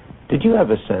 Did you have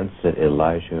a sense that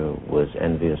Elijah was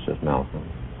envious of Malcolm?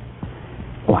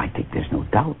 Well, I think there's no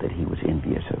doubt that he was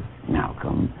envious of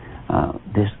Malcolm.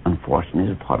 This, unfortunately,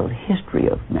 is a part of the history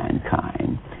of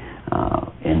mankind.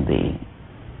 In the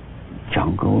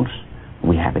jungles,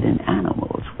 we have it in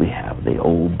animals. We have the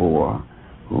old boar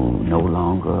who no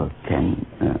longer can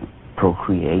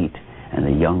procreate, and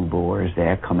the young boar is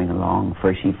there coming along.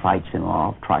 First he fights him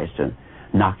off, tries to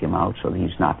knock him out so that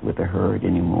he's not with the herd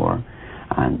anymore,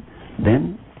 and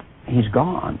then he's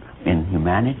gone. In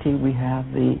humanity, we have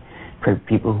the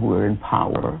people who are in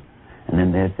power, and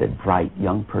then there's that bright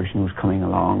young person who's coming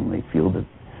along. They feel that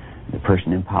the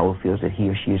person in power feels that he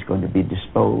or she is going to be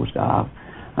disposed of.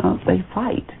 They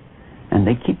fight, and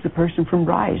they keep the person from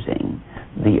rising.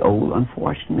 The old,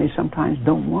 unfortunately, sometimes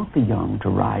don't want the young to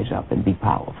rise up and be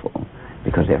powerful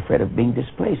because they're afraid of being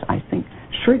displaced. I think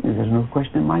certainly there's no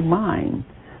question in my mind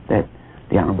that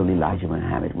the Honorable Elijah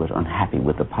Muhammad was unhappy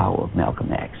with the power of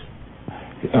Malcolm X.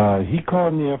 He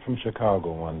called me up from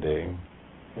Chicago one day,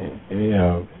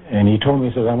 and he told me,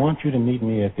 he says, I want you to meet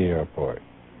me at the airport.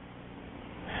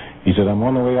 He said, I'm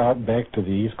on the way out back to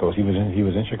the East Coast. He was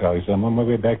in Chicago. He said, I'm on my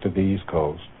way back to the East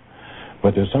Coast,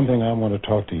 but there's something I want to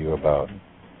talk to you about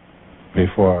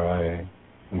before I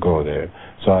go there.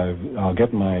 So I'll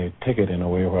get my ticket in a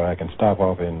way where I can stop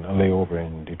off and lay over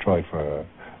in Detroit for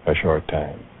a short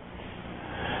time.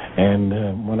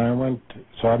 And when I went,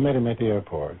 so I met him at the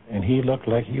airport, and he looked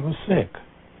like he was sick.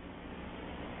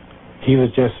 He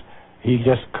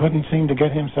just couldn't seem to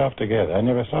get himself together. I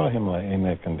never saw him in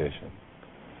that condition.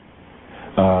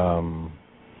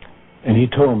 And he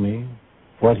told me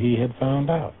what he had found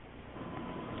out.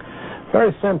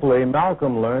 Very simply,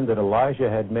 Malcolm learned that Elijah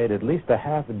had made at least a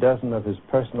half a dozen of his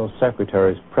personal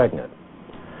secretaries pregnant.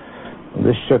 And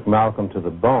this shook Malcolm to the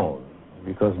bone,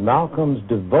 because Malcolm's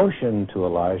devotion to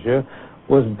Elijah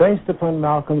was based upon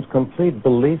Malcolm's complete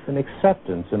belief and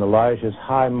acceptance in Elijah's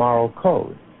high moral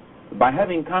code. By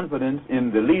having confidence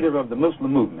in the leader of the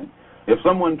Muslim movement, if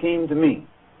someone came to me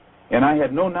and I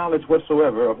had no knowledge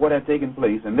whatsoever of what had taken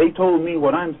place, and they told me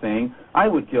what I'm saying, I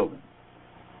would kill them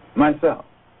myself.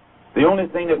 The only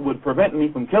thing that would prevent me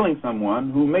from killing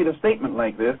someone who made a statement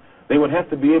like this, they would have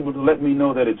to be able to let me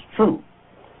know that it's true.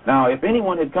 Now, if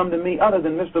anyone had come to me other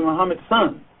than Mr. Muhammad's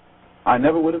son, I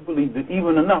never would have believed it,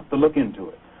 even enough to look into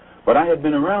it. But I had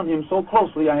been around him so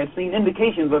closely, I had seen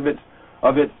indications of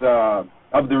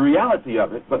the reality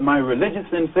of it, but my religious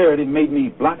sincerity made me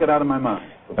block it out of my mind.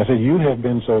 I said, you have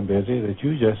been so busy that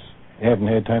you just haven't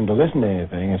had time to listen to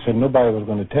anything. I said, nobody was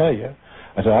going to tell you.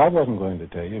 I said, I wasn't going to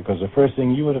tell you, because the first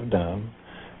thing you would have done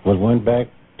was went back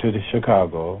to the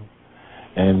Chicago,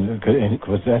 and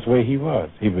because that's where he was.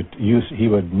 He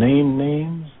would name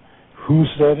names, who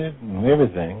said it, and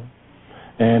everything,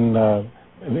 and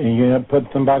you put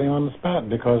somebody on the spot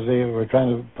because they were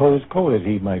trying to pull his coat, as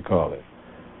he might call it.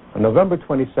 On November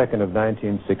 22nd of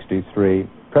 1963,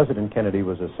 President Kennedy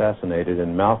was assassinated,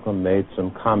 and Malcolm made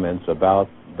some comments about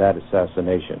that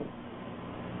assassination.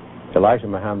 Elijah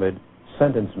Muhammad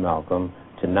sentenced Malcolm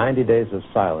to 90 days of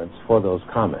silence for those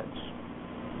comments.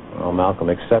 Well, Malcolm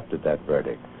accepted that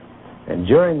verdict. And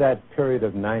during that period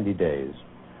of 90 days,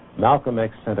 Malcolm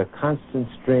X sent a constant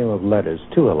stream of letters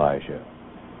to Elijah.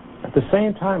 At the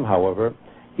same time, however,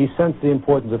 he sensed the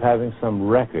importance of having some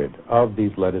record of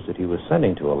these letters that he was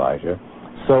sending to Elijah,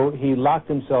 so he locked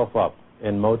himself up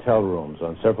in motel rooms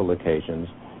on several occasions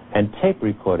and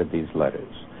tape-recorded these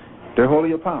letters. Dear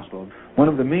Holy Apostle, one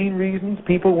of the main reasons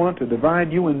people want to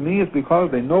divide you and me is because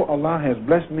they know Allah has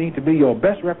blessed me to be your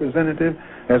best representative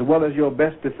as well as your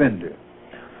best defender.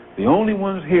 The only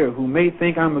ones here who may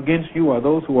think I'm against you are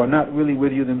those who are not really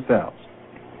with you themselves.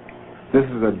 This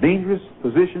is a dangerous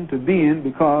position to be in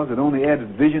because it only adds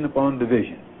division upon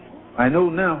division. I know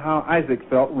now how Isaac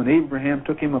felt when Abraham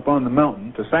took him upon the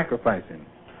mountain to sacrifice him.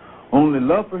 Only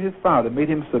love for his father made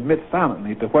him submit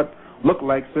silently to what looked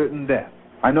like certain death.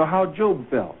 I know how Job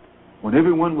felt when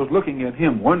everyone was looking at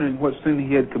him, wondering what sin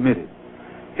he had committed.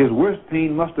 His worst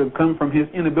pain must have come from his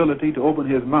inability to open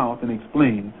his mouth and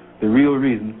explain the real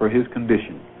reason for his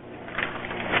condition.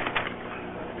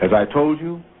 As I told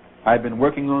you, I've been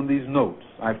working on these notes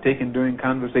I've taken during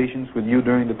conversations with you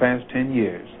during the past 10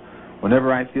 years.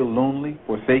 Whenever I feel lonely,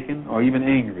 forsaken, or even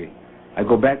angry, I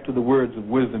go back to the words of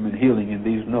wisdom and healing in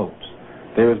these notes.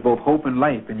 There is both hope and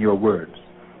life in your words.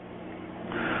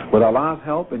 With Allah's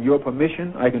help and your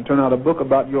permission, I can turn out a book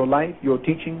about your life, your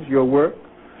teachings, your work,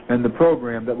 and the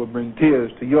program that will bring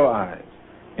tears to your eyes,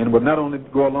 and would not only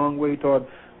go a long way toward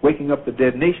waking up the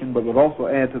dead nation, but would also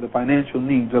add to the financial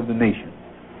needs of the nation.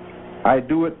 I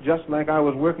do it just like I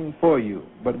was working for you,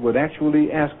 but would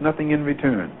actually ask nothing in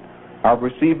return. I've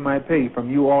received my pay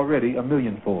from you already a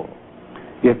millionfold.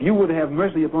 If you would have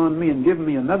mercy upon me and give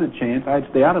me another chance, I'd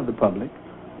stay out of the public.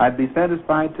 I'd be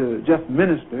satisfied to just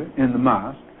minister in the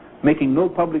mosque, making no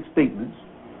public statements,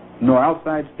 nor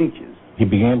outside speeches. He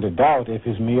began to doubt if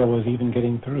his meal was even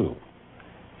getting through.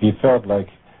 He felt like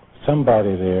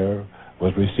somebody there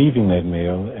was receiving that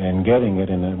meal and getting it,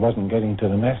 and it wasn't getting to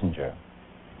the messenger.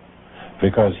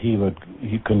 Because he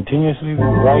continuously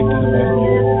write to the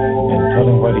messenger and tell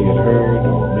him what he had heard,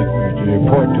 or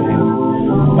report to him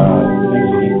things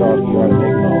that he thought he ought to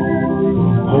make known,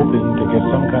 hoping to get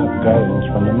some kind of guidance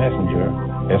from the messenger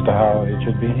as to how it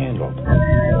should be handled.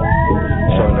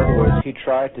 So in other words, he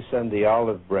tried to send the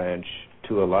olive branch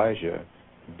to Elijah,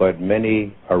 but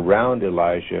many around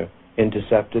Elijah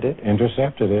intercepted it?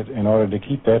 Intercepted it in order to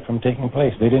keep that from taking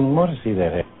place. They didn't want to see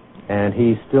that happen. And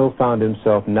he still found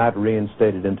himself not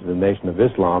reinstated into the Nation of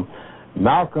Islam.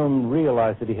 Malcolm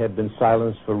realized that he had been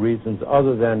silenced for reasons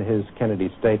other than his Kennedy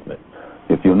statement.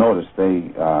 If you'll notice,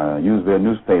 they use their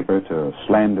newspaper to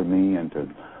slander me and to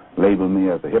label me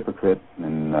as a hypocrite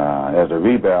and as a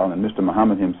rebel, and Mr.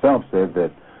 Muhammad himself said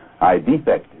that I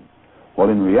defected. Well,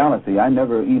 in reality, I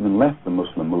never even left the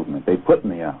Muslim movement. They put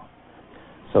me out.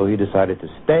 So he decided to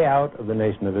stay out of the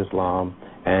Nation of Islam,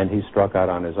 and he struck out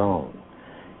on his own.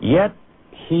 Yet,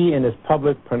 he, in his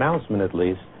public pronouncement at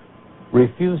least,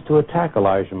 refused to attack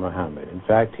Elijah Muhammad. In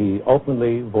fact, he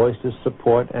openly voiced his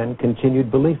support and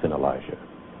continued belief in Elijah.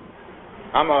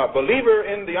 I'm a believer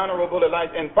in the Honorable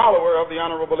Elijah and follower of the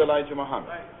Honorable Elijah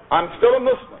Muhammad. I'm still a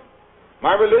Muslim.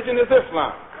 My religion is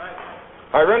Islam.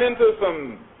 I run into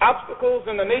some obstacles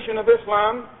in the Nation of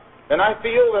Islam, and I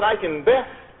feel that I can best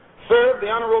serve the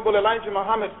Honorable Elijah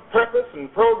Muhammad's purpose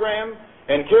and program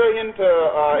and carry into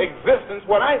existence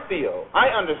what I feel,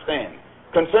 I understand,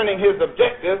 concerning his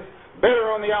objectives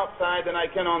better on the outside than I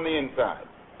can on the inside.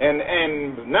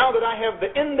 And now that I have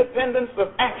the independence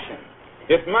of action,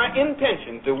 it's my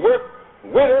intention to work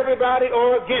with everybody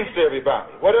or against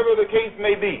everybody, whatever the case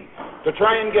may be, to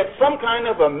try and get some kind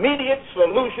of immediate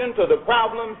solution to the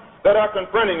problems that are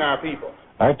confronting our people.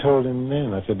 I told him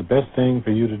then, I said, the best thing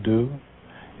for you to do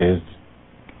is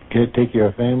take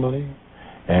your family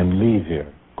and leave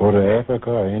here. Go to Africa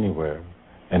or anywhere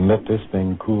and let this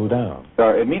thing cool down.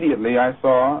 Immediately I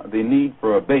saw the need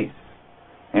for a base.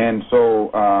 And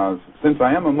so since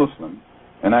I am a Muslim,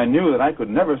 and I knew that I could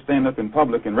never stand up in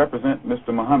public and represent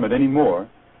Mr. Muhammad anymore,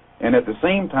 and at the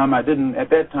same time I didn't at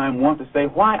that time want to say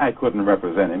why I couldn't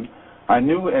represent him, I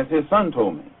knew, as his son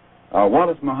told me,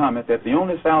 Wallace Muhammad, that the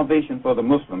only salvation for the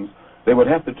Muslims, they would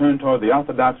have to turn toward the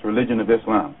Orthodox religion of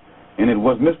Islam. And it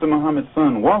was Mr. Muhammad's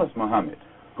son, Wallace Muhammad,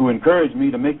 who encouraged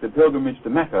me to make the pilgrimage to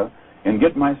Mecca and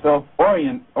get myself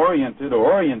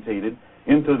orientated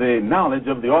into the knowledge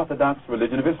of the Orthodox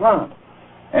religion of Islam.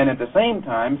 And at the same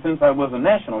time, since I was a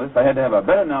nationalist, I had to have a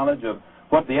better knowledge of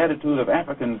what the attitude of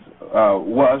Africans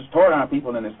was toward our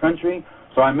people in this country,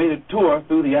 so I made a tour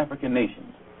through the African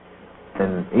nations.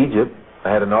 In Egypt,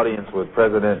 I had an audience with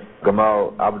President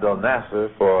Gamal Abdel Nasser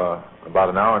for about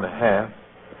an hour and a half.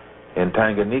 In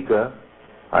Tanganyika,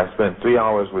 I spent 3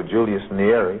 hours with Julius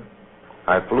Nyerere.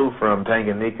 I flew from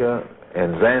Tanganyika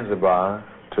and Zanzibar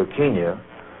to Kenya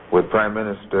with Prime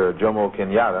Minister Jomo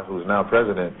Kenyatta, who's now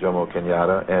President Jomo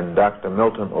Kenyatta, and Dr.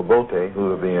 Milton Obote,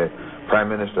 who is the Prime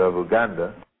Minister of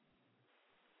Uganda.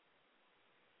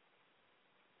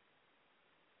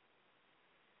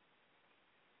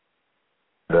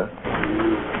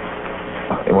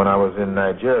 And when I was in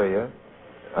Nigeria,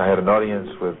 I had an audience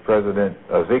with President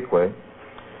Ezekwe,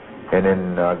 and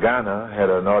in Ghana, I had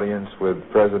an audience with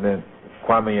President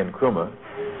Kwame Nkrumah,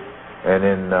 and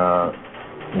in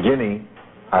Guinea,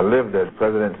 I lived at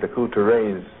President Sékou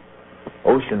Touré's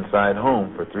oceanside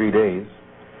home for 3 days.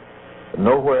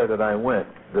 Nowhere that I went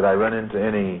did I run into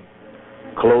any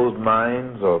closed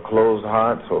minds or closed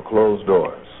hearts or closed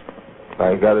doors.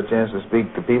 I got a chance to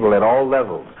speak to people at all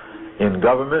levels, in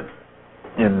government,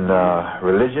 in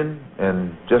religion,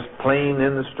 and just plain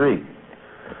in the street.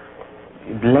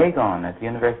 Legon at the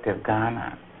University of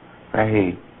Ghana, where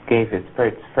he gave his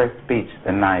first speech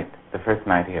the first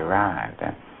night he arrived.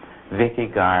 And Vicky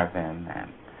Garvin and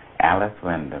Alice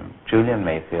Wyndham, Julian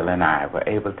Mayfield, and I were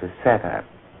able to set up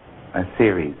a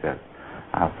series of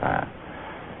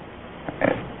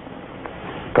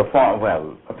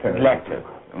lectures,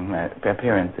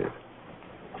 appearances.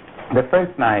 The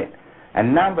first night, a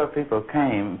number of people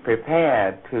came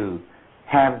prepared to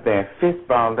have their fists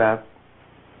balled up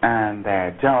and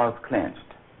their jaws clenched,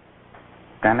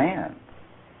 Ghanaians.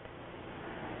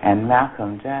 And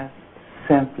Malcolm just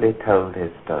simply told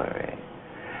his story.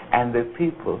 And the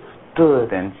people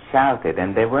stood and shouted,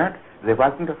 and there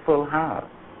wasn't a full house.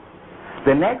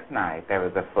 The next night, there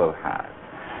was a full house.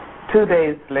 2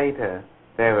 days later,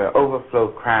 there were overflow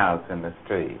crowds in the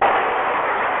street.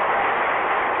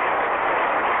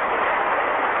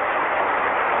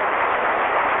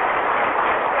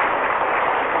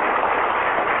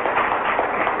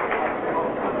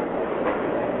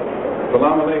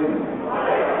 Assalamu alaikum.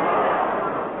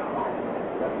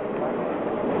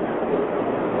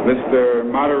 Mr.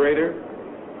 Moderator,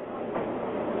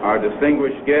 our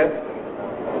distinguished guests,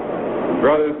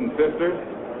 brothers and sisters,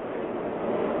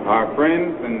 our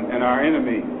friends and our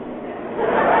enemies.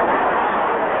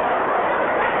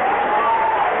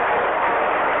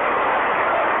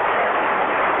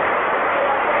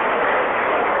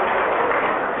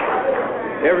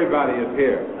 Everybody is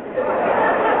here.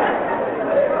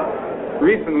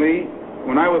 Recently,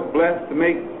 when I was blessed to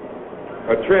make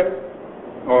a trip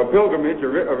or a pilgrimage, a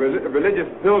religious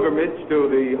pilgrimage to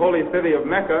the holy city of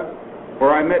Mecca, where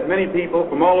I met many people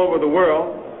from all over the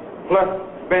world, plus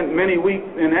spent many weeks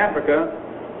in Africa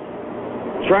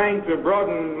trying to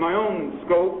broaden my own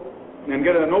scope and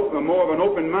get more of an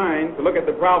open mind to look at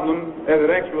the problem as it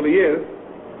actually is.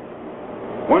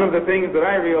 One of the things that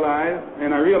I realized,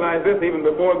 and I realized this even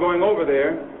before going over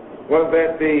there, was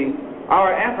that our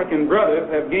African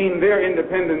brothers have gained their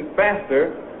independence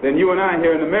faster than you and I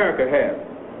here in America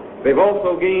have. They've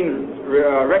also gained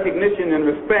recognition and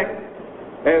respect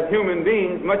as human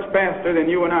beings much faster than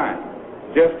you and I.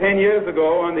 Just 10 years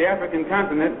ago on the African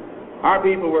continent, our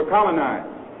people were colonized.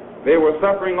 They were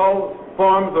suffering all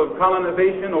forms of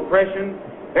colonization, oppression,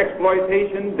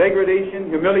 exploitation, degradation,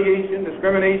 humiliation,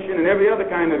 discrimination, and every other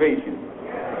kind of Asian.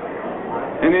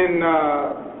 And in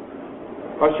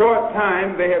a short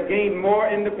time, they have gained more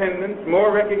independence,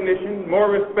 more recognition, more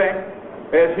respect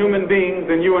as human beings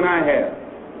than you and I have.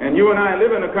 And you and I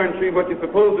live in a country which is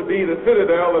supposed to be the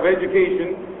citadel of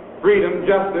education, freedom,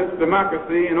 justice,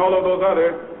 democracy, and all of those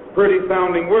other pretty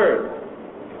sounding words.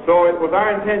 So it was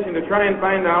our intention to try and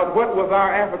find out what was our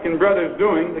African brothers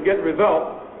doing to get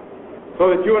results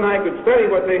so that you and I could study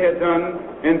what they had done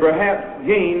and perhaps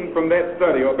gain from that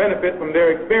study or benefit from their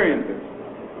experiences.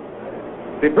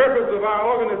 The purpose of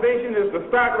our organization is to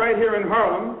start right here in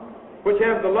Harlem, which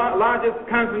has the largest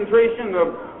concentration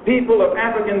of people of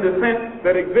African descent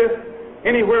that exist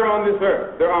anywhere on this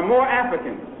earth. There are more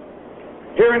Africans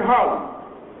here in Harlem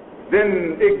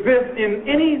than exist in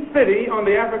any city on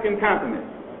the African continent,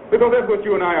 because that's what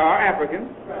you and I are, Africans.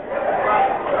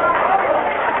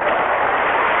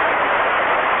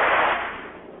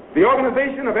 The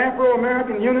Organization of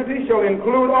Afro-American Unity shall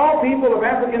include all people of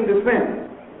African descent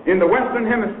in the Western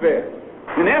Hemisphere.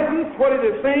 In essence, what it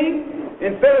is saying,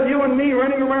 instead of you and me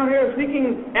running around here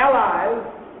seeking allies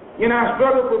in our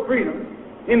struggle for freedom,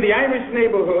 in the Irish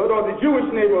neighborhood or the Jewish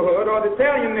neighborhood or the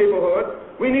Italian neighborhood,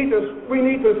 we need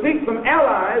to seek some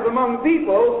allies among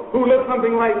people who look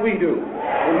something like we do.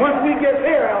 And once we get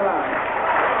their allies,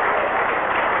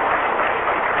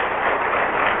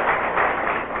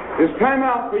 it's time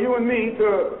out for you and me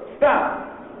to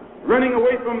stop running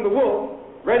away from the wolf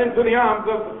right into the arms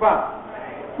of the fox,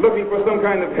 looking for some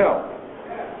kind of help.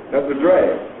 That's a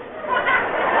drag.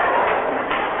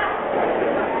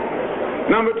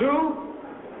 Number 2,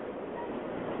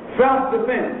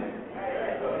 self-defense.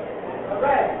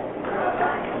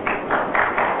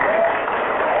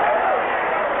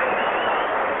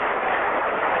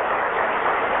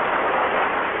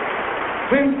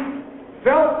 Since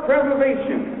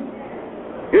self-preservation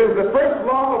is the first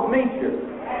law of nature,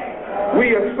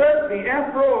 we assert the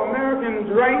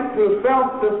Afro-Americans' right to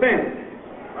self-defense.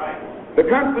 The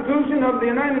Constitution of the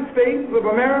United States of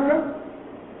America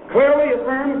clearly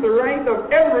affirms the right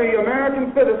of every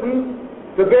American citizen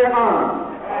to bear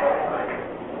arms.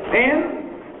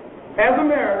 And, as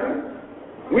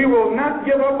Americans, we will not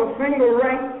give up a single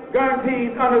right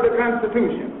guaranteed under the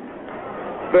Constitution.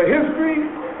 The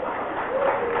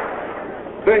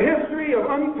history of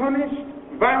unpunished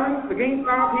violence against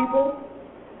our people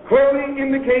clearly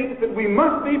indicates that we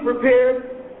must be prepared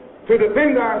to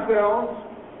defend ourselves,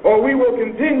 or we will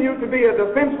continue to be a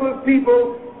defenseless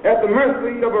people at the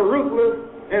mercy of a ruthless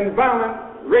and violent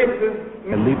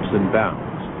racist. And leaps and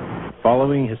bounds.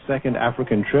 Following his second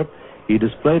African trip, he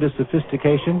displayed a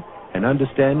sophistication and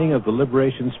understanding of the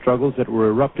liberation struggles that were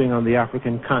erupting on the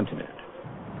African continent.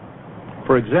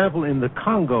 For example, in the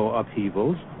Congo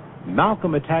upheavals,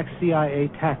 Malcolm attacked CIA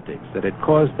tactics that had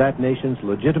caused that nation's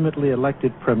legitimately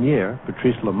elected premier,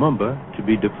 Patrice Lumumba, to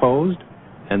be deposed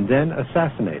and then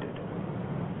assassinated.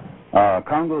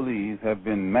 Congolese have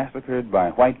been massacred by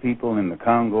white people in the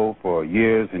Congo for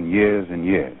years and years and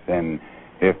years. And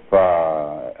if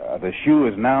the shoe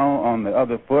is now on the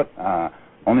other foot,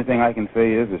 only thing I can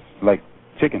say is it's like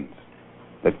chickens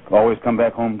that always come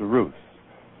back home to roost.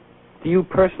 Do you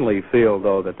personally feel,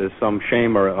 though, that there's some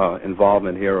shame or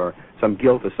involvement here or some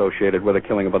guilt associated with the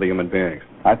killing of other human beings?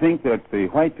 I think that the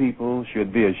white people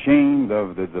should be ashamed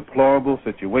of the deplorable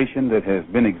situation that has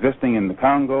been existing in the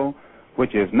Congo,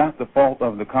 which is not the fault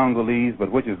of the Congolese,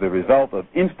 but which is the result of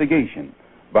instigation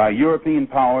by European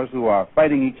powers who are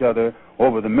fighting each other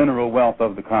over the mineral wealth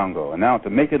of the Congo. And now to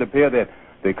make it appear that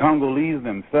the Congolese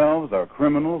themselves are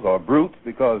criminals or brutes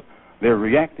because they're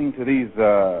reacting to these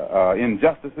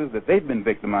injustices that they've been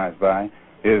victimized by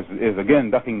is again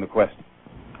ducking the question.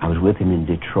 I was with him in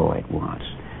Detroit once.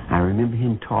 I remember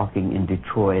him talking in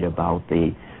Detroit about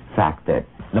the fact that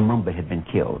Lumumba had been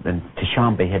killed and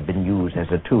Tshombe had been used as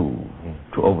a tool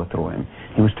to overthrow him.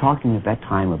 He was talking at that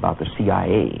time about the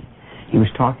CIA. He was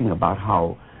talking about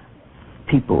how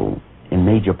people in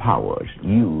major powers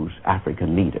use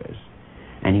African leaders.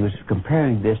 And he was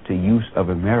comparing this to use of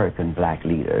American black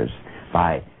leaders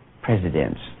by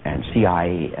presidents and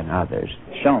CIA and others.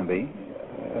 Tshombe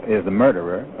is the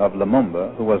murderer of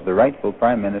Lumumba, who was the rightful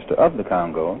prime minister of the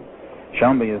Congo.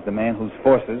 Tshombe is the man whose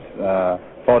forces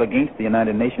fought against the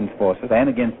United Nations forces and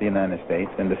against the United States.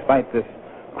 And despite this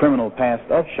criminal past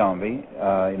of Tshombe,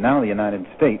 now the United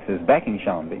States is backing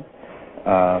Tshombe,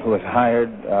 who has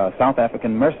hired South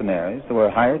African mercenaries who are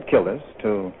hired killers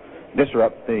to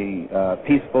disrupt the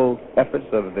peaceful efforts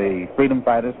of the freedom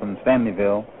fighters from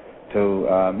Stanleyville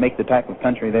to make the type of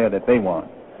country there that they want.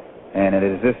 And it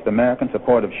is this American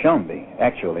support of Tshombe,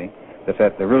 actually, that's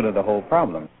at the root of the whole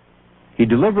problem. He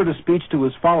delivered a speech to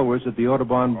his followers at the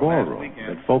Audubon Ballroom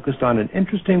that focused on an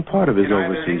interesting part of his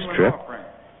overseas trip,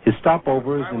 his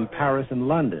stopovers in Paris and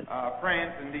London.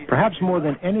 Perhaps more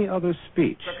than any other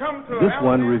speech, this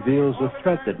one reveals the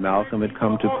threat that Malcolm had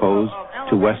come to pose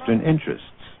to Western interests.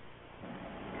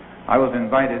 I was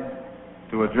invited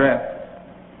to address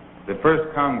the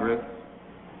first Congress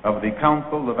of the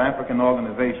Council of African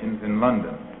Organizations in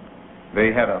London. They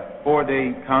had a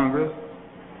 4-day Congress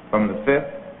from the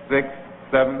 5th, 6th,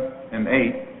 7th, and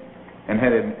 8th, and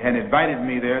had invited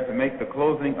me there to make the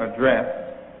closing address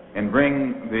and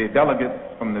bring the delegates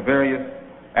from the various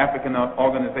African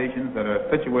organizations that are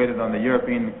situated on the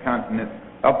European continent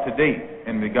up to date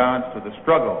in regards to the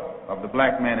struggle of the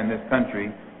black man in this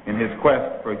country in his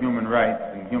quest for human rights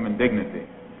and human dignity.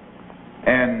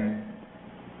 And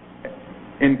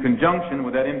in conjunction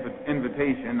with that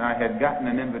invitation, I had gotten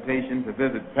an invitation to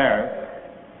visit Paris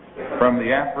from the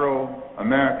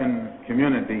Afro-American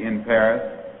community in Paris,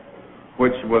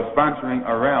 which was sponsoring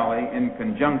a rally in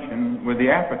conjunction with the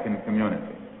African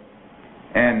community.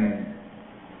 And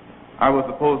I was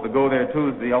supposed to go there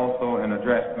Tuesday also and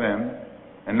address them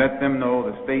and let them know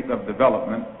the state of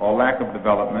development or lack of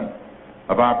development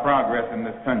of our progress in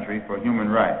this country for human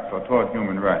rights or toward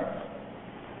human rights.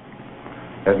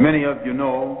 As many of you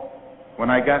know, when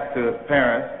I got to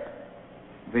Paris,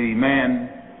 the man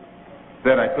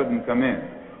said I couldn't come in.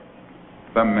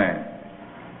 Some man,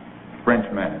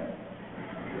 French man.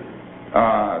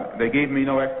 They gave me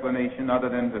no explanation other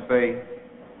than to say,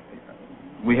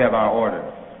 we have our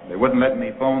orders. They wouldn't let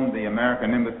me phone the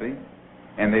American embassy,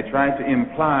 and they tried to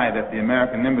imply that the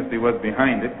American embassy was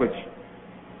behind it, which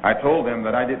I told them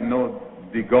that I didn't know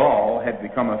de Gaulle had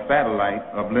become a satellite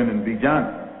of Lyndon B.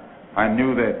 Johnson. I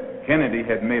knew that Kennedy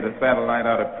had made a satellite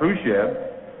out of Khrushchev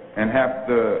and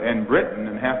Britain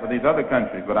and half of these other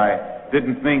countries, but I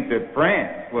didn't think that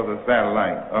France was a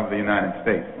satellite of the United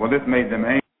States. Well, this made them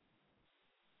angry.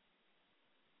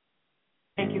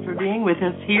 Thank you for being with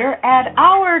us here at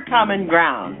Our Common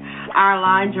Ground. Our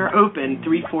lines are open,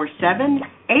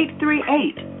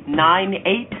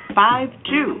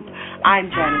 347-838-9852.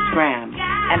 I'm Janice Graham,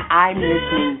 and I'm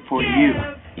listening for you.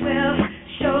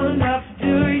 Sure enough, do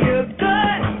you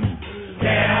good.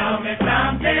 Tell me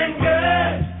something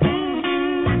good.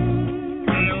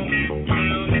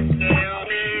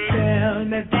 Tell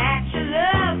me that you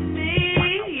love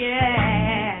me,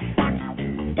 yeah.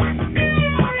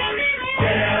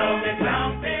 Tell me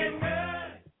something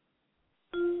good.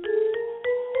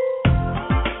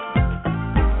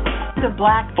 The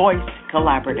Black Voice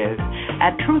Collaborative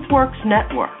at TruthWorks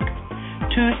Network.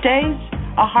 Tuesdays,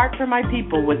 A Heart for My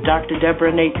People with Dr.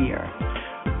 Deborah Napier.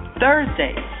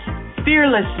 Thursdays,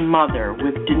 Fearless Mother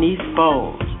with Denise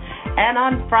Bowles. And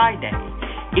on Friday,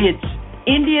 it's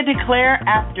India Declare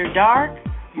After Dark,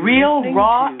 Real,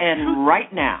 Raw, and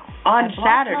Right Now. On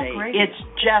Saturday, it's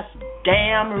Just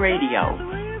Damn Radio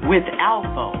with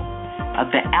Alpho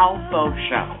of The Alpho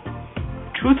Show.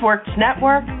 TruthWorks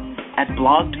Network at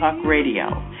Blog Talk Radio.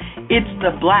 It's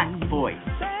the Black Voice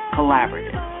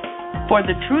Collaborative. For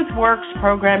the TruthWorks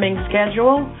programming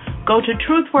schedule, go to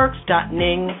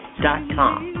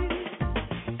truthworks.ning.com.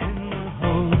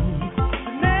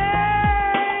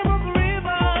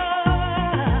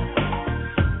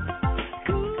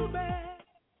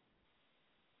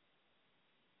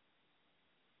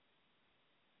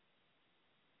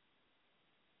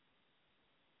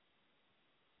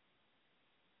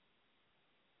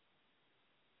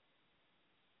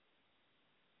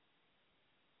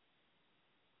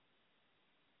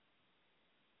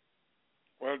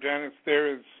 Well, Janice, there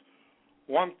is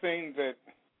one thing that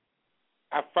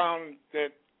I found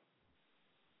that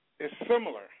is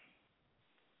similar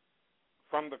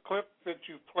from the clip that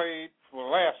you played, for the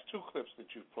last two clips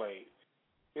that you played,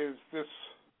 is this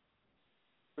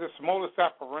modus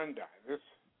operandi, this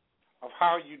of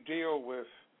how you deal with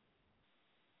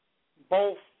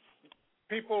both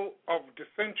people of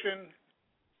dissension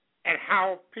and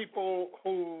how people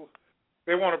who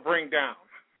they want to bring down,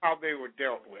 how they were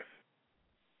dealt with.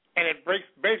 And it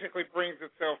basically brings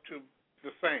itself to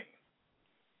the same.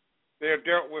 They're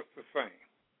dealt with the same.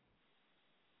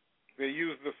 They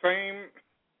use the same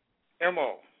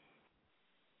MO.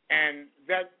 And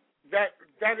that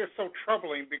is so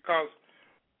troubling, because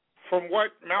from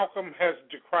what Malcolm has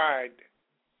decried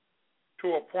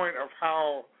to a point of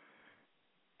how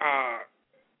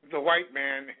the white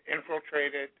man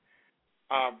infiltrated,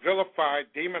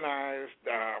 vilified, demonized,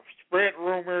 spread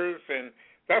rumors, and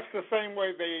that's the same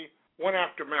way they went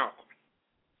after Malcolm.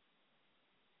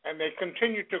 And they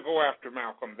continued to go after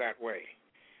Malcolm that way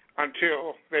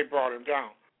until they brought him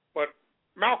down. But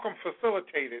Malcolm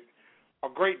facilitated a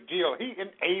great deal. He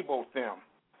enabled them.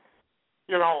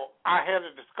 You know, I had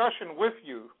a discussion with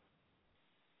you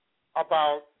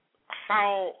about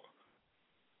how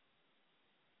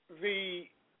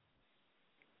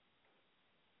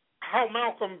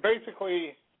Malcolm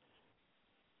basically,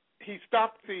 he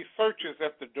stopped the searches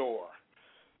at the door.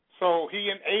 So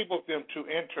he enabled them to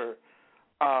enter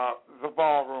the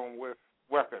ballroom with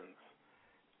weapons.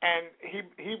 And he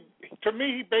to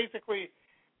me, he basically,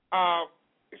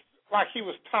 like he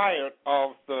was tired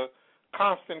of the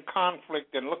constant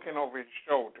conflict and looking over his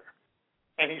shoulder.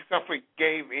 And he simply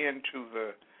gave in to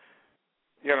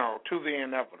to the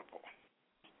inevitable.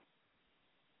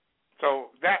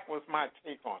 So that was my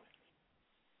take on it.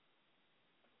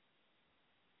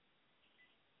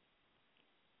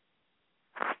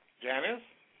 Janice?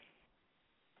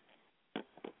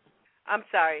 I'm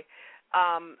sorry.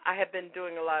 I have been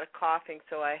doing a lot of coughing,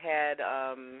 so I had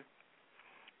a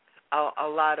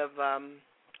lot of I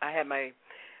had my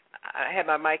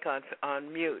mic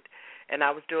on mute, and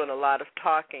I was doing a lot of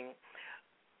talking.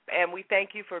 And we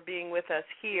thank you for being with us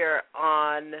here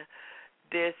on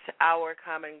this Our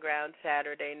Common Ground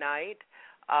Saturday night.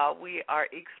 We are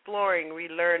exploring,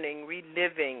 relearning,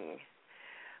 reliving,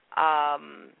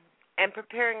 and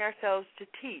preparing ourselves to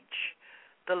teach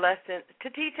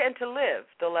and to live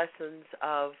the lessons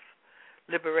of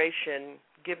liberation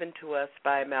given to us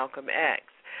by Malcolm X.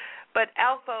 But,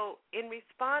 Alpha, in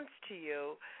response to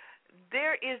you,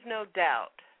 there is no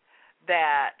doubt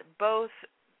that both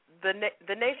the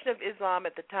Nation of Islam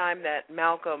at the time that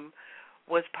Malcolm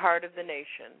was part of the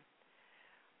nation,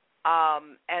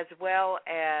 as well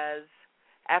as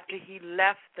after he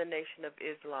left the Nation of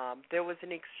Islam, there was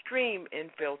an extreme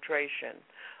infiltration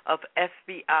of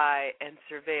FBI and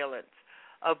surveillance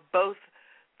of both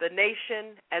the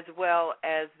nation as well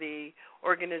as the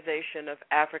Organization of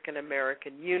African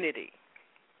American Unity.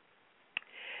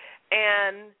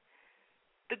 And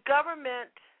the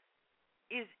government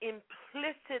is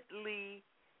implicitly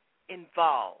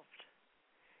involved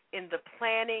in the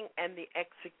planning and the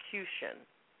execution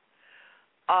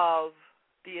of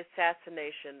the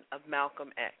assassination of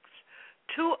Malcolm X.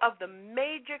 Two of the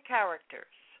major characters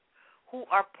who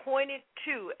are pointed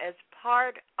to as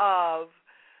part of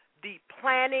the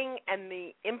planning and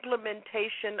the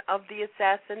implementation of the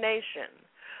assassination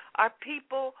are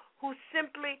people who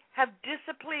simply have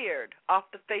disappeared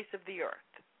off the face of the earth.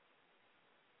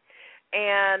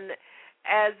 And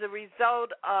as a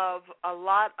result of a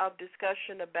lot of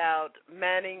discussion about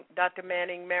Dr.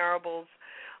 Manning Marable's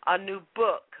new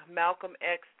book, Malcolm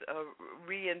X,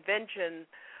 Reinvention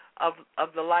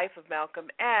of the Life of Malcolm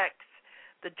X,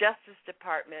 the Justice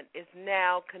Department is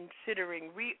now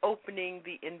considering reopening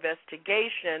the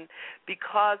investigation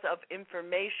because of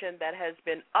information that has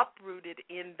been uprooted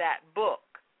in that book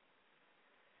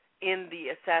in the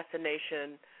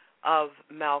assassination of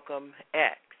Malcolm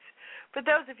X. For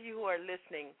those of you who are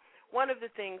listening, one of the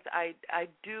things I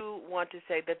do want to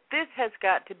say that this has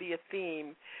got to be a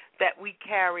theme that we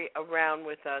carry around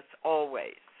with us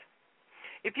always.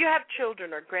 If you have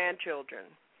children or grandchildren,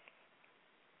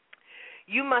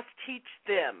 you must teach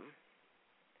them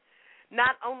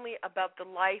not only about the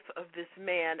life of this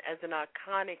man as an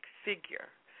iconic figure,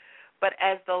 but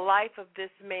as the life of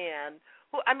this man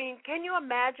who, can you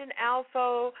imagine,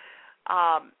 Alpha?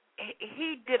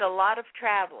 He did a lot of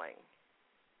traveling.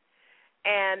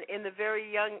 And in his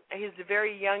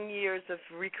very young years of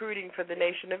recruiting for the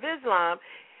Nation of Islam,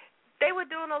 they were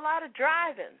doing a lot of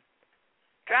driving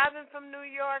from New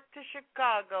York to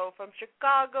Chicago, from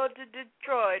Chicago to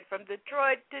Detroit, from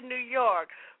Detroit to New York,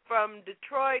 from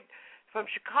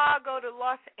Chicago to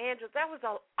Los Angeles. That was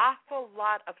an awful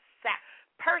lot of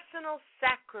personal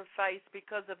sacrifice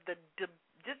because of the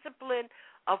discipline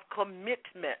of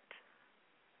commitment.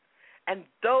 And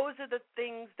those are the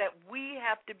things that we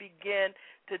have to begin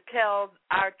to tell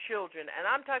our children. And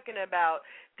I'm talking about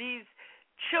these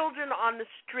children on the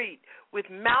street with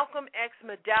Malcolm X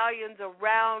medallions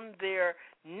around their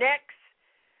necks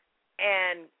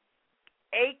and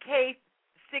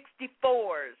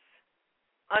AK-64s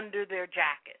under their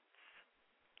jackets.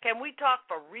 Can we talk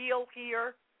for real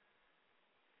here?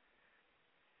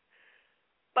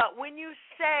 But when you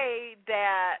say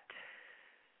that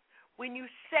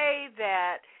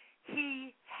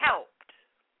he helped,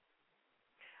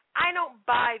 I don't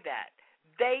buy that.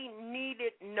 They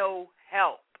needed no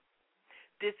help.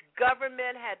 This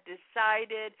government had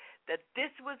decided that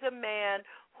this was a man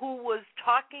who was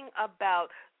talking about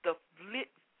the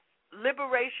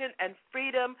liberation and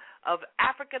freedom of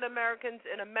African Americans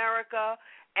in America,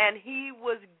 and he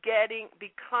was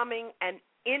becoming an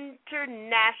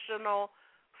international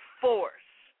force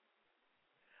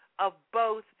of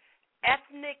both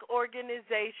ethnic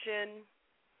organization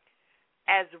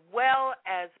as well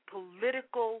as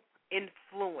political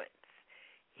influence.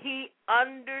 He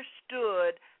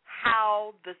understood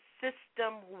how the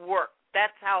system worked.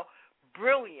 That's how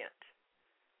brilliant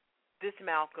this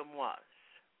Malcolm was.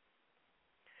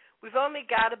 We've only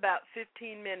got about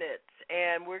 15 minutes,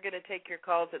 and we're going to take your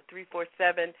calls at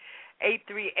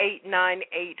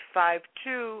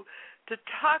 347-838-9852 to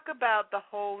talk about the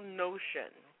whole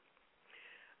notion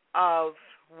of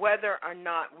whether or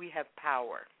not we have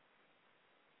power.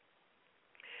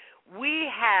 We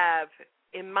have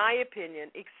in my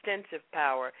opinion, extensive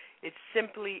power. It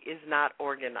simply is not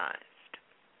organized.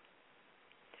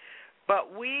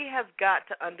 But we have got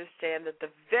to understand that the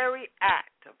very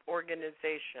act of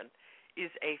organization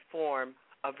is a form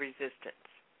of resistance.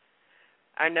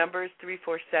 Our number is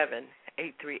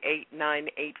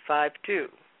 347-838-9852.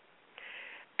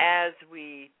 As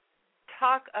we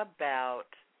talk about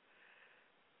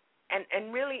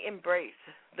and really embrace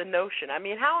the notion. I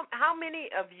mean, how many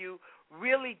of you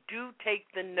really do take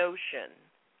the notion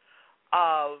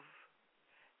of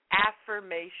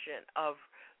affirmation, of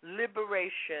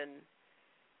liberation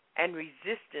and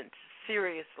resistance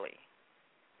seriously?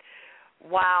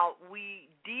 While we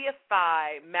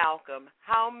deify Malcolm,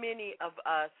 how many of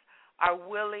us are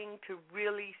willing to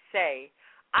really say,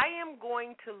 I am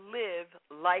going to live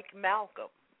like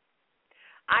Malcolm.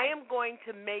 I am going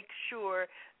to make sure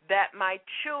that my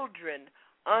children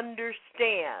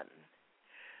understand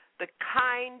the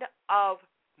kind of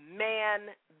man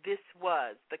this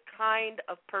was, the kind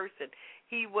of person.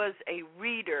 He was a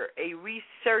reader, a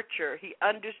researcher. He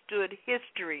understood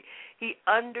history. He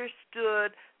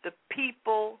understood the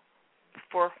people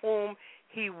for whom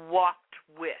he walked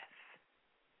with.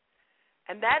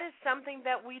 And that is something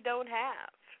that we don't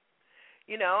have.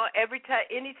 You know,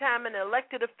 anytime an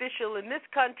elected official in this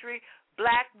country,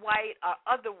 black, white, or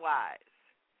otherwise,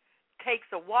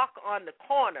 takes a walk on the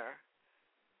corner,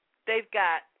 they've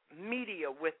got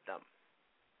media with them.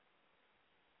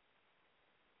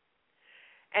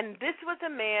 And this was a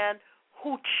man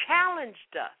who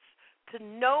challenged us to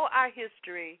know our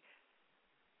history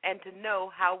and to know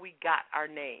how we got our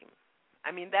name.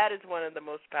 I mean, that is one of the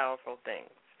most powerful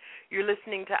things. You're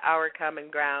listening to Our Common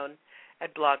Ground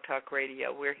at Blog Talk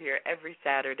Radio. We're here every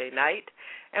Saturday night,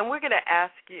 and we're going to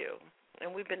ask you,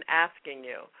 and we've been asking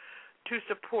you, to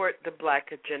support the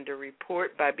Black Agenda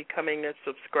Report by becoming a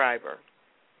subscriber.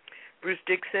 Bruce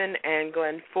Dixon and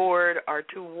Glenn Ford are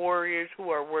two warriors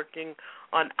who are working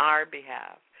on our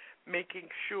behalf, making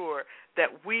sure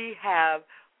that we have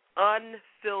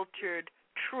unfiltered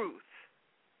truth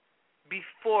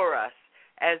before us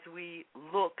as we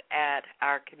look at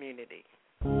our community.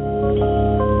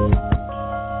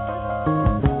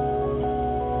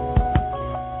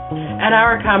 At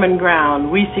Our Common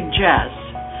Ground, we suggest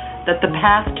that the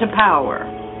path to power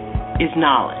is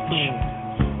knowledge,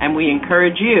 and we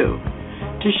encourage you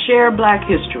to share Black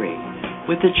history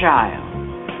with a child,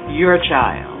 your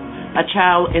child, a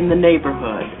child in the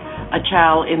neighborhood, a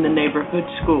child in the neighborhood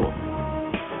school.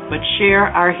 But share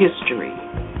our history.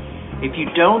 If you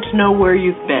don't know where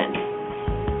you've been,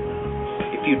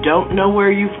 if you don't know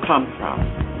where you've come from,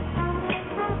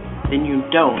 then you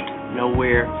don't know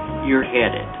where you're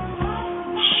headed.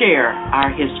 Share our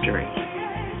history.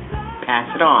 Pass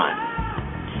it on.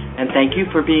 And thank you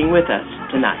for being with us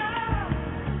tonight.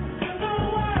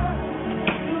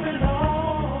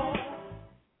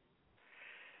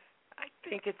 I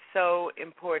think it's so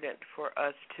important for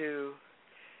us to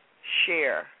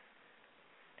share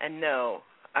and know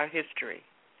our history.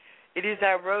 It is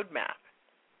our roadmap.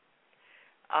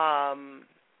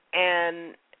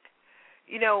 And,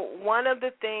 you know, one of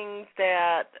the things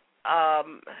that,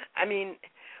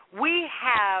 we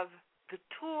have the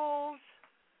tools.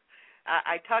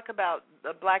 I talk about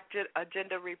the Black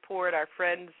Agenda Report, our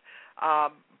friends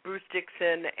Bruce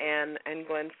Dixon and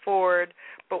Glenn Ford,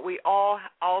 but we all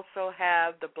also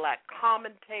have the Black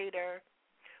Commentator.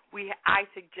 I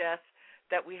suggest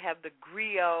that we have the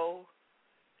griot,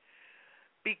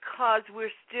 because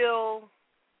we're still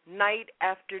night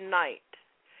after night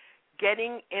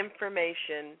getting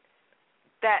information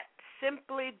that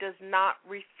simply does not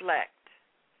reflect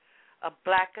a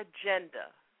Black agenda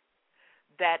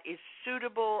that is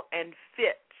suitable and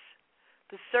fits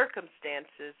the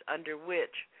circumstances under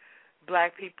which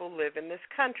Black people live in this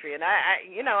country. And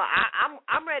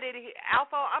I'm ready to hear,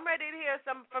 Alpha, I'm ready to hear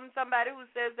from somebody who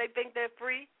says they think they're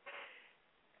free.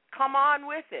 Come on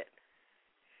with it.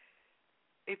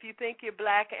 If you think you're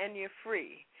Black and you're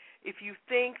free, if you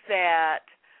think that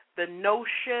the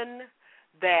notion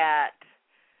that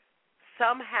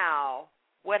somehow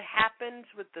what happens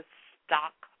with the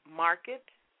stock market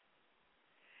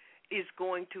is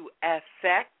going to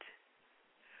affect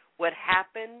what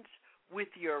happens with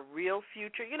your real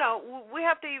future. You know, we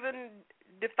have to even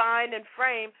define and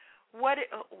frame what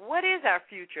is our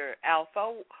future,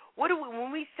 Alpha?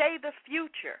 When we say the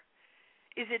future,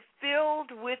 is it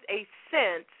filled with a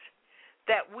sense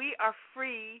that we are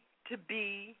free to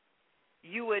be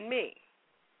you and me?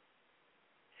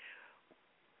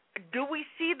 Do we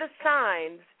see the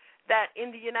signs that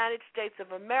in the United States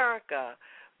of America,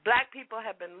 Black people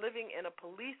have been living in a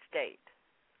police state,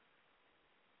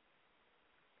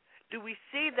 do we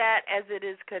see that as it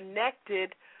is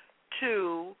connected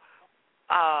to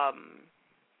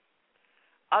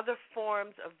other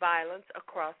forms of violence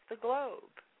across the globe?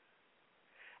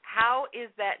 How is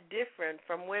that different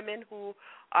from women who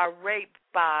are raped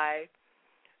by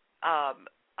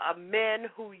men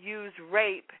who use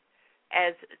rape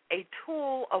as a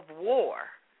tool of war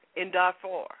in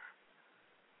Darfur?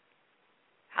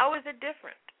 How is it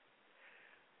different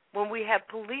when we have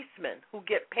policemen who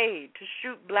get paid to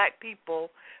shoot black people,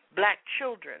 black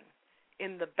children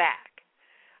in the back?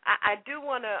 I do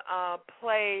want to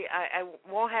play, I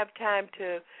won't have time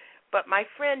to, but my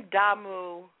friend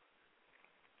Damu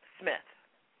Smith,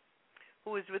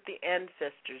 who is with the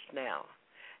Ancestors now,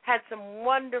 had some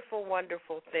wonderful,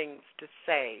 wonderful things to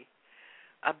say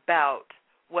about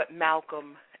what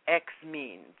Malcolm X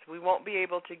means. We won't be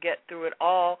able to get through it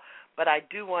all, but I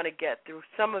do want to get through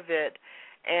some of it,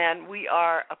 and we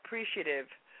are appreciative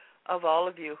of all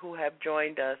of you who have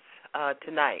joined us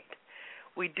tonight.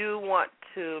 We do want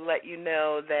to let you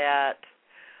know that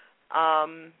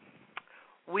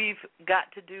we've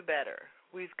got to do better.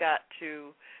 We've got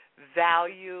to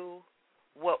value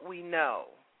what we know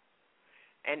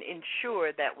and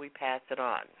ensure that we pass it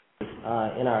on.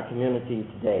 In our community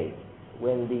today,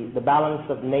 when the balance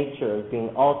of nature is being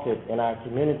altered in our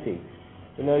community,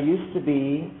 it used to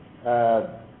be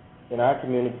in our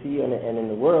community and in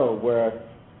the world where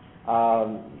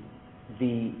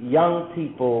the young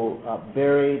people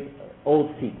buried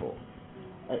old people.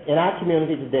 In our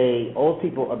community today, old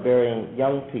people are burying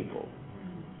young people.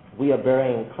 We are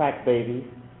burying crack babies.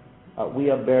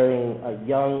 We are burying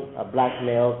young black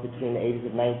males between the ages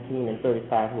of 19 and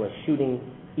 35 who are shooting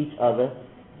each other,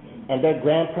 and their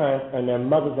grandparents and their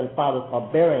mothers and fathers are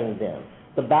burying them.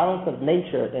 The balance of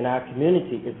nature in our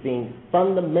community is being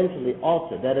fundamentally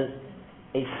altered. That is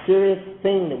a serious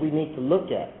thing that we need to look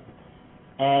at.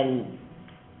 And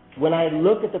when I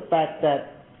look at the fact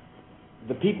that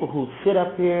the people who sit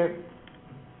up here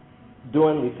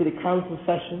during the city council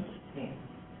sessions,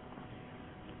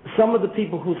 some of the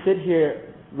people who sit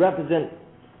here represent,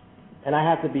 and I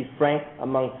have to be frank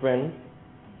among friends,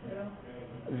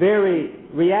 very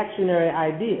reactionary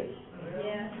ideas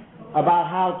about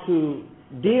how to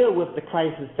deal with the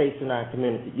crisis facing our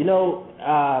community.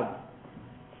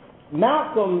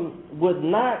 Malcolm would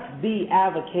not be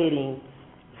advocating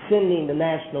sending the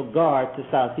National Guard to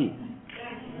Southeast.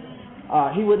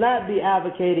 He would not be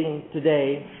advocating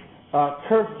today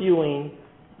curfewing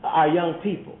our young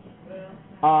people.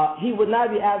 He would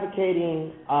not be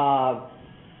advocating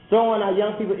throwing our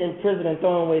young people in prison and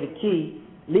throwing away the key,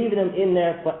 leaving them in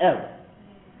there forever.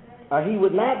 He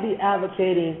would not be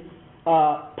advocating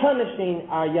punishing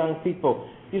our young people.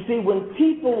 You see, when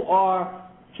people are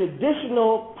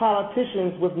traditional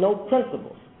politicians with no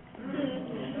principles,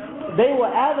 they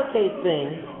will advocate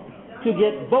things to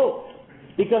get votes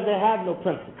because they have no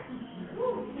principles.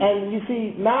 And you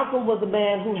see, Malcolm was a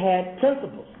man who had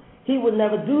principles. He would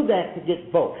never do that to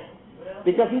get votes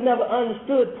because he never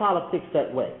understood politics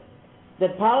that way.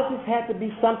 That politics had to be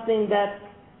something that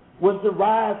was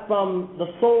derived from the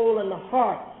soul and the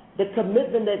heart, the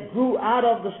commitment that grew out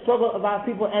of the struggle of our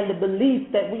people and the belief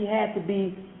that we had to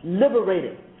be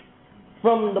liberated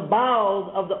from the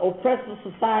bowels of the oppressive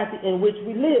society in which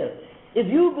we live. If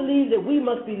you believe that we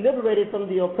must be liberated from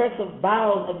the oppressive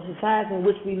bowels of the society in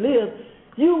which we live,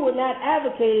 you would not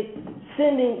advocate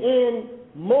sending in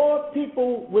more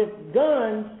people with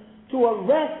guns to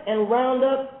arrest and round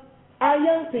up our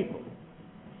young people.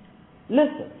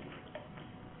 Listen,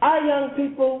 our young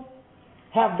people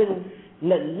have been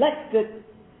neglected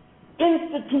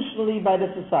institutionally by the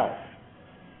society.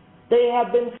 They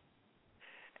have been...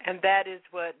 And that is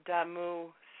what Damu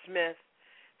Smith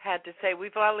had to say.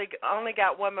 We've only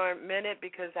got 1 more minute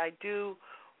because I do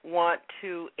want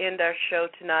to end our show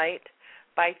tonight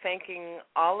by thanking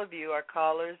all of you, our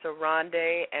callers, Aronde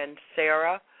and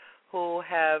Sarah, who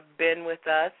have been with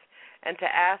us, and to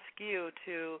ask you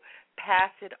to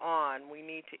pass it on. We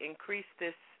need to increase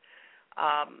this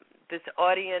this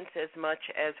audience as much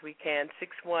as we can.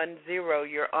 610,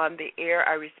 you're on the air.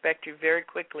 I respect you very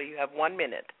quickly. You have 1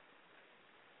 minute.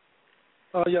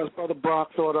 Yes, Brother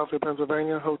Brock, Philadelphia,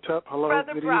 Pennsylvania. Hotep, hello.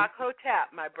 Brother Brock,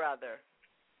 Hotep, my brother.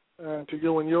 And to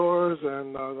you and yours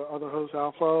and the other host,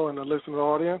 Alpha, and the listening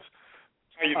audience.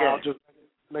 How you doing? I'll just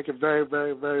make it very,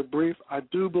 very, very brief. I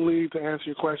do believe, to answer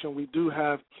your question, we do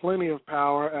have plenty of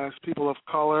power as people of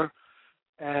color,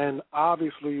 and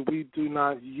obviously we do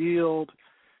not yield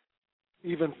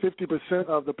even 50%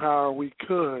 of the power we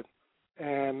could.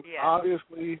 And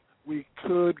obviously we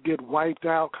could get wiped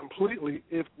out completely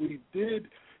if we did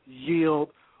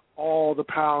yield all the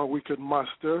power we could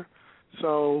muster.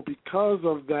 So because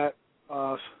of that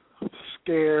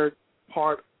scared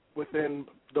part within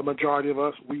the majority of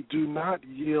us, we do not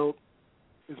yield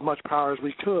as much power as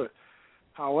we could.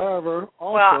 However,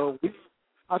 also,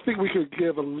 I think we could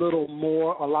give a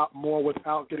lot more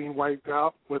without getting wiped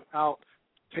out, without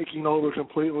taking over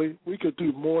completely. We could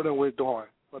do more than we're doing.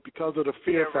 But because of the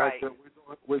fear factor,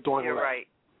 we're doing You're less. right.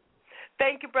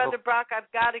 Thank you, Brother Brock.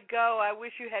 I've got to go. I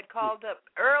wish you had called up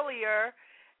earlier,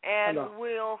 and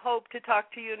we'll hope to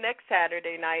talk to you next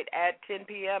Saturday night at 10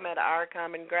 p.m. at Our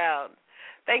Common Ground.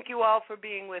 Thank you all for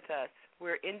being with us.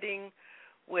 We're ending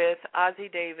with Ozzie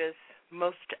Davis'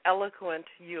 most eloquent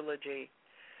eulogy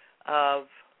of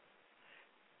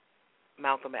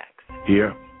Malcolm X.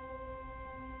 Here,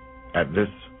 at this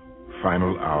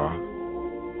final hour,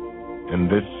 in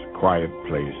this quiet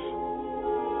place,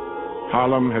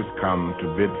 Harlem has come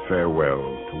to bid farewell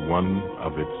to one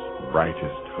of its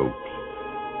brightest hopes,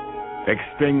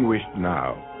 extinguished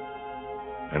now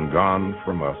and gone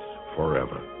from us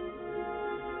forever.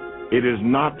 It is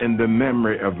not in the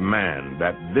memory of man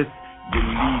that this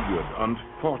beleaguered,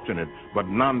 unfortunate, but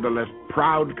nonetheless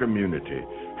proud community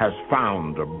has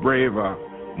found a braver,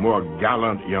 more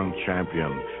gallant young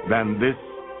champion than this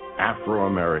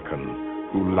Afro-American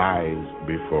who lies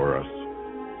before us,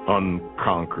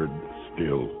 unconquered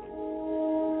still.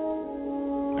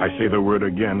 I say the word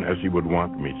again as he would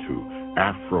want me to,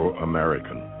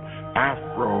 Afro-American.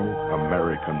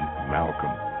 Afro-American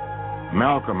Malcolm.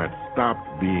 Malcolm had stopped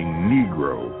being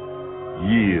Negro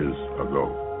years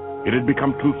ago. It had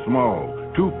become too small,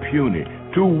 too puny,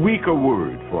 too weak a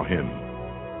word for him.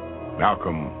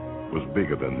 Malcolm was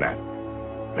bigger than that.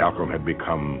 Malcolm had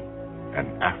become an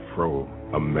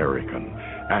Afro-American,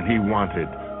 and he wanted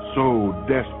so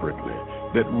desperately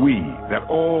that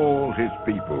all his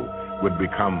people would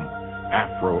become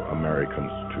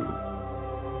Afro-Americans too.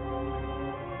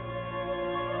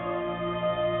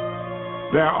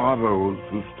 There are those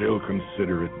who still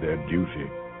consider it their duty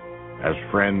as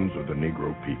friends of the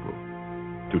Negro people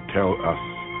to tell us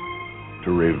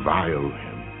to revile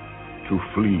him, to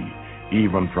flee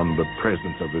even from the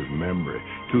presence of his memory,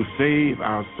 to save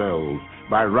ourselves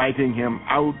by writing him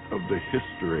out of the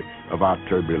history of our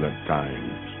turbulent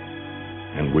times.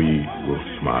 And we will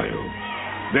smile.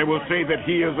 They will say that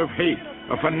he is of hate,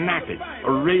 a fanatic, a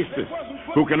racist,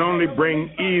 who can only bring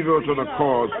evil to the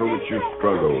cause for which you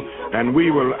struggle. And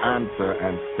we will answer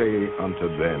and say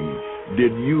unto them,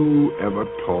 did you ever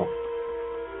talk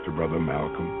to Brother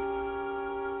Malcolm?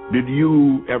 Did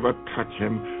you ever touch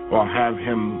him or have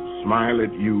him smile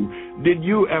at you? Did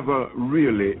you ever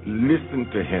really listen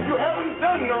to him? You haven't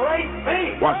done the right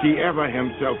thing. Was he ever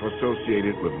himself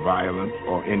associated with violence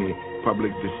or any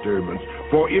public disturbance?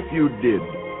 For if you did,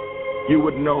 you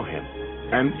would know him.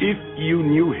 And if you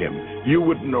knew him, you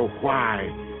would know why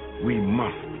we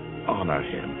must honor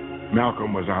him.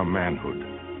 Malcolm was our manhood,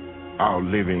 our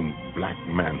living black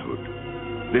manhood.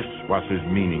 This was his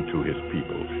meaning to his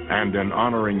people, and in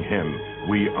honoring him,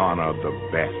 we honor the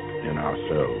best in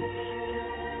ourselves.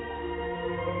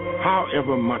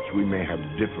 However much we may have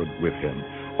differed with him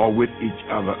or with each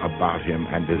other about him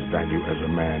and his value as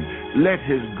a man, let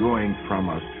his going from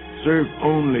us serve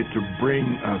only to bring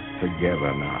us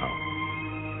together now.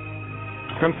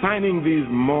 Consigning these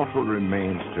mortal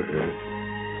remains to earth,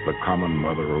 the common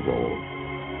mother of all,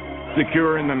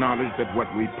 secure in the knowledge that what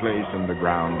we place in the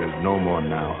ground is no more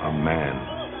now a man,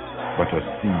 but a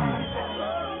seed,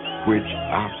 which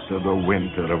after the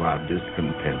winter of our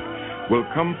discontent will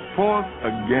come forth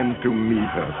again to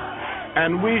meet us,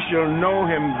 and we shall know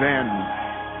him then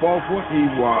for what he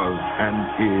was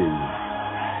and is,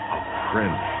 a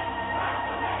prince,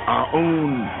 our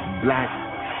own black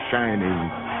shining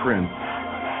prince,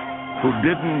 who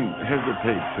didn't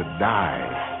hesitate to die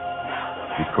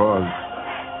because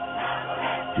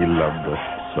he loved us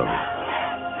so.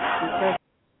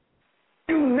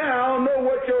 You now know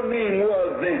what your name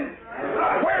was then.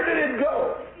 Where did it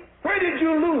go? Where did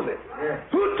you lose it?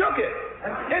 Who took it?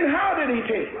 And how did he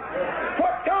take it?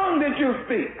 What tongue did you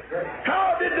speak?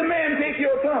 How did the man take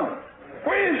your tongue?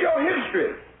 Where is your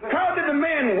history? How did the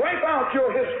man wipe out your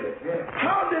history?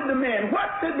 What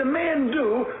did the man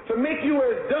do to make you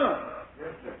as dumb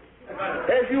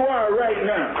as you are right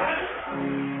now?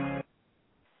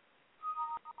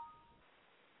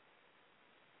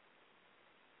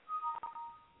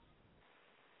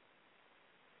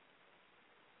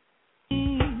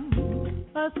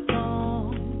 A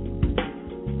song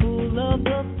full of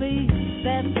the things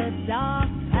that the dark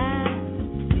past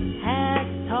has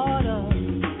taught us.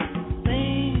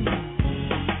 Sing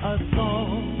a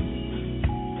song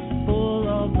full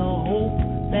of the hope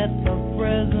that the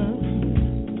present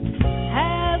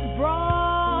has brought.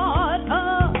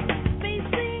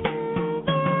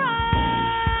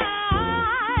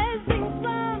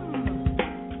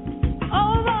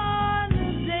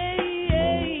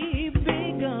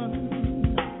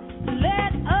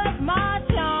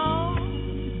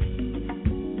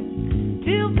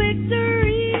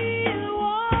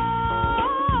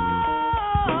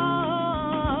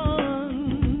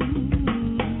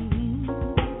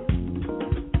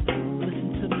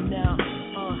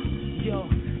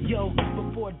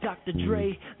 Before Dr.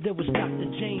 Dre, there was Dr.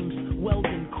 James,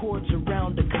 welding cords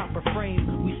around a copper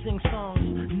frame. We sing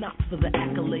songs not for the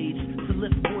accolades,